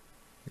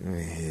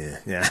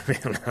 Yeah.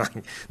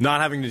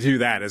 Not having to do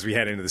that as we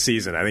head into the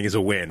season, I think, is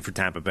a win for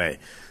Tampa Bay.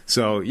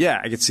 So,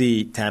 I could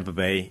see Tampa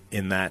Bay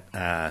in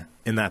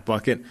that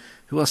bucket.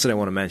 Who else did I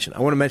want to mention? I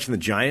want to mention the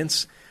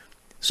Giants.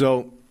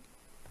 So,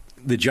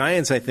 the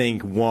Giants, I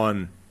think,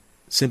 won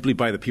simply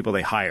by the people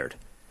they hired.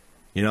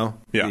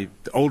 The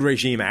old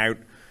regime out.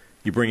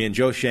 You bring in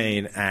Joe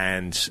Shane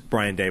and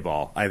Brian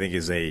Daboll, I think,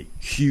 is a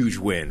huge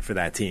win for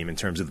that team in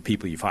terms of the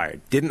people you've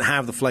hired. Didn't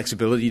have the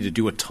flexibility to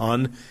do a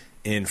ton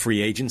in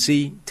free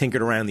agency,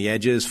 tinkered around the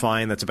edges,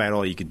 fine, that's about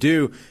all you could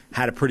do.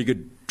 Had a pretty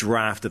good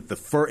draft in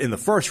the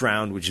first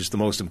round, which is the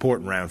most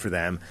important round for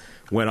them.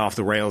 Went off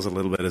the rails a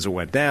little bit as it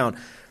went down.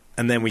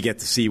 And then we get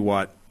to see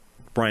what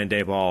Brian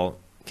Daboll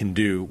can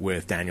do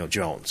with Daniel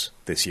Jones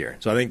this year.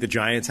 So I think the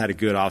Giants had a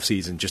good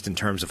offseason just in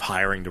terms of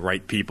hiring the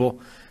right people.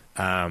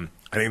 I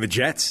think the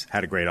Jets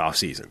had a great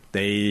offseason.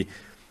 They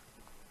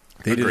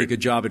did a good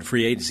job in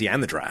free agency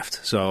and the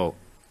draft. So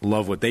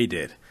love what they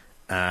did.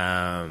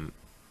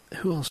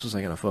 Who else was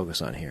I going to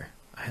focus on here?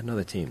 I had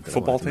another team that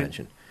football I wanted to team?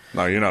 mention.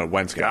 No, you're not a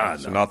Wentz guy,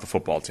 so not the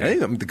football team. I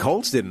think the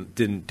Colts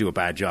didn't do a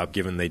bad job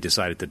given they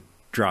decided to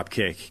drop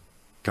kick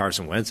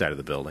Carson Wentz out of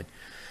the building.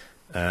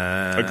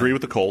 Agree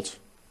with the Colts.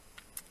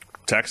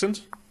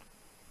 Texans?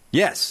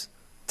 Yes,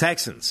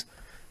 Texans.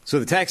 So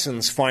the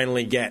Texans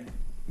finally get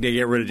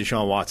rid of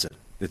Deshaun Watson.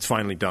 It's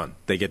finally done.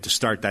 They get to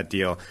start that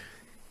deal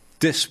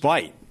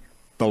despite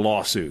the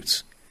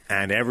lawsuits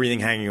and everything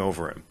hanging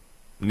over him.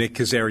 Nick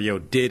Caserio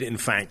did, in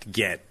fact,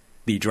 get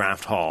the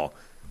draft haul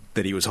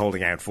that he was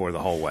holding out for the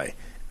whole way.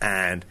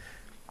 And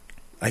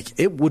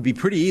it would be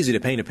pretty easy to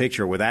paint a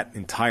picture where that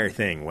entire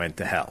thing went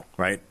to hell,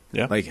 right?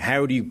 Yeah.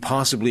 How do you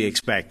possibly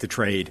expect to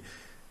trade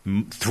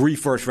 3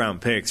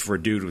 first-round picks for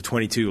a dude with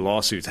 22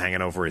 lawsuits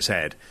hanging over his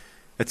head?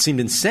 That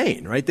seemed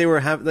insane, right?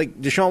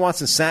 Deshaun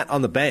Watson sat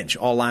on the bench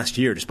all last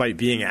year despite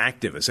being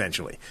active,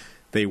 essentially.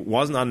 They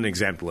wasn't on an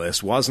exempt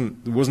list. There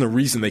wasn't a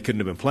reason they couldn't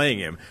have been playing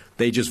him.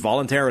 They just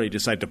voluntarily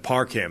decided to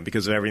park him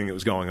because of everything that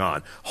was going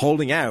on,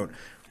 holding out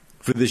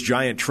for this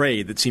giant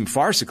trade that seemed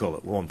farcical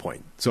at one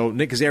point. So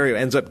Nick Caserio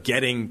ends up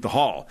getting the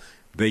haul.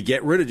 They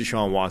get rid of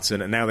Deshaun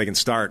Watson, and now they can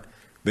start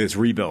this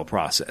rebuild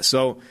process.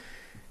 So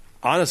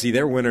honestly,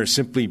 they're winners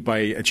simply by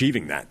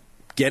achieving that.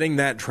 Getting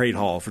that trade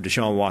haul for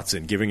Deshaun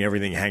Watson, giving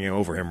everything hanging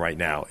over him right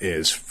now,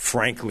 is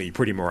frankly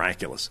pretty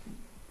miraculous.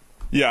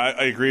 Yeah,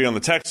 I agree on the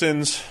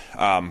Texans.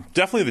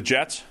 Definitely the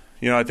Jets.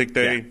 I think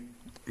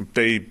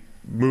they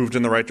moved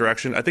in the right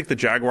direction. I think the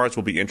Jaguars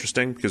will be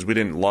interesting because we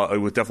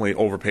definitely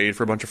overpaid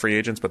for a bunch of free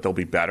agents, but they'll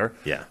be better.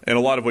 Yeah. And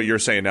a lot of what you're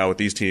saying now with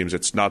these teams,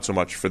 it's not so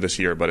much for this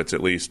year, but it's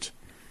at least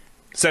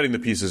setting the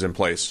pieces in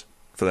place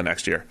for the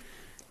next year.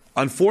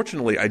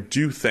 Unfortunately, I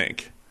do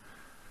think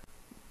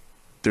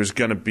it's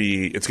going to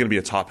be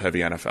a top-heavy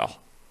NFL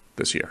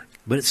this year.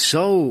 But it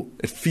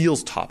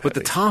feels top-heavy. But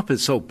the top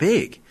is so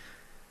big.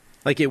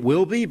 Like it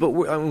will be, but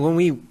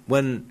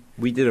when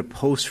we did a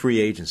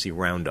post-free agency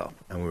roundup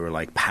and we were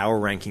like power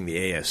ranking the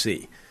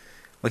AFC,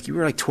 like you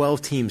were like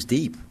 12 teams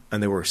deep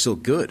and they were still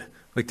good.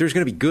 Like there's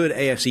going to be good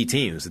AFC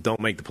teams that don't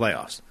make the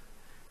playoffs.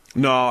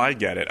 No, I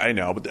get it. I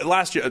know. But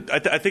last year,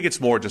 I think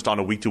it's more just on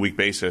a week-to-week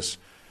basis,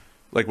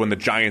 like when the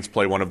Giants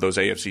play one of those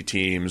AFC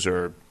teams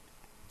or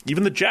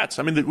even the Jets.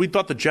 I mean, we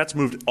thought the Jets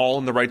moved all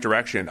in the right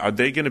direction. Are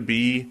they going to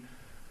be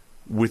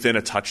within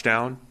a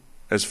touchdown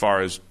as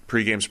far as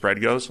pregame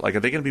spread goes? Like, are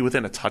they going to be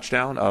within a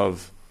touchdown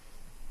of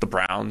the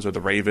Browns or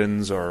the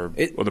Ravens or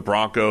the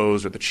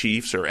Broncos or the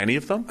Chiefs or any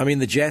of them? I mean,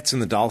 the Jets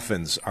and the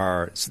Dolphins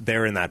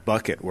they're in that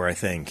bucket where I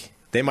think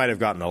they might have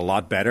gotten a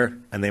lot better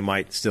and they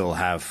might still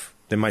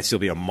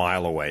be a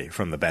mile away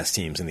from the best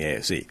teams in the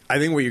AFC. I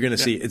think what you're going to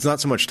see, it's not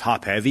so much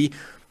top heavy,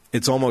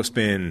 it's almost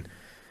been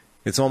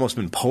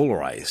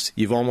polarized.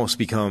 You've almost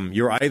become,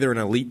 you're either an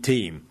elite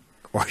team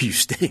or you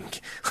stink.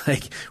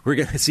 Like, we're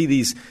going to see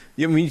these.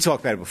 I mean, you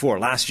talked about it before.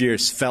 Last year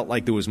felt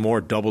like there was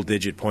more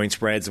double-digit point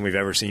spreads than we've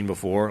ever seen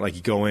before. Like,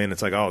 you go in,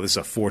 it's like, oh, this is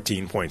a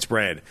 14-point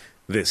spread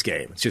this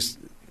game.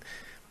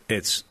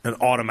 It's an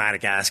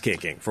automatic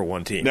ass-kicking for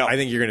one team. No. I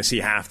think you're going to see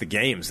half the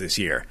games this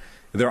year.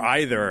 They're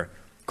either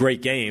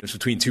great games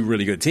between two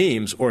really good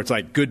teams, or it's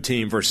like good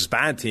team versus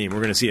bad team.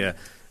 We're going to see a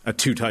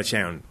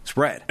 2-touchdown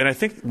spread. And I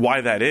think why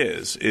that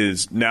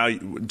is now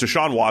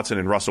Deshaun Watson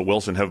and Russell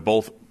Wilson have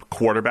both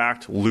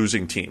quarterbacked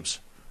losing teams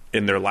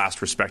in their last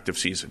respective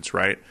seasons,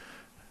 right?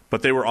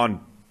 But they were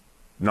on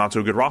not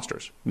so good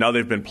rosters. Now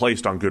they've been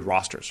placed on good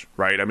rosters,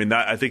 right? I mean,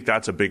 I think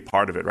that's a big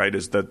part of it, right?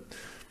 Is that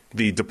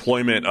the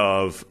deployment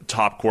of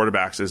top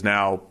quarterbacks is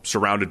now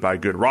surrounded by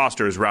good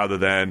rosters rather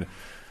than,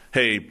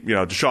 hey,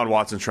 Deshaun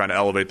Watson's trying to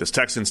elevate this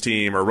Texans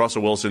team or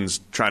Russell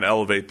Wilson's trying to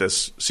elevate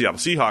this Seattle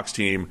Seahawks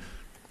team.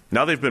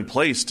 Now they've been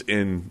placed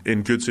in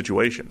good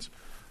situations.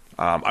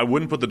 I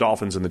wouldn't put the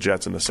Dolphins and the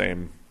Jets in the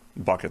same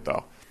bucket,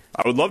 though.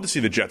 I would love to see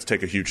the Jets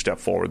take a huge step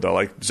forward, though.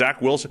 Like Zach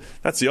Wilson,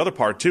 that's the other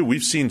part, too.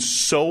 We've seen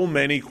so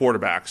many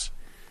quarterbacks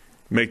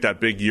make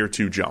that big year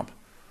 2 jump.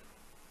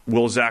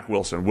 Will Zach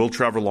Wilson, will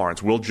Trevor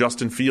Lawrence, will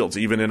Justin Fields,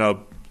 even in a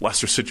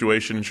lesser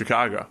situation in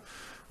Chicago?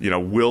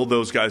 Will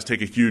those guys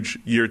take a huge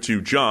year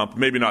 2 jump?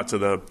 Maybe not to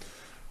the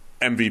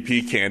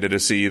MVP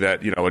candidacy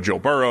that, a Joe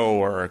Burrow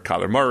or a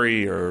Kyler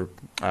Murray or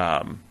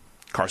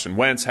Carson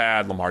Wentz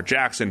had, Lamar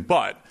Jackson,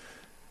 but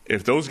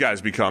if those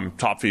guys become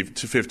top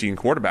 15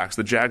 quarterbacks,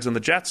 the Jags and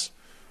the Jets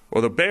or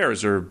the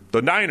Bears or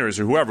the Niners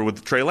or whoever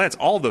with Trey Lance,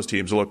 all of those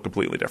teams will look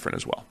completely different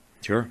as well.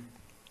 Sure.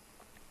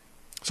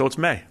 So it's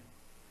May.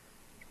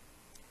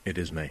 It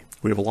is May.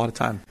 We have a lot of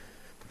time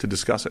to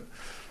discuss it.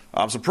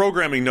 Some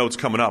programming notes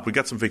coming up. We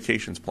got some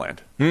vacations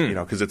planned,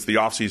 because it's the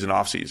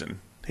offseason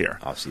here.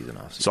 Off-season.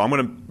 So I'm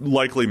going to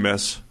likely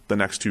miss the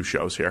next 2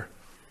 shows here,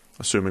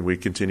 assuming we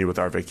continue with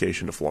our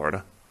vacation to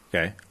Florida.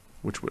 Okay.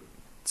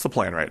 It's the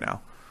plan right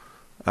now.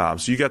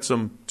 So you have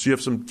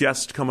some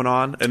guests coming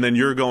on, and then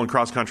you're going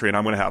cross country, and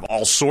I'm going to have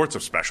all sorts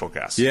of special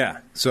guests. Yeah.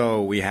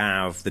 So we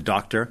have the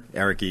doctor,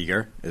 Eric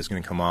Eager, is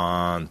going to come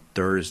on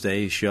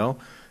Thursday's show,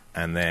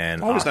 and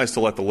then always nice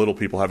to let the little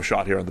people have a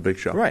shot here on the big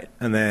show. Right.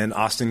 And then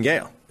Austin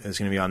Gale is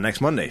going to be on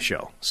next Monday's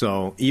show.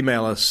 So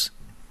email us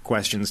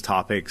questions,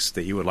 topics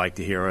that you would like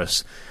to hear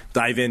us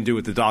dive into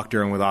with the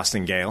doctor and with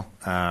Austin Gale.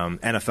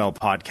 NFL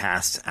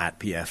podcasts at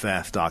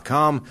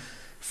pff.com.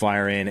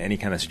 Fire in any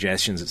kind of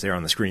suggestions that's there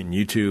on the screen on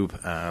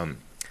YouTube.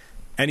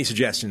 Any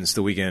suggestions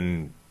that we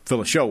can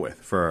fill a show with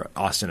for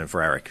Austin and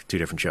for Eric, 2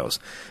 different shows.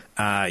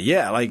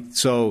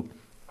 So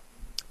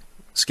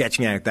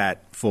sketching out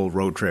that full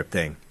road trip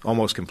thing,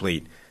 almost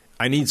complete.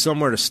 I need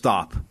somewhere to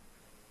stop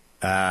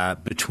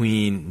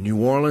between New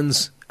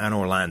Orleans and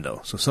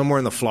Orlando. So somewhere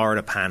in the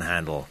Florida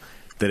panhandle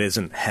that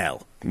isn't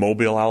hell.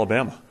 Mobile,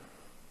 Alabama.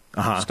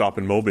 Stop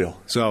in Mobile.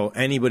 So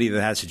anybody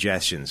that has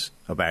suggestions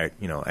about,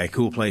 a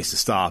cool place to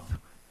stop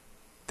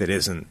that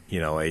isn't,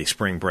 a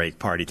spring break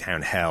party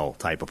town hell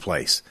type of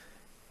place.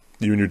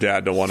 You and your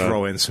dad don't want to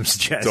throw in some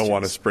suggestions. Don't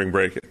want to spring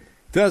break it.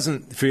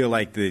 Doesn't feel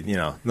like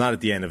not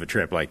at the end of a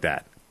trip like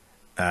that.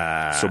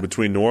 So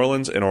between New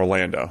Orleans and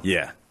Orlando.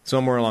 Yeah,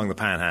 somewhere along the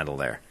panhandle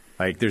there.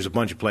 Like there's a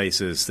bunch of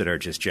places that are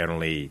just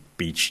generally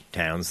beach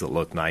towns that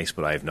look nice,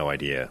 but I have no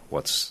idea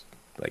what's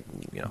like.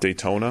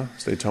 Daytona?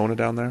 Is Daytona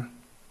down there?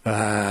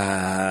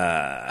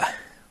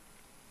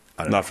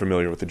 I'm not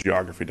familiar with the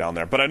geography down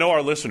there, but I know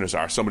our listeners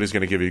are. Somebody's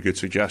going to give you a good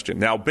suggestion.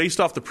 Now, based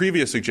off the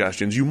previous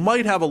suggestions, you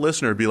might have a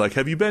listener be like,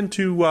 "Have you been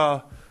to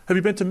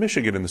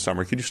Michigan in the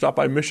summer? Could you stop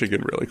by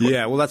Michigan really quick?"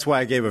 Yeah, well, that's why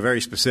I gave a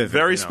very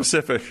specific.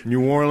 Specific.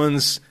 New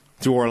Orleans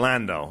to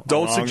Orlando.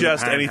 Don't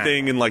suggest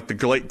anything in like the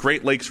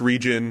Great Lakes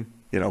region.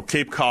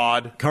 Cape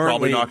Cod,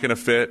 probably not going to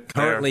fit.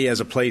 Currently, as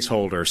a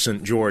placeholder,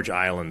 St. George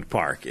Island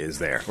Park is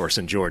there, or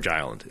St. George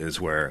Island is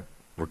where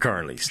we're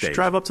currently staying.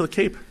 Drive up to the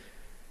Cape.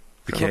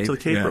 Up to the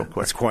Cape real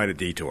quick. It's quite a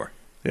detour.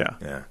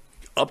 Yeah.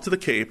 Up to the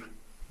Cape,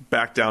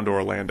 back down to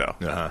Orlando.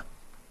 Uh-huh.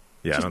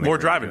 Yeah, just more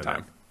driving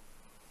time.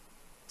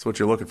 That's what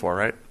you're looking for,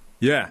 right?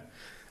 Yeah.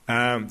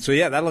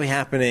 That'll be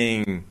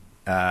happening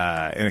in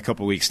a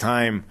couple of weeks'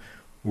 time.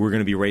 We're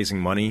going to be raising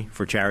money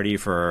for charity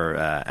for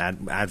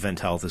Advent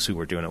Health is who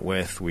we're doing it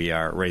with. We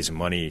are raising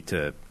money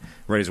to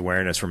raise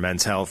awareness for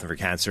men's health and for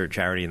cancer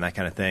charity and that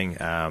kind of thing.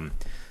 There'll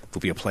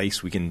be a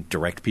place we can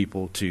direct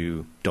people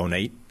to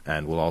donate,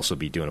 and we'll also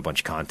be doing a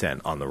bunch of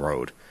content on the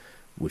road,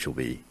 which will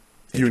be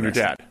you and your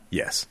dad.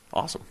 Yes.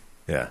 Awesome.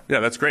 Yeah. Yeah,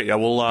 that's great. Yeah,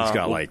 he's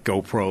got like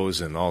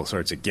GoPros and all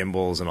sorts of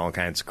gimbals and all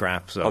kinds of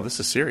crap. So. This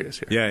is serious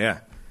here. Yeah.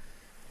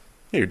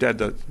 Yeah, your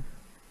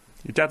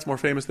dad's more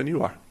famous than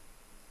you are.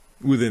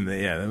 Within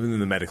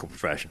the medical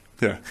profession.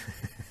 Yeah.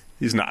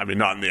 He's not,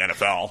 not in the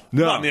NFL.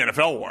 No. Not in the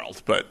NFL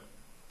world, but,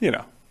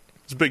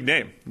 it's a big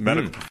name,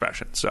 medical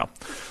profession. So,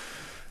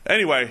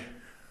 anyway,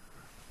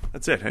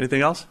 that's it.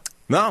 Anything else?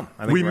 No.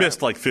 I think we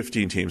missed like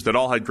 15 teams that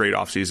all had great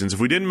off seasons.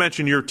 If we didn't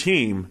mention your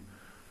team,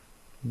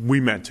 we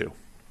meant to.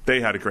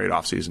 They had a great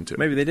off season too.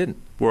 Maybe they didn't.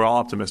 We're all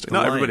optimistic.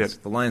 Everybody had.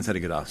 The Lions had a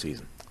good off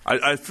season.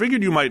 I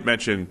figured you might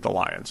mention the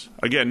Lions.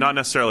 Again, not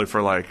necessarily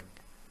for like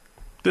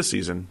this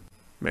season,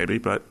 maybe,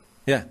 but...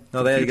 Yeah,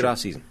 no, they had a good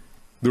offseason.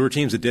 There were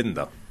teams that didn't,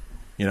 though.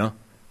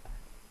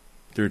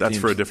 That's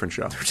for a different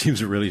show. There were teams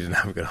that really didn't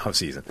have a good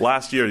offseason.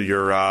 Last year,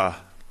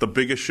 the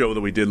biggest show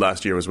that we did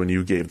last year was when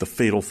you gave the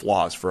fatal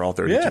flaws for all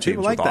 32 teams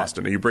with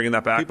Austin. Are you bringing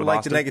that back people with like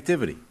Austin? The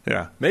negativity.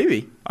 Yeah.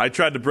 Maybe. I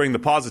tried to bring the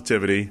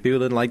positivity. People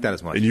didn't like that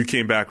as much. And you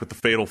came back with the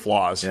fatal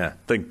flaws. Yeah.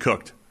 Thing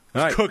cooked.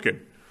 All right.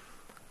 Cooking.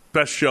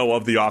 Best show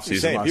of the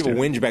offseason last people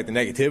year. whinge about the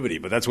negativity,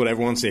 but that's what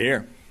everyone wants to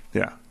hear.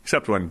 Yeah.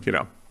 Except when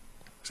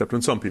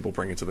some people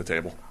bring it to the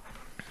table.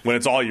 When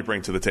it's all you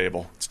bring to the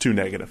table, it's too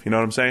negative. You know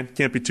what I'm saying?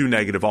 Can't be too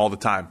negative all the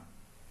time.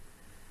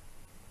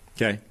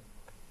 Okay.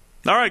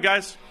 All right,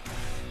 guys.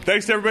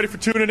 Thanks to everybody for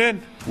tuning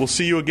in. We'll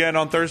see you again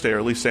on Thursday, or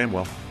at least Sam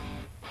will.